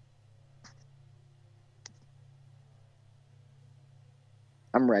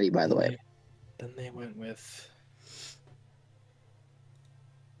 I'm ready, by the way. Then they went with.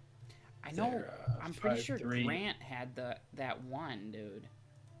 I know. their, I'm pretty sure 5.3. Grant had that one, dude.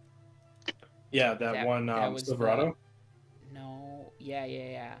 Yeah, that one that was Silverado. No,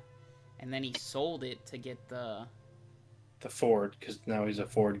 yeah. And then he sold it to get the. The Ford, because now he's a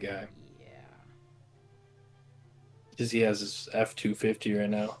Ford guy. Yeah. Because he has his F-250 right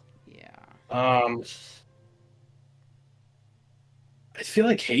now. Yeah. I feel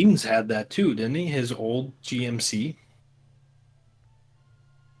like Hayden's had that too, didn't he? His old GMC.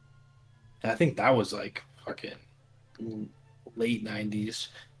 I think that was like fucking late 90s.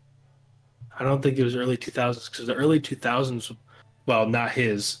 I don't think it was early 2000s because the early 2000s, well, not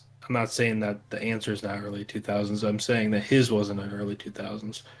his. I'm not saying that the answer is not early 2000s. I'm saying that his wasn't in early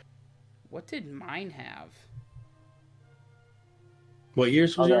 2000s. What did mine have? What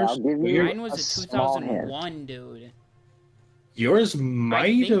years was Okay, yours? I'll give What you year? Mine was a a small 2001, dude. Yours might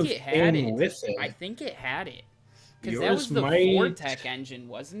think have it had been it. with it. I think it had it. Because that Yours was the might- Vortec engine,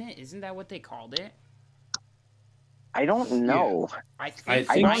 wasn't it? Isn't that what they called it? I don't know. I think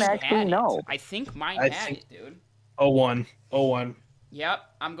I mine don't actually had know. it. I think mine I had think- it, dude. 01. Yep,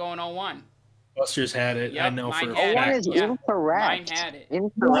 I'm going 01. Buster's had it. I Yep, know mine for a had it. One fact. is Yeah, incorrect. Mine had it.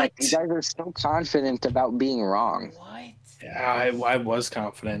 Incorrect. What? You guys are so confident about being wrong. What? Yeah, I was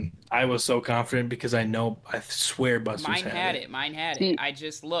confident. I was so confident because I swear Buster's Mine had it. Mine had See, it. I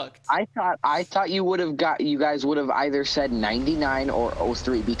just looked. I thought you guys would have either said 99 or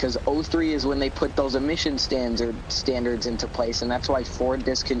 03 because 03 is when they put those emission standards into place, and that's why Ford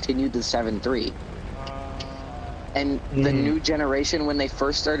discontinued the 7.3. And the new generation, when they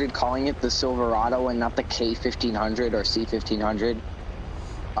first started calling it the Silverado and not the K1500 or C1500,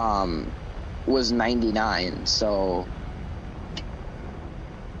 was 99. So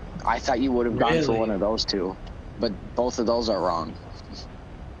I thought you would have gone for Really? one of those two, but both of those are wrong.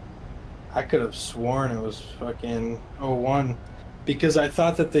 I could have sworn it was fucking 01 because I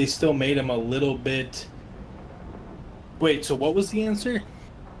thought that they still made him a little bit. Wait, so what was the answer?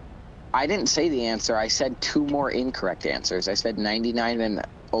 I didn't say the answer. I said two more incorrect answers. I said 99 and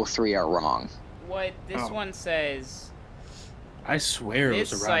 03 are wrong. What this Oh. one says, I swear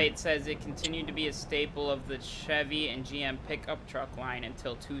this it was around. site says it continued to be a staple of the Chevy and GM pickup truck line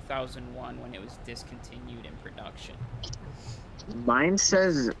until 2001 when it was discontinued in production. Mine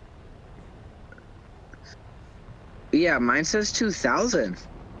says... Yeah, mine says 2000.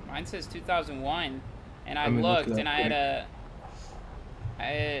 Mine says 2001, and I Let me look looked, it up and I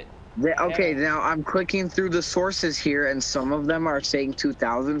had Okay, Yeah. now I'm clicking through the sources here, and some of them are saying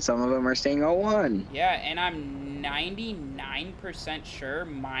 2000, some of them are saying 01. yeah, and I'm 99% sure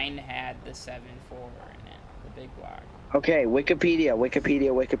mine had the 7.4 in it, the big block. Okay,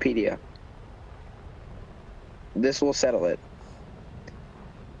 Wikipedia. This will settle it.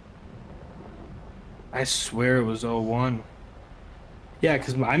 I swear it was 01. Yeah,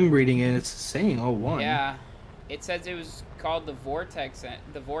 because I'm reading it. It's saying 01. Yeah, it says it was called the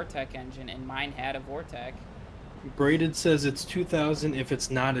Vortec engine, and mine had a Vortec. Braided says it's 2000. If it's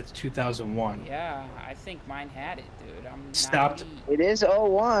not, it's 2001. Yeah, I think mine had it, dude. I'm Stopped. 90, It is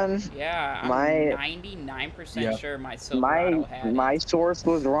 01. yeah, I'm My- 99% Yeah. sure my Silverado had My it. source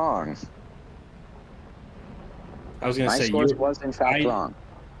was wrong. I was gonna My say source you. was in fact wrong.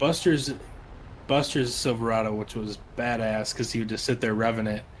 Buster's Silverado, which was badass because he would just sit there revving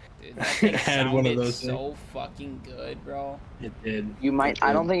it. Dude, that thing Had one of sounded those so fucking good, bro. It did. You might. It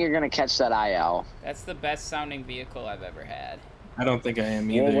I don't did. think you're gonna catch that IL. That's the best sounding vehicle I've ever had. I don't think I am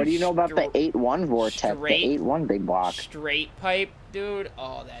either. Well, what do you know about the 8-1 Vortex? Straight- The 8-1 big block. Straight pipe, dude.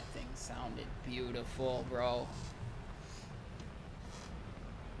 Oh, that thing sounded beautiful, bro.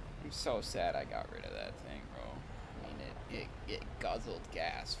 I'm so sad I got rid of that thing, bro. I mean, it guzzled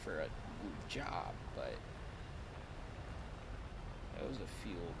gas for a job, but it was a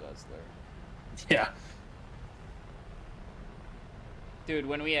fuel guzzler. Yeah. Dude,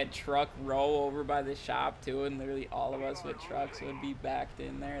 when we had truck row over by the shop too, and literally all of us with trucks would be backed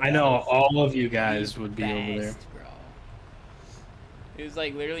in there. I know all of you guys would be over there. Bro. It was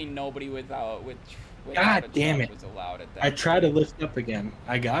like literally nobody without God a damn truck it. was allowed at that. I tried to lift up again.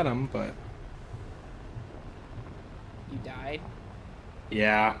 I got him, but You died?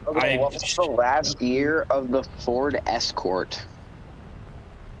 yeah. Okay, what was the last year of the Ford Escort?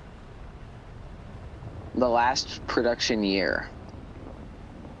 The last production year.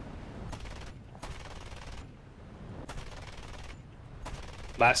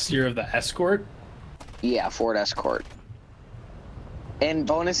 Last year of the Escort? Yeah, Ford Escort. And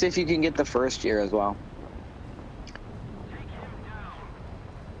bonus if you can get the first year as well.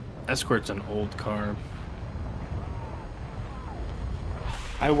 Escort's an old car.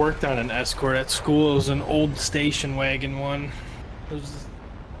 I worked on an Escort at school. It was an old station wagon one. It was,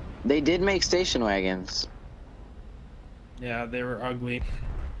 They did make station wagons. yeah, they were ugly.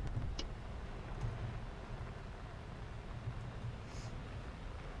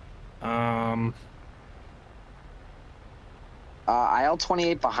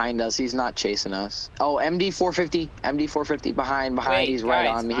 IL-28 behind us. He's not chasing us. Oh, MD-450. MD-450 behind. Wait, He's right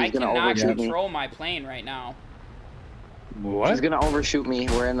guys, on me. He's I gonna cannot overshoot me. control my plane right now. What? He's gonna overshoot me.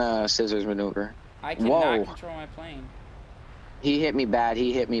 We're in the scissors maneuver. I cannot Whoa. control my plane. He hit me bad.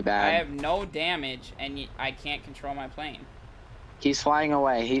 He hit me I bad. have no damage, and I can't control my plane. He's flying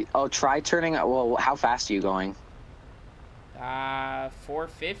away. Try turning. Well, how fast are you going?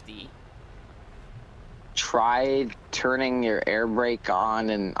 450. Try turning your air brake on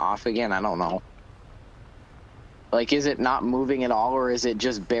and off again. I don't know. Like, is it not moving at all, or is it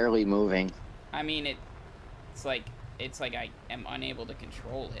just barely moving? I mean, it's like I am unable to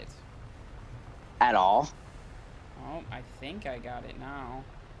control it. At all? Oh, I think I got it now.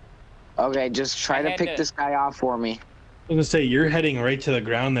 Okay, just try I to had pick to- this guy off for me. I was gonna say, you're heading right to the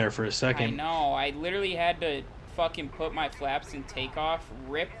ground there for a I second. know. I literally had to fucking put my flaps in takeoff,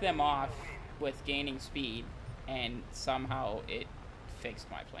 rip them off with gaining speed, and somehow it fixed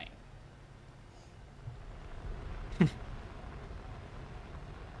my plane.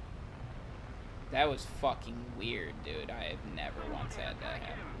 That was fucking weird, dude. I have never once had that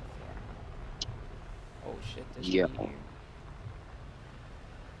happen before. Oh shit, this Yeah. meteor.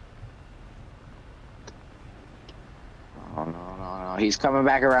 Oh, no. He's coming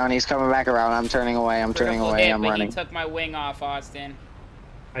back around. He's coming back around. I'm turning away. I'm turning Critical away. hit, I'm but running. He took my wing off, Austin.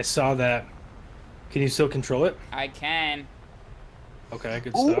 I saw that. Can you still control it? I can. Okay,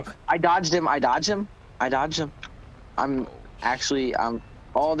 good Ooh, stuff. I dodged him. I'm actually,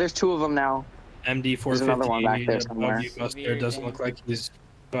 oh, there's two of them now. MD450 There's another one back there above somewhere. you, Buster. Severe It doesn't look like he's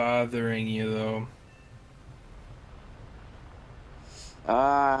bothering you, though.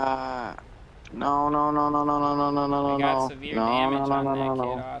 No. I got severe damage on that kid,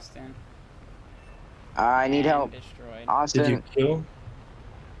 No. Austin. I need And help. Destroyed. Austin. Did you kill?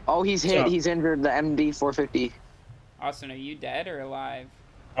 Oh, he's hit. So- He's injured. The MD-450. Austin, are you dead or alive?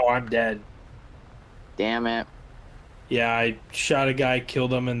 Oh, I'm dead. Damn it. Yeah, I shot a guy,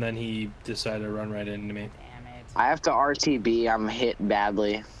 killed him, and then he decided to run right into me. Damn it. I have to RTB. I'm hit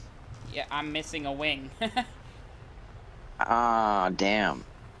badly. Yeah, I'm missing a wing. Ah, damn.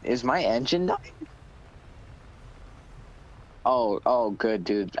 Is my engine dying? Oh, good,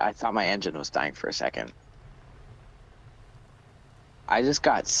 dude. I thought my engine was dying for a second. I just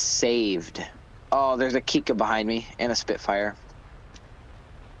got saved. Oh, there's a Kika behind me and a Spitfire.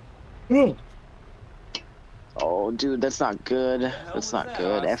 Oh, dude, that's not good. That's was not that,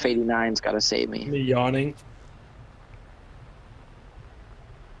 good. Austin? F-89's got to save me. Me yawning.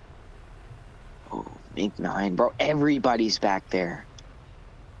 Oh, Mink 9. Bro, everybody's back there.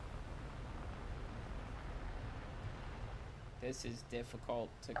 This is difficult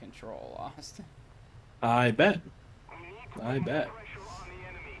to control, Austin. I bet.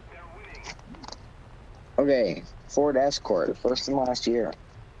 Okay, Ford Escort, first and last year.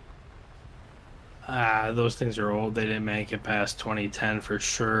 Those things are old. They didn't make it past 2010 for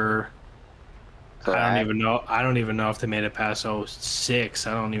sure. Correct. I don't even know. I don't even know if they made it past 06.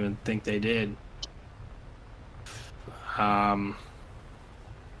 I don't even think they did. Yeah,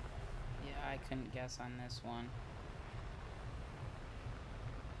 I couldn't guess on this one.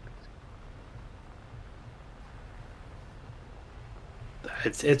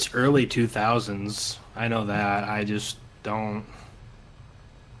 It's early 2000s. I know that. I just don't.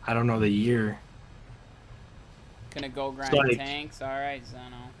 I don't know the year. Gonna go grind like- tanks. All right,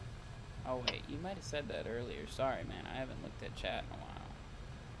 Zeno. Oh wait, you might have said that earlier. Sorry, man. I haven't looked at chat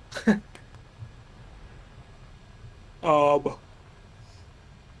in a while.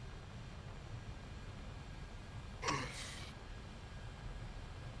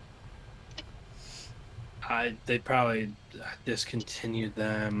 They probably discontinued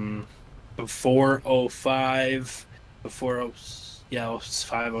them before 05, before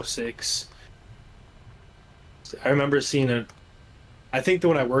 05, 06. I remember seeing I think the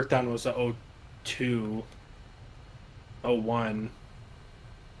one I worked on was a 02, 01.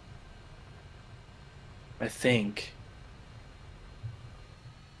 I think.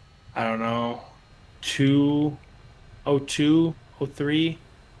 I don't know. 02, 03.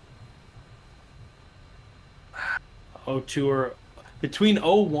 02 or between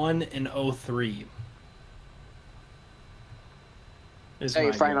 01 and 03. Is Hey,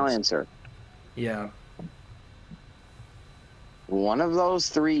 my final guess. answer. Yeah. One of those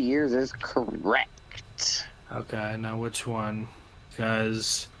 3 years is correct. Okay, now which one?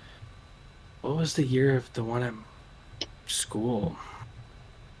 Because what was the year of the one at school?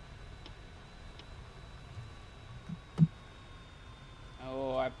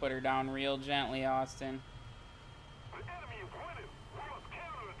 Oh, I put her down real gently, Austin. The enemy is winning. We must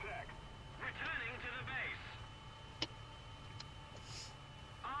counterattack. Returning to the base.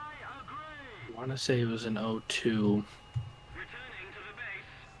 I agree. I want to say it was an 02, Returning to the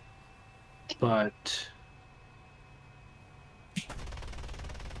base. but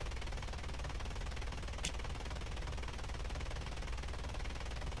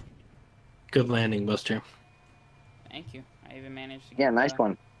good landing, Buster. Thank you. I even managed to get Yeah, nice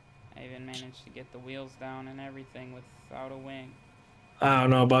one. I even managed to get the wheels down and everything without a wing. I don't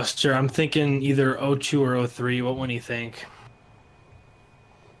know, Buster. I'm thinking either 02 or 03. What one do you think?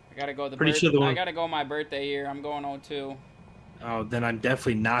 I gotta go Pretty sure the I one- gotta go my birthday year. I'm going 02. Oh, then I'm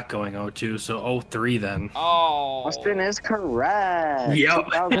definitely not going 02, so 03 then. Oh. Austin is correct. Yep,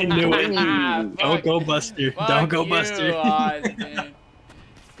 I knew it. 2003. Don't go, Buster. Fuck Don't go, you, Buster. Austin.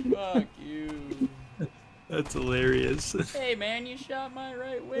 Fuck you. That's hilarious. Hey man, you shot my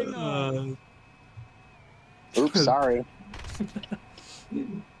right wing off. Oops, sorry.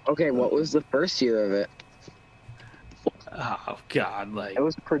 Okay, what was the first year of it? Oh God! Like It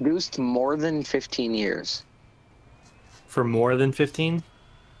was produced more than 15 years. for more than 15.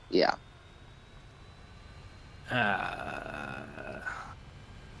 Yeah.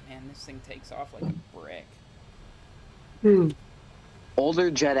 Man, this thing takes off like a brick.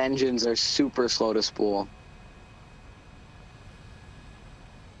 Older jet engines are super slow to spool.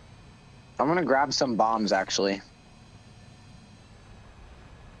 I'm gonna grab some bombs, actually.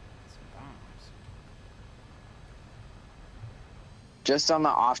 Some bombs. Just on the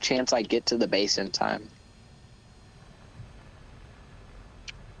off chance I get to the base in time.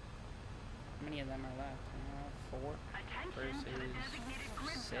 How many of them are left? 4 versus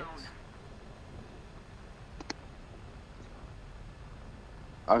 6.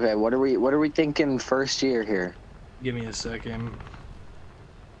 Okay, what are we thinking first year here? Give me a second.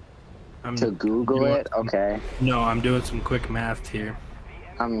 I'm To Google doing it? Okay. No, I'm doing some quick math here.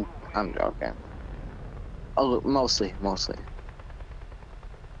 I'm okay. Oh, mostly.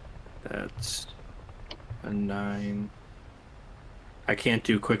 That's a 9. I can't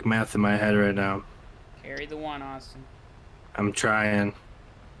do quick math in my head right now. Carry the 1, Austin. I'm trying.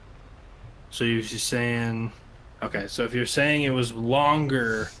 So you're just saying, okay, so if you're saying it was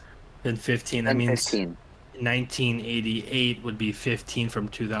longer than 15, that And means 15. 1988 would be 15 from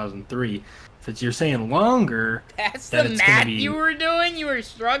 2003. If you're saying longer, That's That the it's gonna math be- you were doing? You were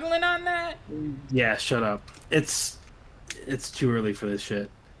struggling on that? yeah, shut up. It's too early for this shit.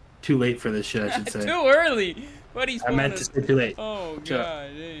 Too late for this shit, I should say. Too early. But he's I meant to say too late. Oh Shut up. god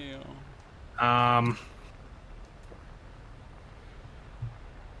damn.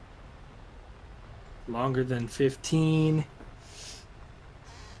 Longer than 15.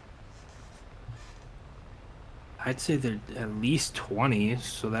 I'd say they're at least 20,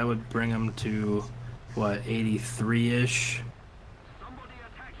 so that would bring them to what, 83-ish. Somebody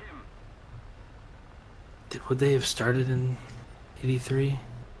attack him. Would they have started in 83?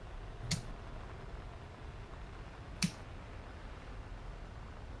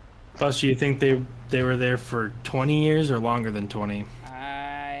 Plus, you think they were there for 20 years or longer than 20?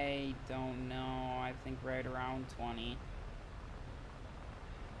 I don't know. I think right around 20.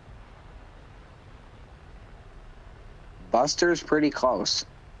 Buster's pretty close.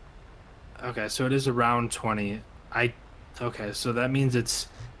 Okay, so it is around 20. Okay, so that means it's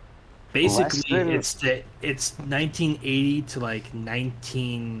Less basically than- it's 1980 to like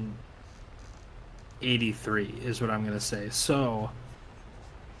 1983 is what I'm gonna say. So,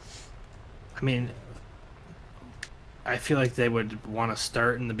 I mean, I feel like they would want to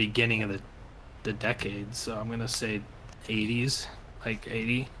start in the beginning of the decade. So I'm gonna say 80s, like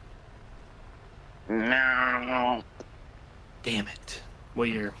 80. No. Damn it! What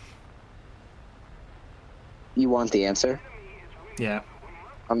year? You want the answer? Yeah,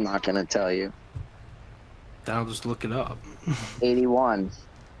 I'm not gonna tell you. then I'll just look it up. 81.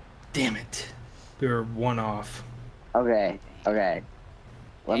 Damn it! We were one off. Okay. Okay.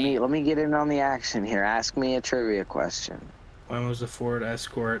 Let me get in on the action here. Ask me a trivia question. When was the Ford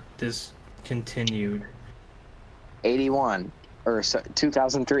Escort discontinued? 81 or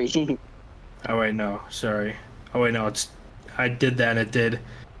 2003. Oh wait, no, sorry. Oh wait, no, I did that. And it did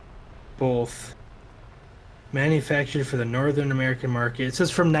both. Manufactured for the Northern American market. It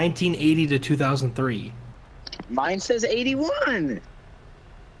says from 1980 to 2003. Mine says 81.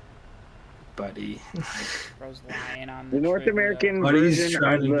 Buddy. Bro's lying on The North trivia. American Buddy's version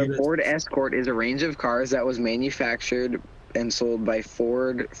trying of to the get it. Ford Escort is a range of cars that was manufactured and sold by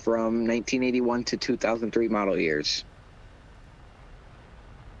Ford from 1981 to 2003 model years.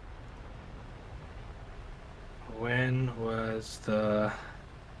 When was the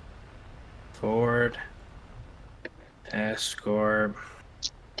Ford Escort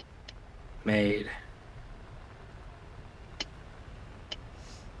made?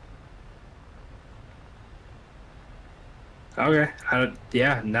 Okay.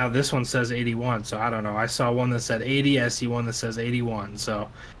 Yeah, now this one says 81, so I don't know. I saw one that said 80, I see one that says 81, so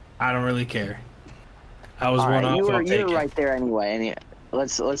I don't really care. I was All one right, off, I'll you take were it. right there anyway.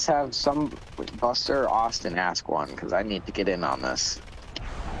 Let's have some Buster or Austin ask one because I need to get in on this.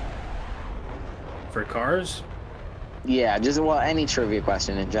 For cars? Yeah, just any trivia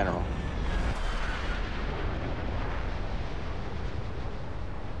question in general.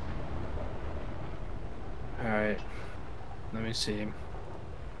 Alright. Let me see.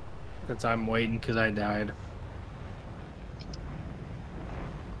 Since I'm waiting because I died.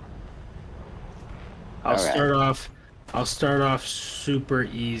 I'll Okay. start off super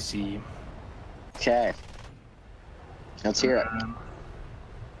easy. Okay. Let's hear it.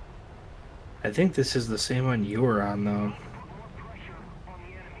 I think this is the same one you were on though.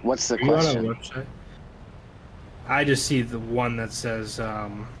 What's the Are you on a question? website? I just see the one that says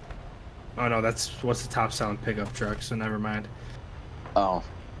oh no, that's what's the top selling pickup truck, so never mind. Oh,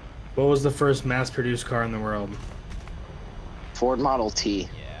 What was the first mass produced car in the world? Ford Model T. Yeah.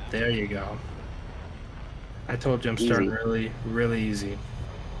 There you go. I told you I'm starting Easy. really, really easy.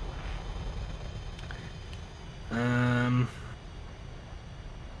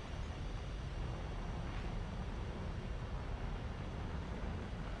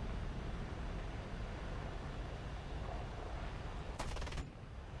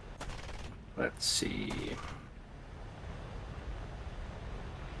 Let's see.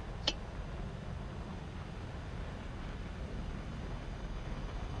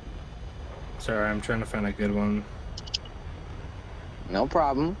 Sorry, I'm trying to find a good one. No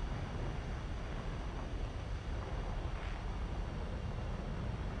problem.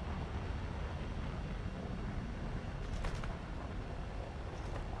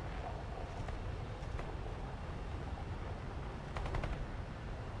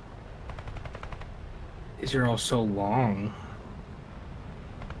 These are all so long.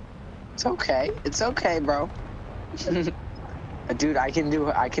 It's okay. It's okay, bro. Dude, I can do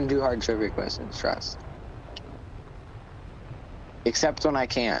hard trivia questions, trust. Except when I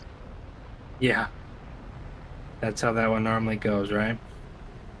can't. Yeah. That's how that one normally goes, right?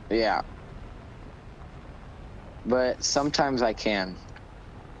 Yeah. But sometimes I can.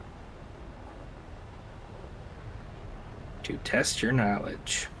 To test your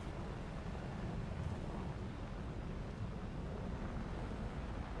knowledge.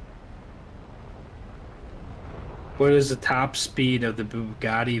 What is the top speed of the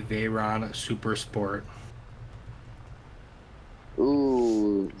Bugatti Veyron Super Sport?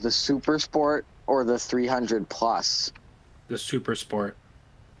 Ooh, the Super Sport or the 300 plus? The Super Sport.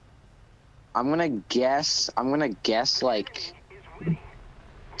 I'm gonna guess like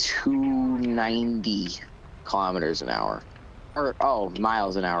 290 kilometers an hour. Or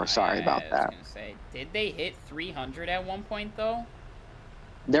miles an hour. Sorry about I was that. gonna say, did they hit 300 at one point though?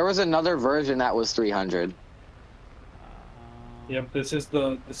 There was another version that was 300. Yep, this is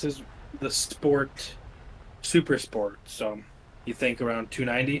the sport, super sport. So you think around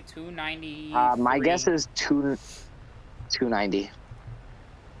 290? 290. My guess is 290.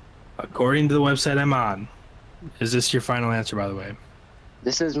 According to the website I'm on, is this your final answer, by the way?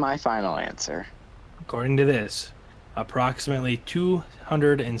 This is my final answer. According to this, approximately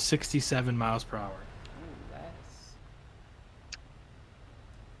 267 miles per hour, Ooh, that's...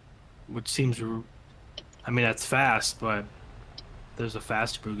 which seems, I mean, that's fast, but there's a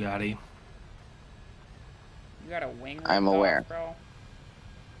fast Bugatti. You got a wing I'm ripped aware. off, bro?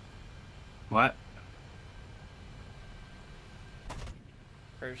 What?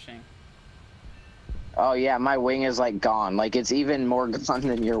 Pershing. Oh yeah, my wing is like gone. Like it's even more gone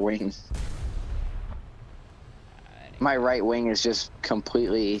than your wing. My right wing is just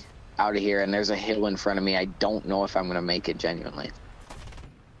completely out of here, and there's a hill in front of me. I don't know if I'm gonna make it genuinely.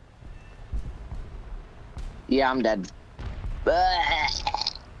 Yeah, I'm dead.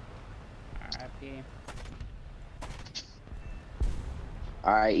 R.I.P.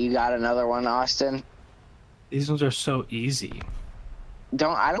 All right, you got another one, Austin? These ones are so easy.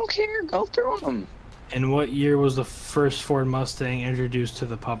 I don't care. Go through them. In what year was the first Ford Mustang introduced to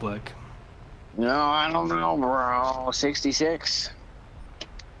the public? No, I don't know, bro. 66.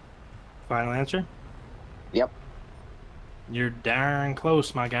 Final answer? Yep. You're darn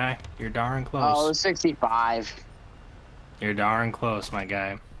close, my guy. You're darn close. Oh, 65. You're darn close, my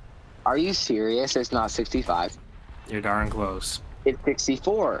guy. Are you serious? It's not 65. You're darn close. It's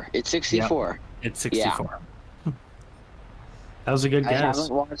 64. It's 64. It's 64. That was a good I guess.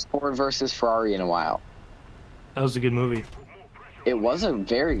 haven't watched Ford versus Ferrari in a while. That was a good movie. It was a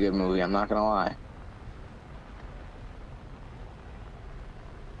very good movie, I'm not gonna lie.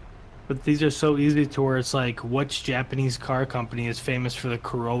 But these are so easy to where it's like, which Japanese car company is famous for the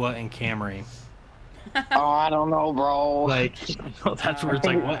Corolla and Camry? Oh, I don't know, bro. Like, that's where it's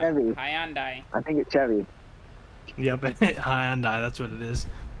like, what? Chevy. Hyundai. I think it's Chevy. Yep, Hyundai, that's what it is.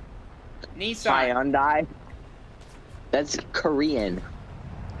 Nissan. Hyundai. That's Korean.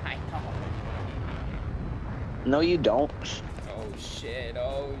 I know. No, you don't. Oh shit,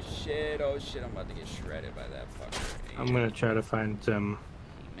 oh shit, oh shit. I'm about to get shredded by that fucker. I'm going to try to find some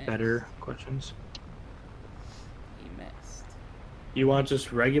He missed. better questions. He missed. You want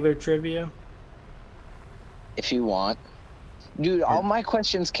just regular trivia? If you want. Dude, all my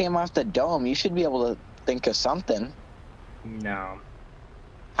questions came off the dome. You should be able to think of something. No.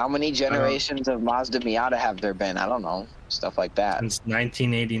 How many generations of Mazda Miata have there been? I don't know. Stuff like that. Since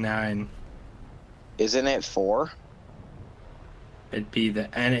 1989, Isn't it 4? it'd be the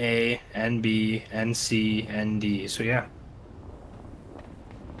NA, NB, NC, ND. So yeah.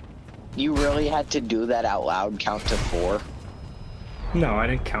 You really had to do that out loud, count to 4? No, I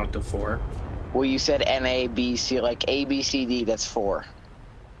didn't count to 4. Well, you said NA, B, C, like A, B, C, D, that's 4.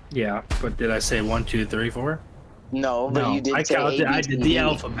 Yeah, but did I say 1, 2, 3, 4? No, but No, you did I say counted. A, B, I C, did D. the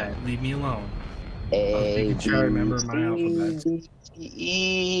alphabet. Leave me alone. A, making sure I remember my alphabet. B, C,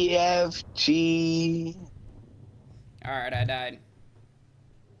 E, F, G. Alright, I died.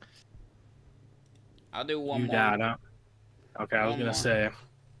 I'll do one You more. died, huh? Okay, I was One gonna more. say.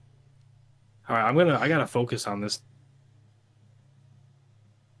 All right, I gotta focus on this.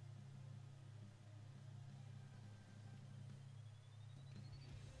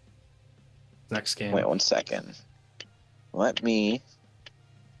 Next game. Wait 1 second. Let me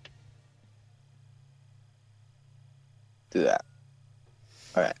do that.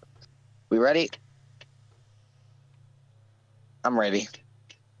 All right. We ready? I'm ready.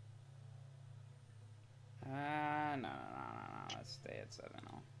 No. Let's stay at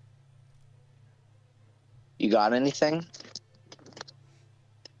 7-0. You got anything?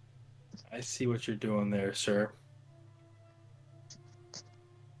 I see what you're doing there, sir.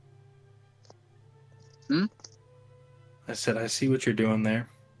 I said I see what you're doing there.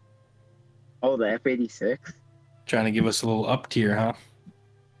 Oh, the F-86? Trying to give us a little up tier, huh?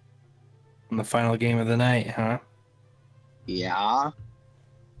 On the final game of the night, huh? Yeah.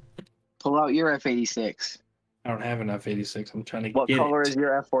 Pull out your F-86. I don't have an F-86. I'm trying to What get color it. is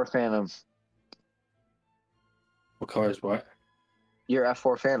your F4 Phantom? What color is what? Your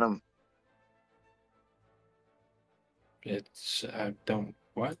F4 Phantom. It's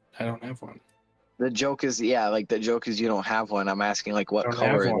what? I don't have one. The joke is, yeah, like the joke is you don't have one. I'm asking like what I don't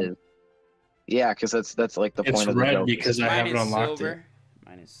color have it one. is. Yeah, because that's like the It's point of the red joke. because I Mine haven't is unlocked silver. it.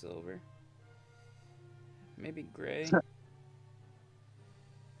 Mine is silver. Maybe gray.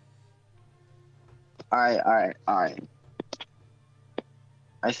 All right.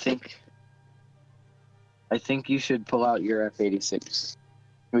 I think you should pull out your F-86.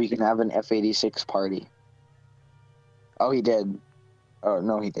 We can have an F-86 party. Oh, he did. Oh,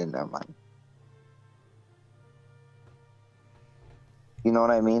 no, he didn't. Never mind. You know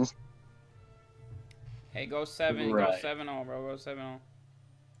what I mean? Hey, go 7. Right. Go 7-0, bro. Go 7-0.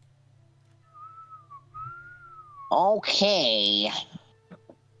 Okay.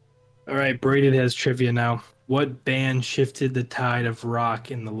 All right, Braden has trivia now. What band shifted the tide of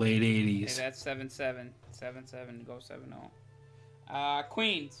rock in the late Hey, 80s? that's 7-7. 7-7. Go 7-0.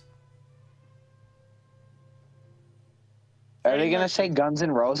 Queens. Are Freddie they gonna Mercury. say Guns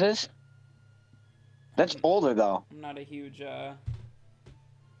N' Roses? That's older though. I'm not a huge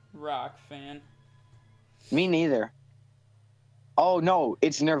rock fan. Me neither. Oh no,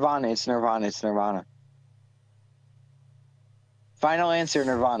 it's Nirvana. It's Nirvana. It's Nirvana. Final answer,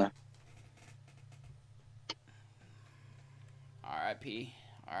 Nirvana. R.I.P.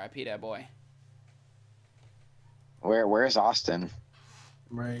 R.I.P. that boy. Where's Austin?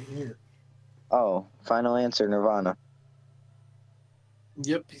 Right here. Oh, final answer, Nirvana.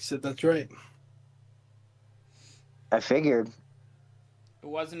 Yep, he said that's right. I figured. It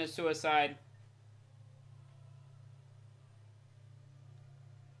wasn't a suicide.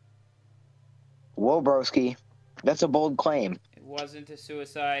 Whoa, broski. That's a bold claim. It wasn't a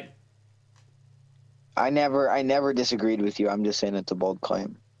suicide. I never disagreed with you. I'm just saying it's a bold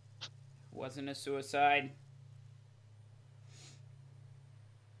claim. It wasn't a suicide.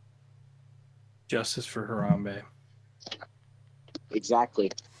 Justice for Harambe.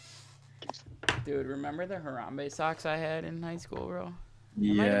 Exactly. Dude, remember the Harambe socks I had in high school, bro? That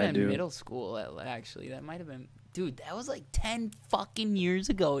might Yeah, have been dude. middle school, actually. That might have been... Dude, that was like 10 fucking years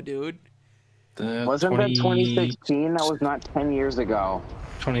ago, dude. Wasn't that 2016? That was not 10 years ago.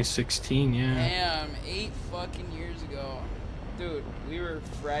 2016, yeah. Damn, 8 fucking years ago. Dude, we were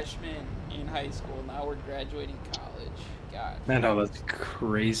freshmen in high school. Now we're graduating college. God. I know, that's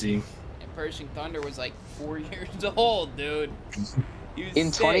crazy. And Pershing Thunder was like 4 years old, dude. He was In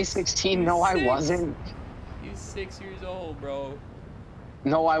 6. 2016, He no, was I 6. wasn't. He was 6 years old, bro.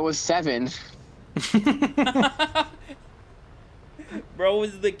 No, I was 7. Bro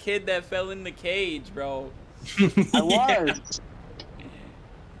was the kid that fell in the cage, bro. I was.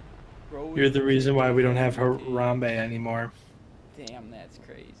 Bro was You're the reason why we don't have kid. Harambe anymore. Damn, that's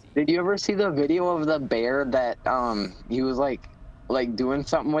crazy. Did you ever see the video of the bear that he was like doing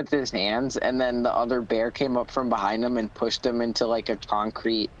something with his hands, and then the other bear came up from behind him and pushed him into like a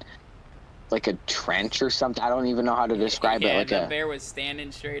concrete, like a trench or something? I don't even know how to describe Yeah, it. Like the bear was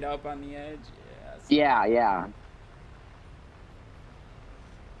standing straight up on the edge. Yeah.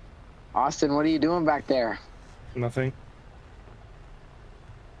 Austin, what are you doing back there? Nothing.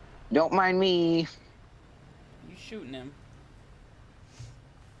 Don't mind me. You shooting him.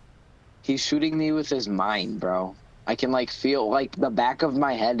 He's shooting me with his mind, bro. I can like feel like the back of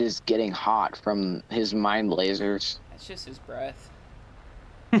my head is getting hot from his mind lasers. That's just his breath.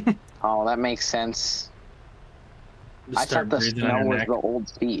 Oh, that makes sense. Just I start thought the breathing on snow your was neck. the old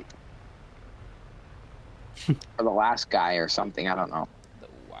feet. Or the last guy or something, I don't know. The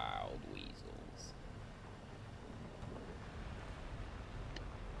wild weasels.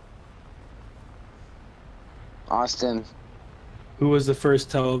 Austin, Who was the first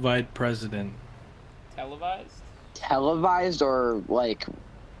televised president? Televised? televised or like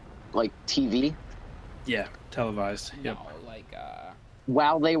TV? Yeah, televised. Yep. No, like,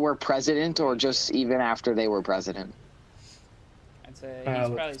 While they were president or just even after they were president? I'd say he's let's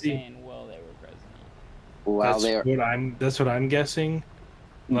probably see. saying, well, they were president. While they were, That's what I'm guessing.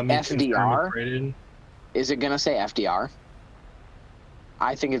 Let me confirm FDR? it, Braden. is it gonna say FDR?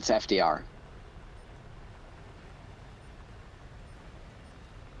 I think it's FDR.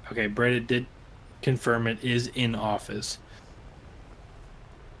 Okay, Braden did confirm it is in office.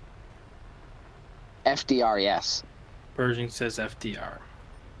 FDR, yes. Pershing says FDR. The enemy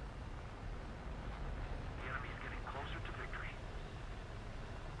is getting closer to victory.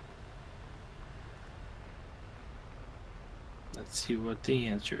 Let's see what the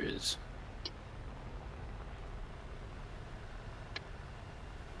answer is.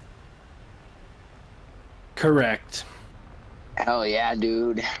 Correct. Hell yeah,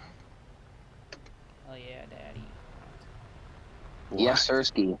 dude. Hell yeah, daddy. Yes,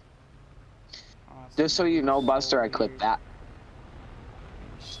 Sirski. Awesome. Just so you know, You're Buster, I weird. clipped that.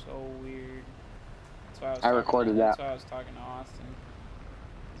 You're so weird. That's why I was I talking recorded to, that. That's why I was talking to Austin.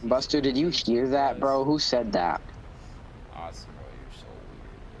 Buster, did you hear that, bro? Who said that? Austin, bro, you're so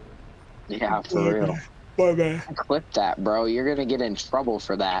weird, dude. Yeah, for real. My bad. I clipped that, bro. You're gonna get in trouble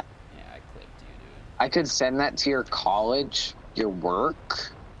for that. Yeah, I clipped you, dude. I could send that to your college, your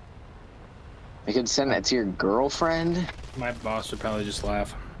work. I could send that to your girlfriend. My boss would probably just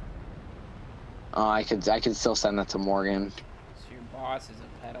laugh. Oh, I could still send that to Morgan. So your boss is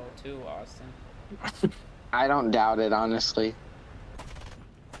a pedo too, Austin. I don't doubt it, honestly.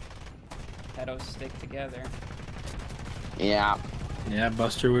 Pedos stick together. Yeah. Yeah,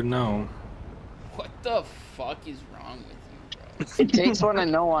 Buster would know. What the fuck is wrong with you, bro? It takes one to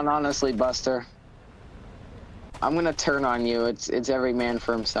know one, honestly, Buster. I'm gonna turn on you. It's every man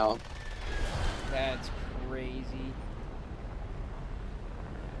for himself. That's crazy.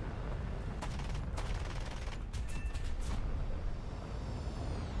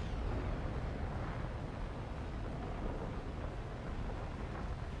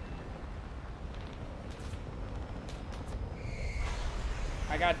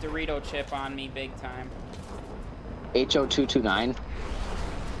 I got Dorito chip on me big time. HO229.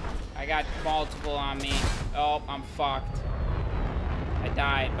 I got multiple on me. Oh, I'm fucked. I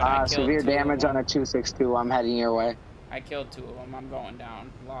died, but I killed Severe two damage of on them. a 262. I'm heading your way. I killed two of them. I'm going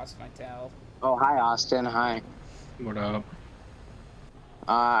down. Lost my tail. Oh, hi, Austin. Hi. What up?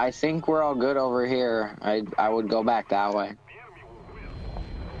 I think we're all good over here. I would go back that way.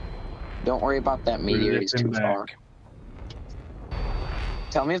 Don't worry about that meteor. He's too far.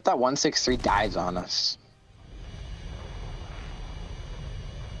 Tell me if that 163 dies on us.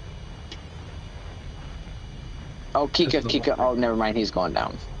 Oh, Kika. Oh, never mind. He's going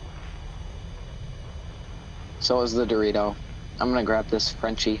down. So is the Dorito. I'm gonna grab this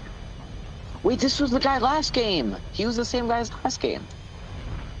Frenchie. Wait, this was the guy last game. He was the same guy as last game.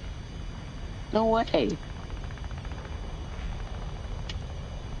 No way.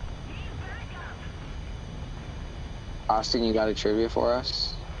 Austin, you got a trivia for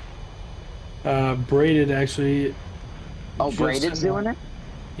us? Braided actually. Oh, just Braided's doing it?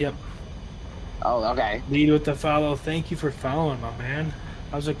 Yep. Oh, okay. Lead with the follow. Thank you for following, my man.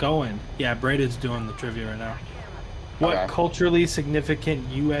 How's it going? Yeah, Braided's doing the trivia right now. What Okay. culturally significant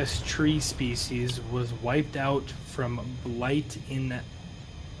U.S. tree species was wiped out from blight in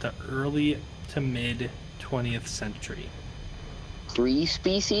the early to mid 20th century? Tree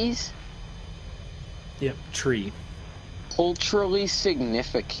species? Yep, tree. Culturally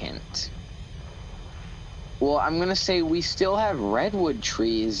significant. Well, I'm gonna say we still have redwood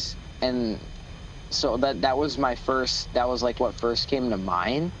trees, and so that was my first. That was like what first came to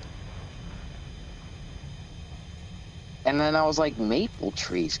mind. And then I was like maple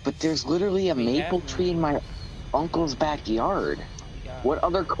trees, but there's literally a maple tree in my uncle's backyard. Yeah. What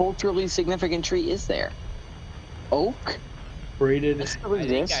other culturally significant tree is there? Oak? Braided. Does it still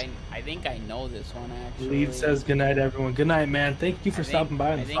exist? I think I know this one actually. Lead says good night, everyone. Good night, man. Thank you for stopping by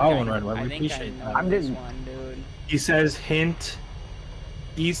and following right away. We appreciate that. I'm this just- one, dude. He says hint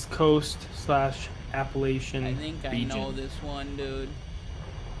East Coast / Appalachian I think I region. know this one, dude.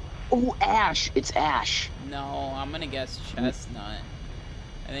 Oh, ash! It's ash. No, I'm gonna guess chestnut.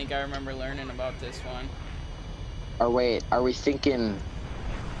 I think I remember learning about this one. Or wait, are we thinking?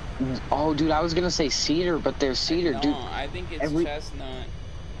 Oh, dude, I was gonna say cedar, but there's cedar, No, dude. I think it's every- chestnut.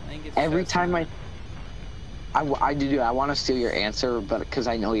 I think it's Every chestnut. time I do. I want to steal your answer, but because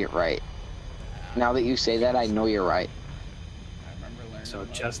I know you're right. Now that you say that, I know you're right. I remember learning So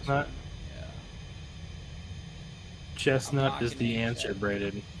about chestnut? This one. Yeah. Chestnut is locking the it in, answer, Chad.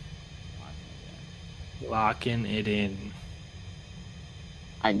 Braided. Locking Locking it in.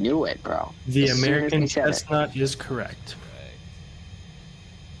 I knew it, bro. The As soon as American he said it. chestnut is correct. it. Correct.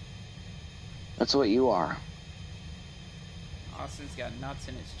 That's what you are. Austin's got nuts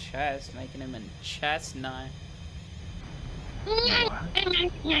in his chest, making him a chestnut.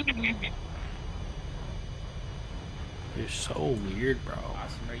 You're so weird, bro.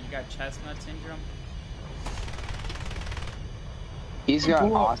 Austin, bro, you got chestnut syndrome? He's got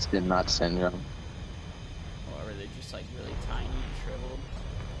Austin nut syndrome. Or are they just like really tiny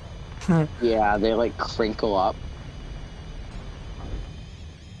and shriveled? Yeah, they like crinkle up.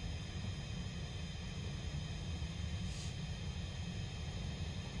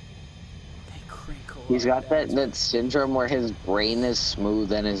 They crinkle. He's up, got that that's syndrome where his brain is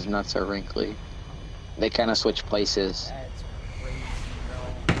smooth and his nuts are wrinkly. They kind of switch places. That's crazy,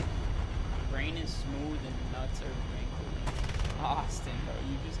 bro. Brain is smooth and nuts are wrinkly. Austin, bro,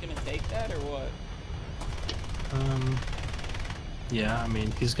 you just gonna take that or what? Yeah, I mean,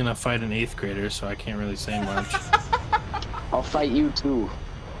 he's gonna fight an 8th grader, so I can't really say much. I'll fight you too.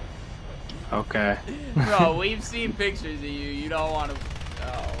 Okay. Bro, we've seen pictures of you. You don't want to. Oh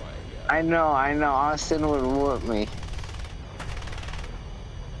my god. I know. Austin would whoop me.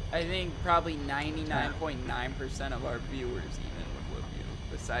 I think probably 99.9% of our viewers even would whoop you.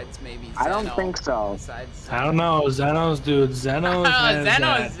 Besides maybe Zeno. I don't think so. Besides I don't know. Zeno's, dude. Zeno's has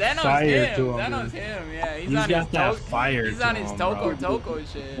that Zeno's fire him. to him. Zeno's dude. him. Yeah, he's He's on got his that fire He's to on his him, Toko bro. Toko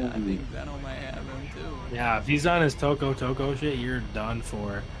shit. I think Zeno might have Yeah, if he's on his Toko shit, you're done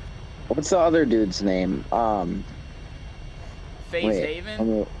for. What's the other dude's name? Face Wait.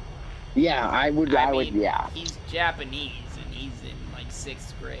 Haven? Yeah, I would, yeah. He's Japanese and he's in like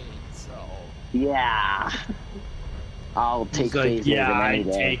 6th grade, so. Yeah. I'll take He's like, Phase yeah, Haven any I'd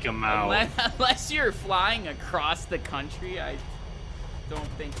day. take him out. Unless you're flying across the country, I don't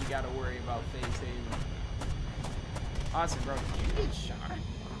think you gotta worry about Face Haven. Awesome, bro. Did you get shot?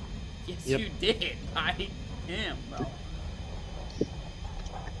 Yes, Yep. you did. By him, bro.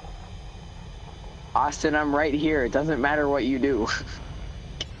 Austin, I'm right here. It doesn't matter what you do.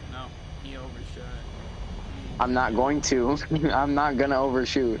 No, he overshot. I'm not going to. I'm not gonna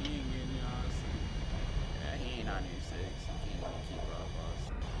overshoot. He ain't getting you, Austin. Yeah, he ain't on your 6. He can't even keep up,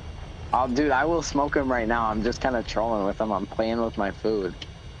 Austin. Oh, dude, I will smoke him right now. I'm just kind of trolling with him. I'm playing with my food.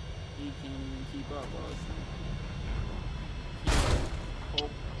 He can't even keep up, Austin.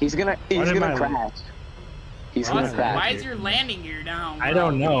 He's gonna crash. He's gonna Austin, crash. why is your landing gear down, bro? I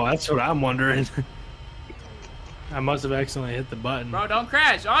don't know. That's what I'm wondering. I must have accidentally hit the button. Bro, don't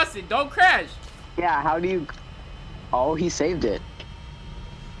crash. Austin, don't crash. Yeah, how do you... Oh, he saved it.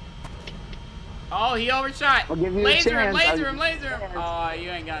 Oh, he overshot. I'll give you a Laser him, chance. laser him, laser him. Oh, you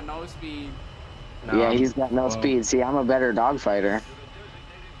ain't got no speed. No, Yeah, he's got no speed. See, I'm a better dogfighter.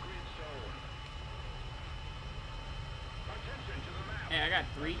 Hey, I got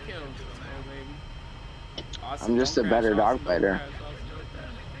 3 kills. Let's go, baby. Austin, I'm just don't a crash. better Austin, don't dogfighter. crash. Austin, don't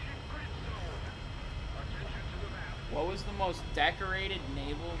crash. What was the most decorated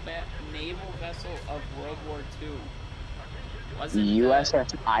naval vessel of World War II? Wasn't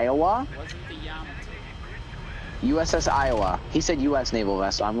USS Iowa? Wasn't the Yamato? USS Iowa. He said U.S. naval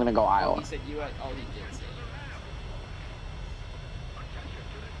vessel. I'm gonna go Oh, Iowa. he said U.S. Oh, he did say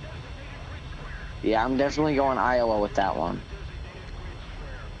it. Yeah, I'm definitely going Iowa with that one.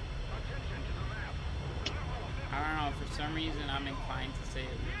 I don't know. For some reason, I'm inclined to say it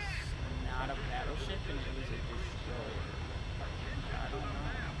was not a battleship and it was a destroyer.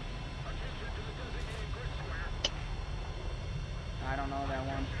 I don't know that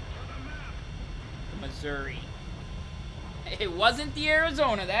one. The Missouri. It wasn't the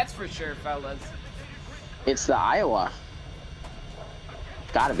Arizona, that's for sure, fellas. It's the Iowa.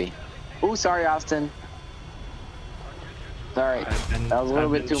 Gotta be. Ooh, sorry, Austin. Sorry, that was a little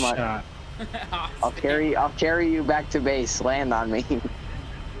bit too much. I'll carry you back to base. Land on me.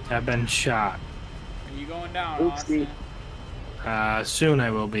 I've been shot. Are you going down, Oopsie. Austin? Soon I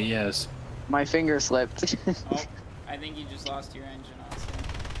will be, yes. My finger slipped. Oh, I think you just lost your engine, Austin.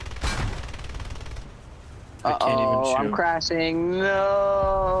 I can't even shoot. I'm crashing.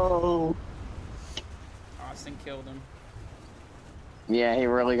 No. Austin killed him. Yeah, he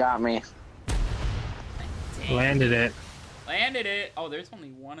really got me. Dang. Landed it. Landed it. Oh, there's only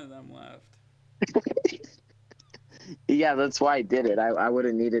one of them left. Yeah, that's why I did it. I would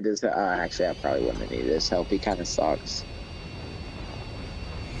have needed his... actually, I probably wouldn't have needed his help. He kind of sucks.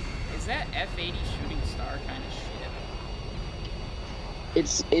 Is that F-80 shooting star kind of shit?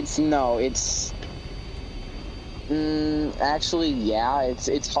 It's actually, yeah,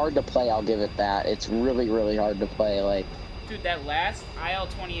 it's hard to play, I'll give it that. It's really, really hard to play, like... Dude, that last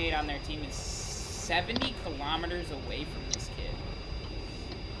IL-28 on their team is 70 kilometers away from this kid.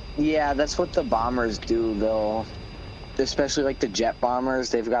 Yeah, that's what the bombers do, though. Especially, like, the jet bombers,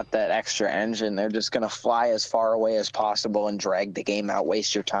 they've got that extra engine. They're just gonna fly as far away as possible and drag the game out,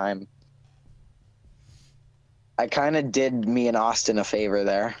 waste your time. I kind of did me and Austin a favor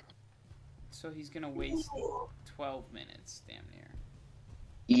there. So he's gonna waste 12 minutes, damn near.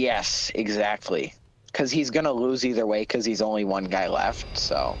 Yes, exactly. Because he's going to lose either way because he's only one guy left,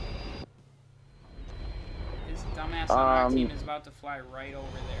 so... This dumbass on our team is about to fly right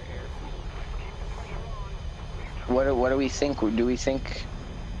over their airfield. What do we think? Do we think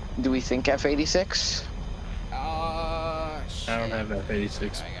F-86? Shit. I don't have F-86. I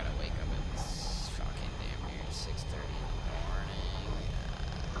gotta wake up at fucking damn near 6:30 in the morning.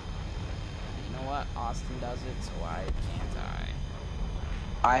 You know what? Austin does it, so why can't I?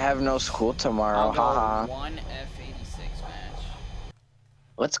 I have no school tomorrow, I'll go haha. one F-86 match.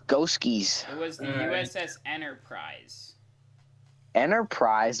 Let's go skis. It was the USS Enterprise.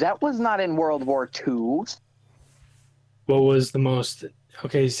 Enterprise? That was not in World War II. What was the most...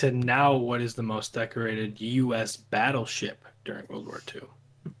 Okay, you said now what is the most decorated U.S. battleship during World War II?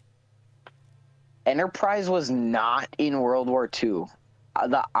 Enterprise was not in World War II.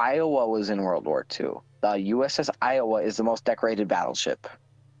 The Iowa was in World War II. The USS Iowa is the most decorated battleship.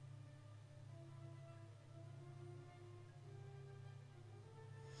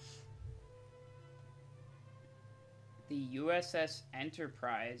 The USS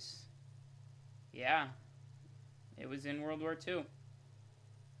Enterprise Yeah. It was in World War II.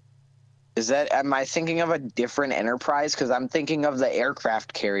 Am I thinking of a different Enterprise? Because I'm thinking of the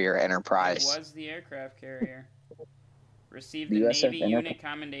aircraft carrier It Enterprise. was the aircraft carrier. Received The the USS Navy Enterprise. Unit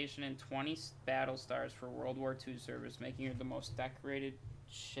Commendation and 20 battle stars for World War II service, making her the most decorated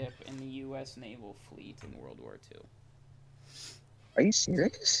ship in the U.S. naval fleet in World War II. Are you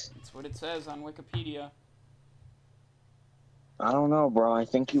serious? That's what it says on Wikipedia. I don't know, bro. I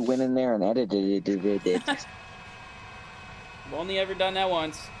think you went in there and edited it. I've only ever done that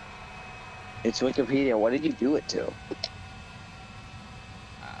once. It's Wikipedia. What did you do it to?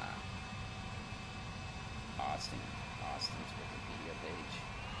 Austin's Wikipedia page.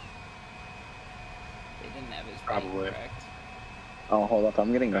 They didn't have his name Probably. correct. Oh, hold up.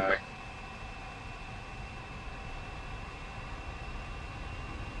 I'm getting back.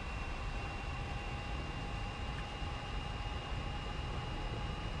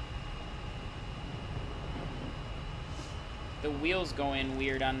 The wheels go in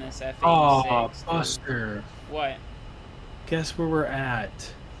weird on this F-86. Oh, dude. Buster. What? Guess where we're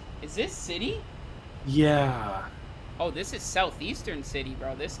at? Is this city? Yeah. Oh, this is southeastern city,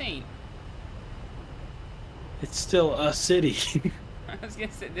 bro. This ain't... It's still a city. I was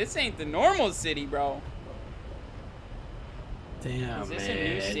gonna say, this ain't the normal city, bro. Damn, Is this man.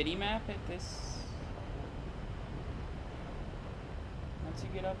 a new city map at this? Once you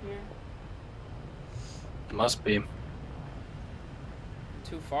get up here? Must be.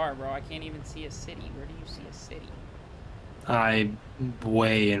 Too far, bro. I can't even see a city. Where do you see a city? I'm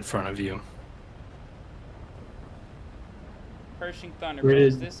way in front of you. Pershing Thunder, bro.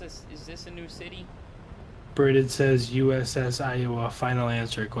 Is Grid- this a new city? Britted says USS Iowa. Final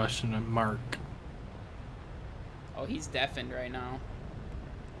answer? Question mark. Oh, he's deafened right now.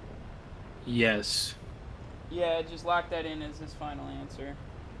 Yes. Yeah, just lock that in as his final answer.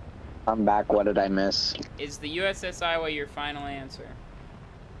 I'm back. What did I miss? Is the USS Iowa your final answer?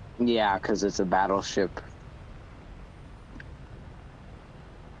 Yeah, because it's a battleship.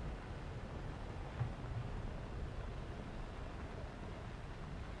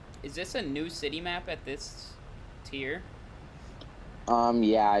 Is this a new city map at this tier?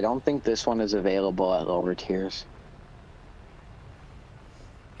 Yeah, I don't think this one is available at lower tiers.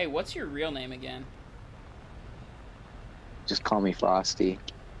 Hey, what's your real name again? Just call me Frosty.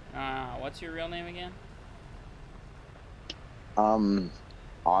 What's your real name again?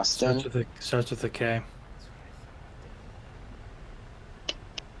 Austin. Starts with a K.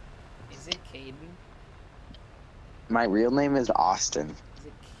 Is it Caden? My real name is Austin. Is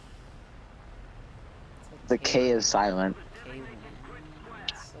it? The K is silent. Caden.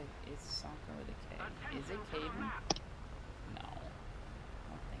 It's something with a K. Is it Caden? No, I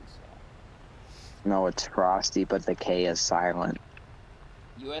don't think so. No, it's Frosty, but the K is silent.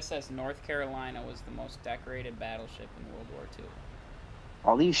 USS North Carolina was the most decorated battleship in World War II.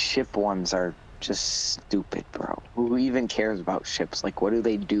 All these ship ones are just stupid, bro. Who even cares about ships? Like, what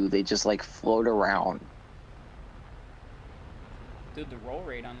do? They just, like, float around. Dude, the roll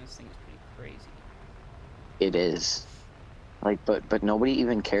rate on this thing is pretty crazy. It is. Like, but nobody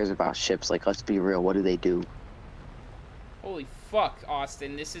even cares about ships. Like, let's be real. What do? Holy fuck,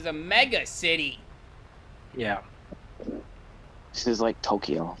 Austin. This is a mega city. Yeah. This is like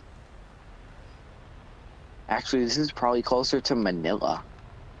Tokyo. Actually, this is probably closer to Manila.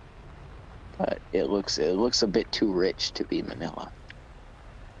 But it looks a bit too rich to be Manila.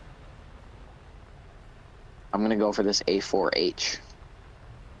 I'm gonna go for this A4H.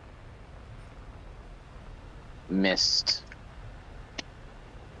 Missed.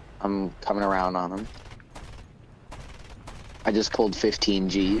 I'm coming around on him. I just pulled 15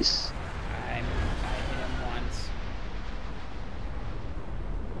 Gs. I hit him once.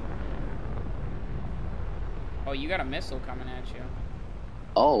 Oh, you got a missile coming at you.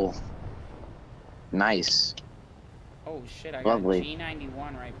 Oh. Nice. Oh shit, I got Lovely. a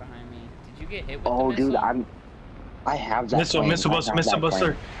G91 right behind me. Did you get hit with the Oh, missile? dude, I have that. Missile plane. Buster. I have that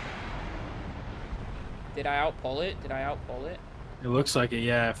plane. Did I outpull it? It looks like it.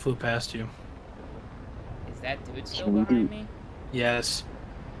 Yeah, it flew past you. Is that dude still Can we behind do- me? Yes.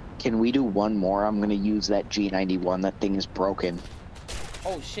 Can we do one more? I'm gonna use that G91. That thing is broken.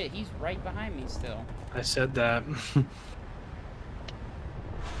 Oh shit, he's right behind me still. I said that.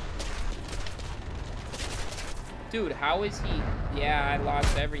 Dude, how is he? Yeah, I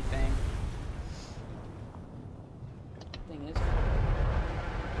lost everything. Thing is,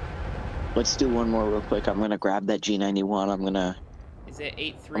 Let's do one more real quick. I'm gonna grab that G91. I'm gonna. is it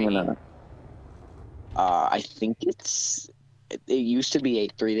 8-3? I think it's. It used to be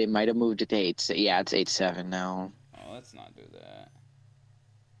 8-3. They might have moved it to 8. Yeah, it's 8-7 now. Oh, let's not do that.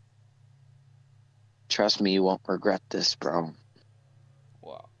 Trust me, you won't regret this, bro.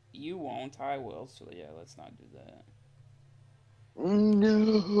 Well, you won't. I will. So yeah, let's not do that.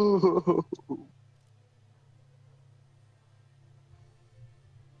 No.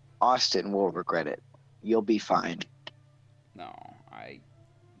 Austin will regret it. You'll be fine. No,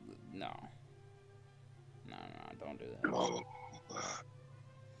 no, don't do that.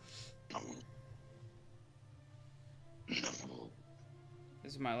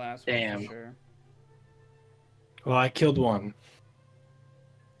 This is my last one Damn. for sure. Well, I killed one.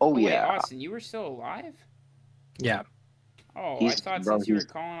 Oh, Wait, yeah. Austin, you were still alive? Yeah. Oh, I He's- thought bro, since you were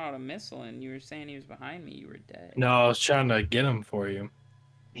he's- calling out a missile and you were saying he was behind me, you were dead. No, I was trying to get him for you.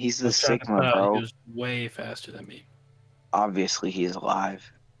 He's I the was trying to Sigma, He bro. was way faster than me. Obviously, he's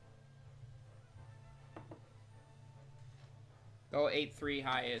alive. Go 8-3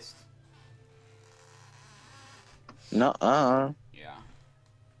 highest. No, Yeah,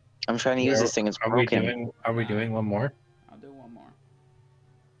 I'm trying to use this thing. It's Are we broken. doing one more? I'll do one more.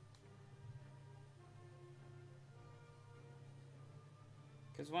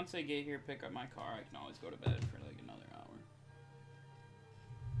 Because once I get here, pick up my car, I can always go to bed for like another hour.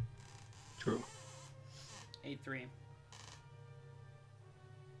 True. 8-3.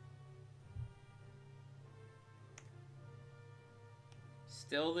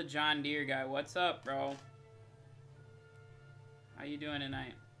 Still the John Deere guy. What's up, bro? How you doing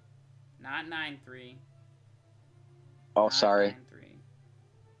tonight? Not 9-3. Oh, Not sorry. 9-3.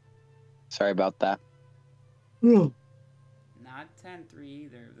 Sorry about that. Not 10-3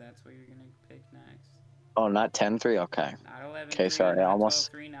 either. If that's what you're gonna pick next. Oh, not 10-3? Okay. Not 11-3. Okay, sorry, I Not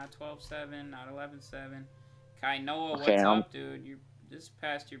almost- 12-3. Not 12-7. Not 11-7. Kai Noah, Okay, what's I'm- up, dude? You just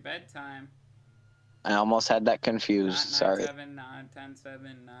past your bedtime. I almost had that confused. Not Sorry. 9-7. Not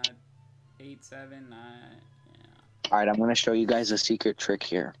 10-7. Not 8-7. Not yeah. All right, I'm going to show you guys a secret trick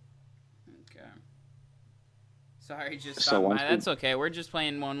here. Okay. Sorry, just So stopped by. once we- That's okay. We're just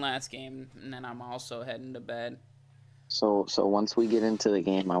playing one last game, and then I'm also heading to bed. So once we get into the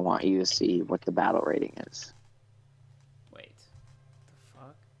game, I want you to see what the battle rating is. Wait. The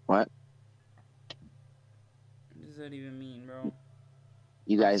fuck? What? What does that even mean, bro?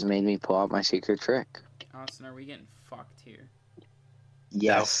 You guys made me pull out my secret trick. Austin, are we getting fucked here?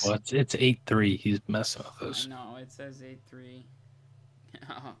 Yes. Well, it's 8-3. He's messing with I us. know, it says 8-3.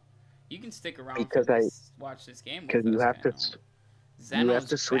 You can stick around Because for this, watch this game with us. Because you have to... Kano. you have Zeno's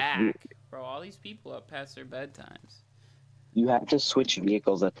to switch back. Bro, all these people up past their bedtimes. You have to switch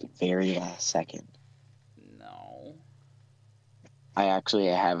vehicles at the very last second. No. I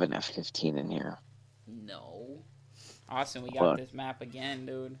have an F-15 in here. No. Austin, we got What? this map again,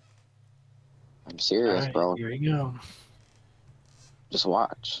 dude. I'm serious, Alright, bro. Here we go. Just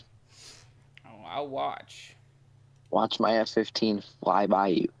watch. Oh, I'll watch. Watch my F-15 fly by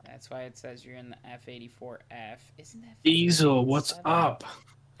you. That's why it says you're in the F-84F. Isn't that Diesel, what's 57? up?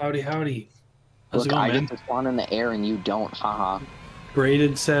 Howdy. How's Look, it I going, man? get to spawn in the air and you don't. Haha.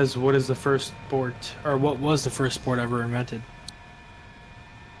 Braided says, what is the first sport, or what was the first sport ever invented?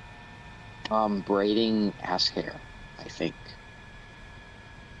 Braiding ass hair, I think,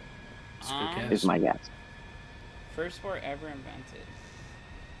 That's a good guess. is my guess. First sport ever invented.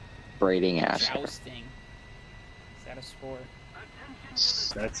 Braiding ass hair. Jousting. Is that a sport?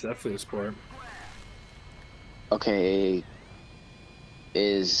 That's definitely a sport. Okay.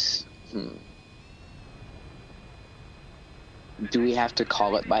 Do we have to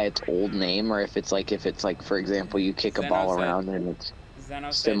call it by its old name, or if it's like, for example, you kick a Zeno ball said- around and it's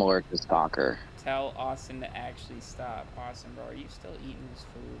Zeno said, similar to soccer? tell Austin to actually stop. Austin, bro, are you still eating this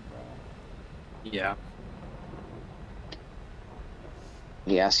food, bro? Yeah.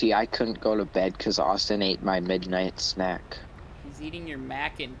 Yeah, see, I couldn't go to bed because Austin ate my midnight snack. He's eating your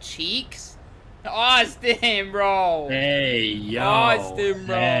mac and cheeks? Austin, bro! Hey, yo. Austin,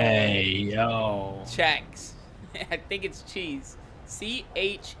 bro. Hey, yo. Checks. I think it's cheese.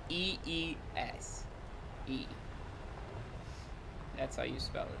 Cheese. E. That's how you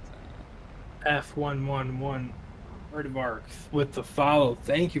spell it. F111 Artivark with the follow.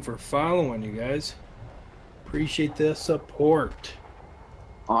 Thank you for following, you guys. Appreciate the support.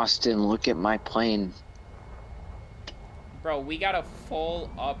 Austin, look at my plane. Bro, we got a full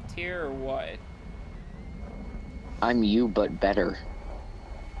up tier or what? I'm you, but better.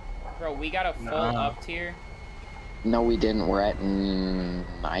 Bro, we got a full Nah. up tier. No, we didn't. We're at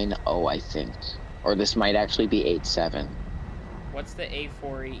 9-0, I think. Or this might actually be 8-7. What's the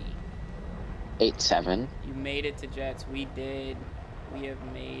A4E? 8-7. You made it to Jets. We did. We have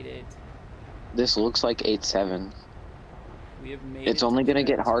made it. This looks like 8-7. We have made It's it only to gonna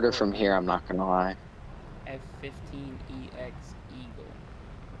get Jets harder for from here, I'm not gonna lie. F-15EX Eagle.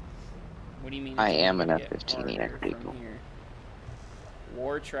 What do you mean? I it's am gonna an get F-15E, harder actually. from here?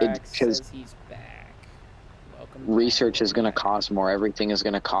 Wartrax 'cause says he's back. Welcome Research back, is going to Wartrax. cost more. Everything is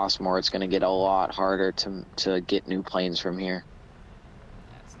going to cost more. It's going to get a lot harder to get new planes from here.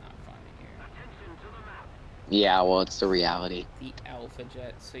 That's not fun to hear. Attention to the map. Yeah, well, it's the reality. The Alpha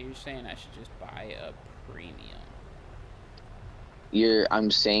Jet. So you're saying I should just buy a premium? I'm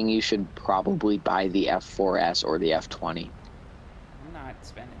saying you should probably buy the F4S or the F20. I'm not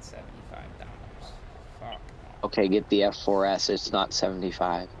spending $75. Fuck no. Okay, get the F4S. It's not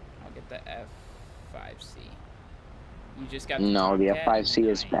 75. I'll get the F5C. You just got the No, the Tomcat? F5C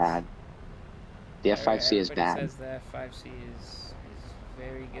is Nice. bad. The F5C is Everybody bad. says the F5C is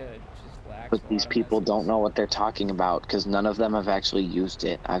very good. Just lacks But a these lot of people don't misses. know what they're talking about because none of them have actually used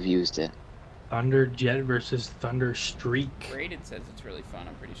it. I've used it. Thunder Jet versus Thunder Streak. Braided says it's really fun,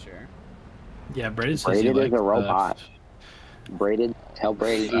 I'm pretty sure. Yeah, Braided says Braided he is likes a robot. Braided, tell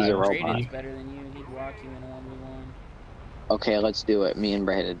Braided he's a robot. Braided's better than you. He'd walk you in a 1v1. Okay, let's do it. Me and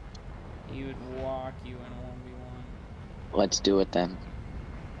Braided. He would walk you in a 1v1. Let's do it then.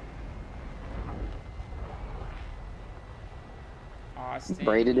 Austin,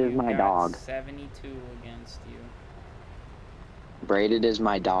 Braided is you my got dog. 72 against you. Braided is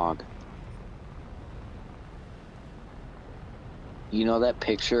my dog. You know that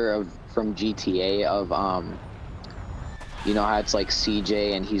picture from GTA of you know how it's like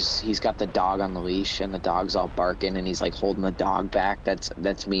CJ and he's got the dog on the leash and the dog's all barking and he's like holding the dog back?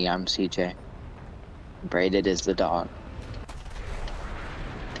 That's me. I'm CJ. Braided is the dog.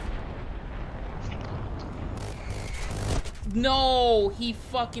 No, he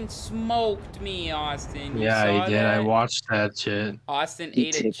fucking smoked me, Austin. You Yeah, saw he did. that? I watched that shit. Austin He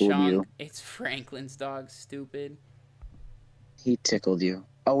ate a tickled chunk. you. It's Franklin's dog, stupid. He tickled you.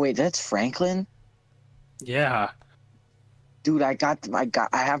 Oh wait, that's Franklin? Yeah. Dude, I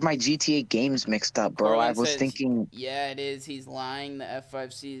have my GTA games mixed up, bro. Corlin I was says, thinking yeah, it is. He's lying. The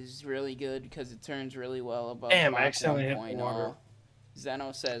F5C is really good because it turns really well above Damn, I Mach accidentally hit 1.0. water.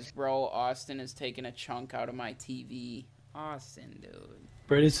 Zeno says, bro, Austin is taking a chunk out of my TV. Austin, dude.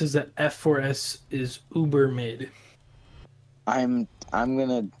 Braided says that F4S is uber mid. I'm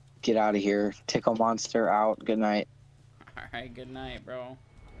gonna get out of here. Tickle Monster out. Good night. All right, good night, bro.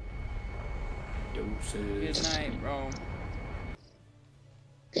 Doses. Good night, bro.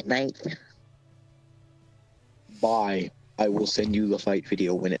 Good night. Bye. I will send you the fight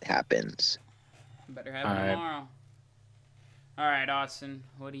video when it happens. Better have All it right. tomorrow. All right, Austin.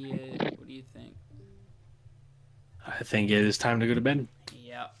 What do you think? I think it is time to go to bed.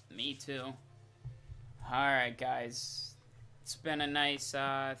 Yep, me too. All right, guys. It's been a nice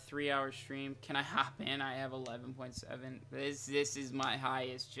 3-hour stream. Can I hop in? I have 11.7. This is my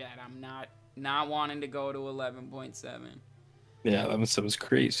highest jet. I'm not wanting to go to 11.7. Yeah, that was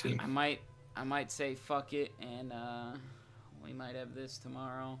crazy. I might say fuck it and we might have this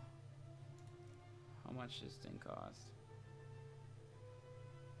tomorrow. How much this thing cost?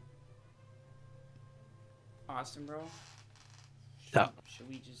 Austin, bro. Yeah. Should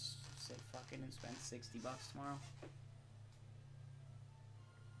we just say fuck it and spend $60 tomorrow?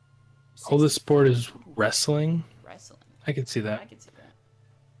 Oldest sport is wrestling. Wrestling. I can see I that. can see that.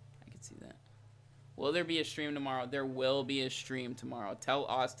 I can see that. Will there be a stream tomorrow? There will be a stream tomorrow. Tell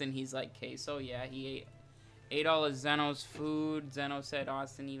Austin he's like queso. Yeah, he ate all of Zeno's food. Zeno said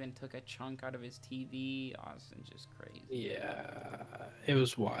Austin even took a chunk out of his TV. Austin's just crazy. Yeah, it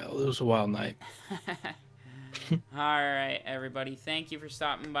was wild. It was a wild night. All right, everybody. Thank you for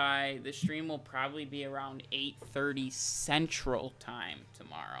stopping by. The stream will probably be around 8:30 Central Time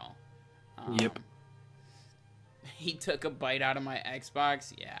tomorrow. Yep. He took a bite out of my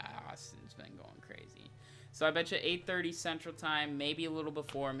Xbox. Yeah, Austin's been going crazy. So I bet you 8:30 Central Time, maybe a little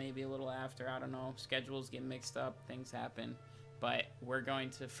before, maybe a little after. I don't know. Schedules get mixed up. Things happen. But we're going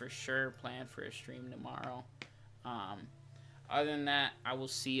to for sure plan for a stream tomorrow. Other than that, I will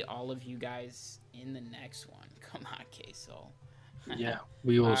see all of you guys in the next one. Come on, Queso. Yeah,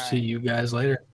 we will All see right. you guys later.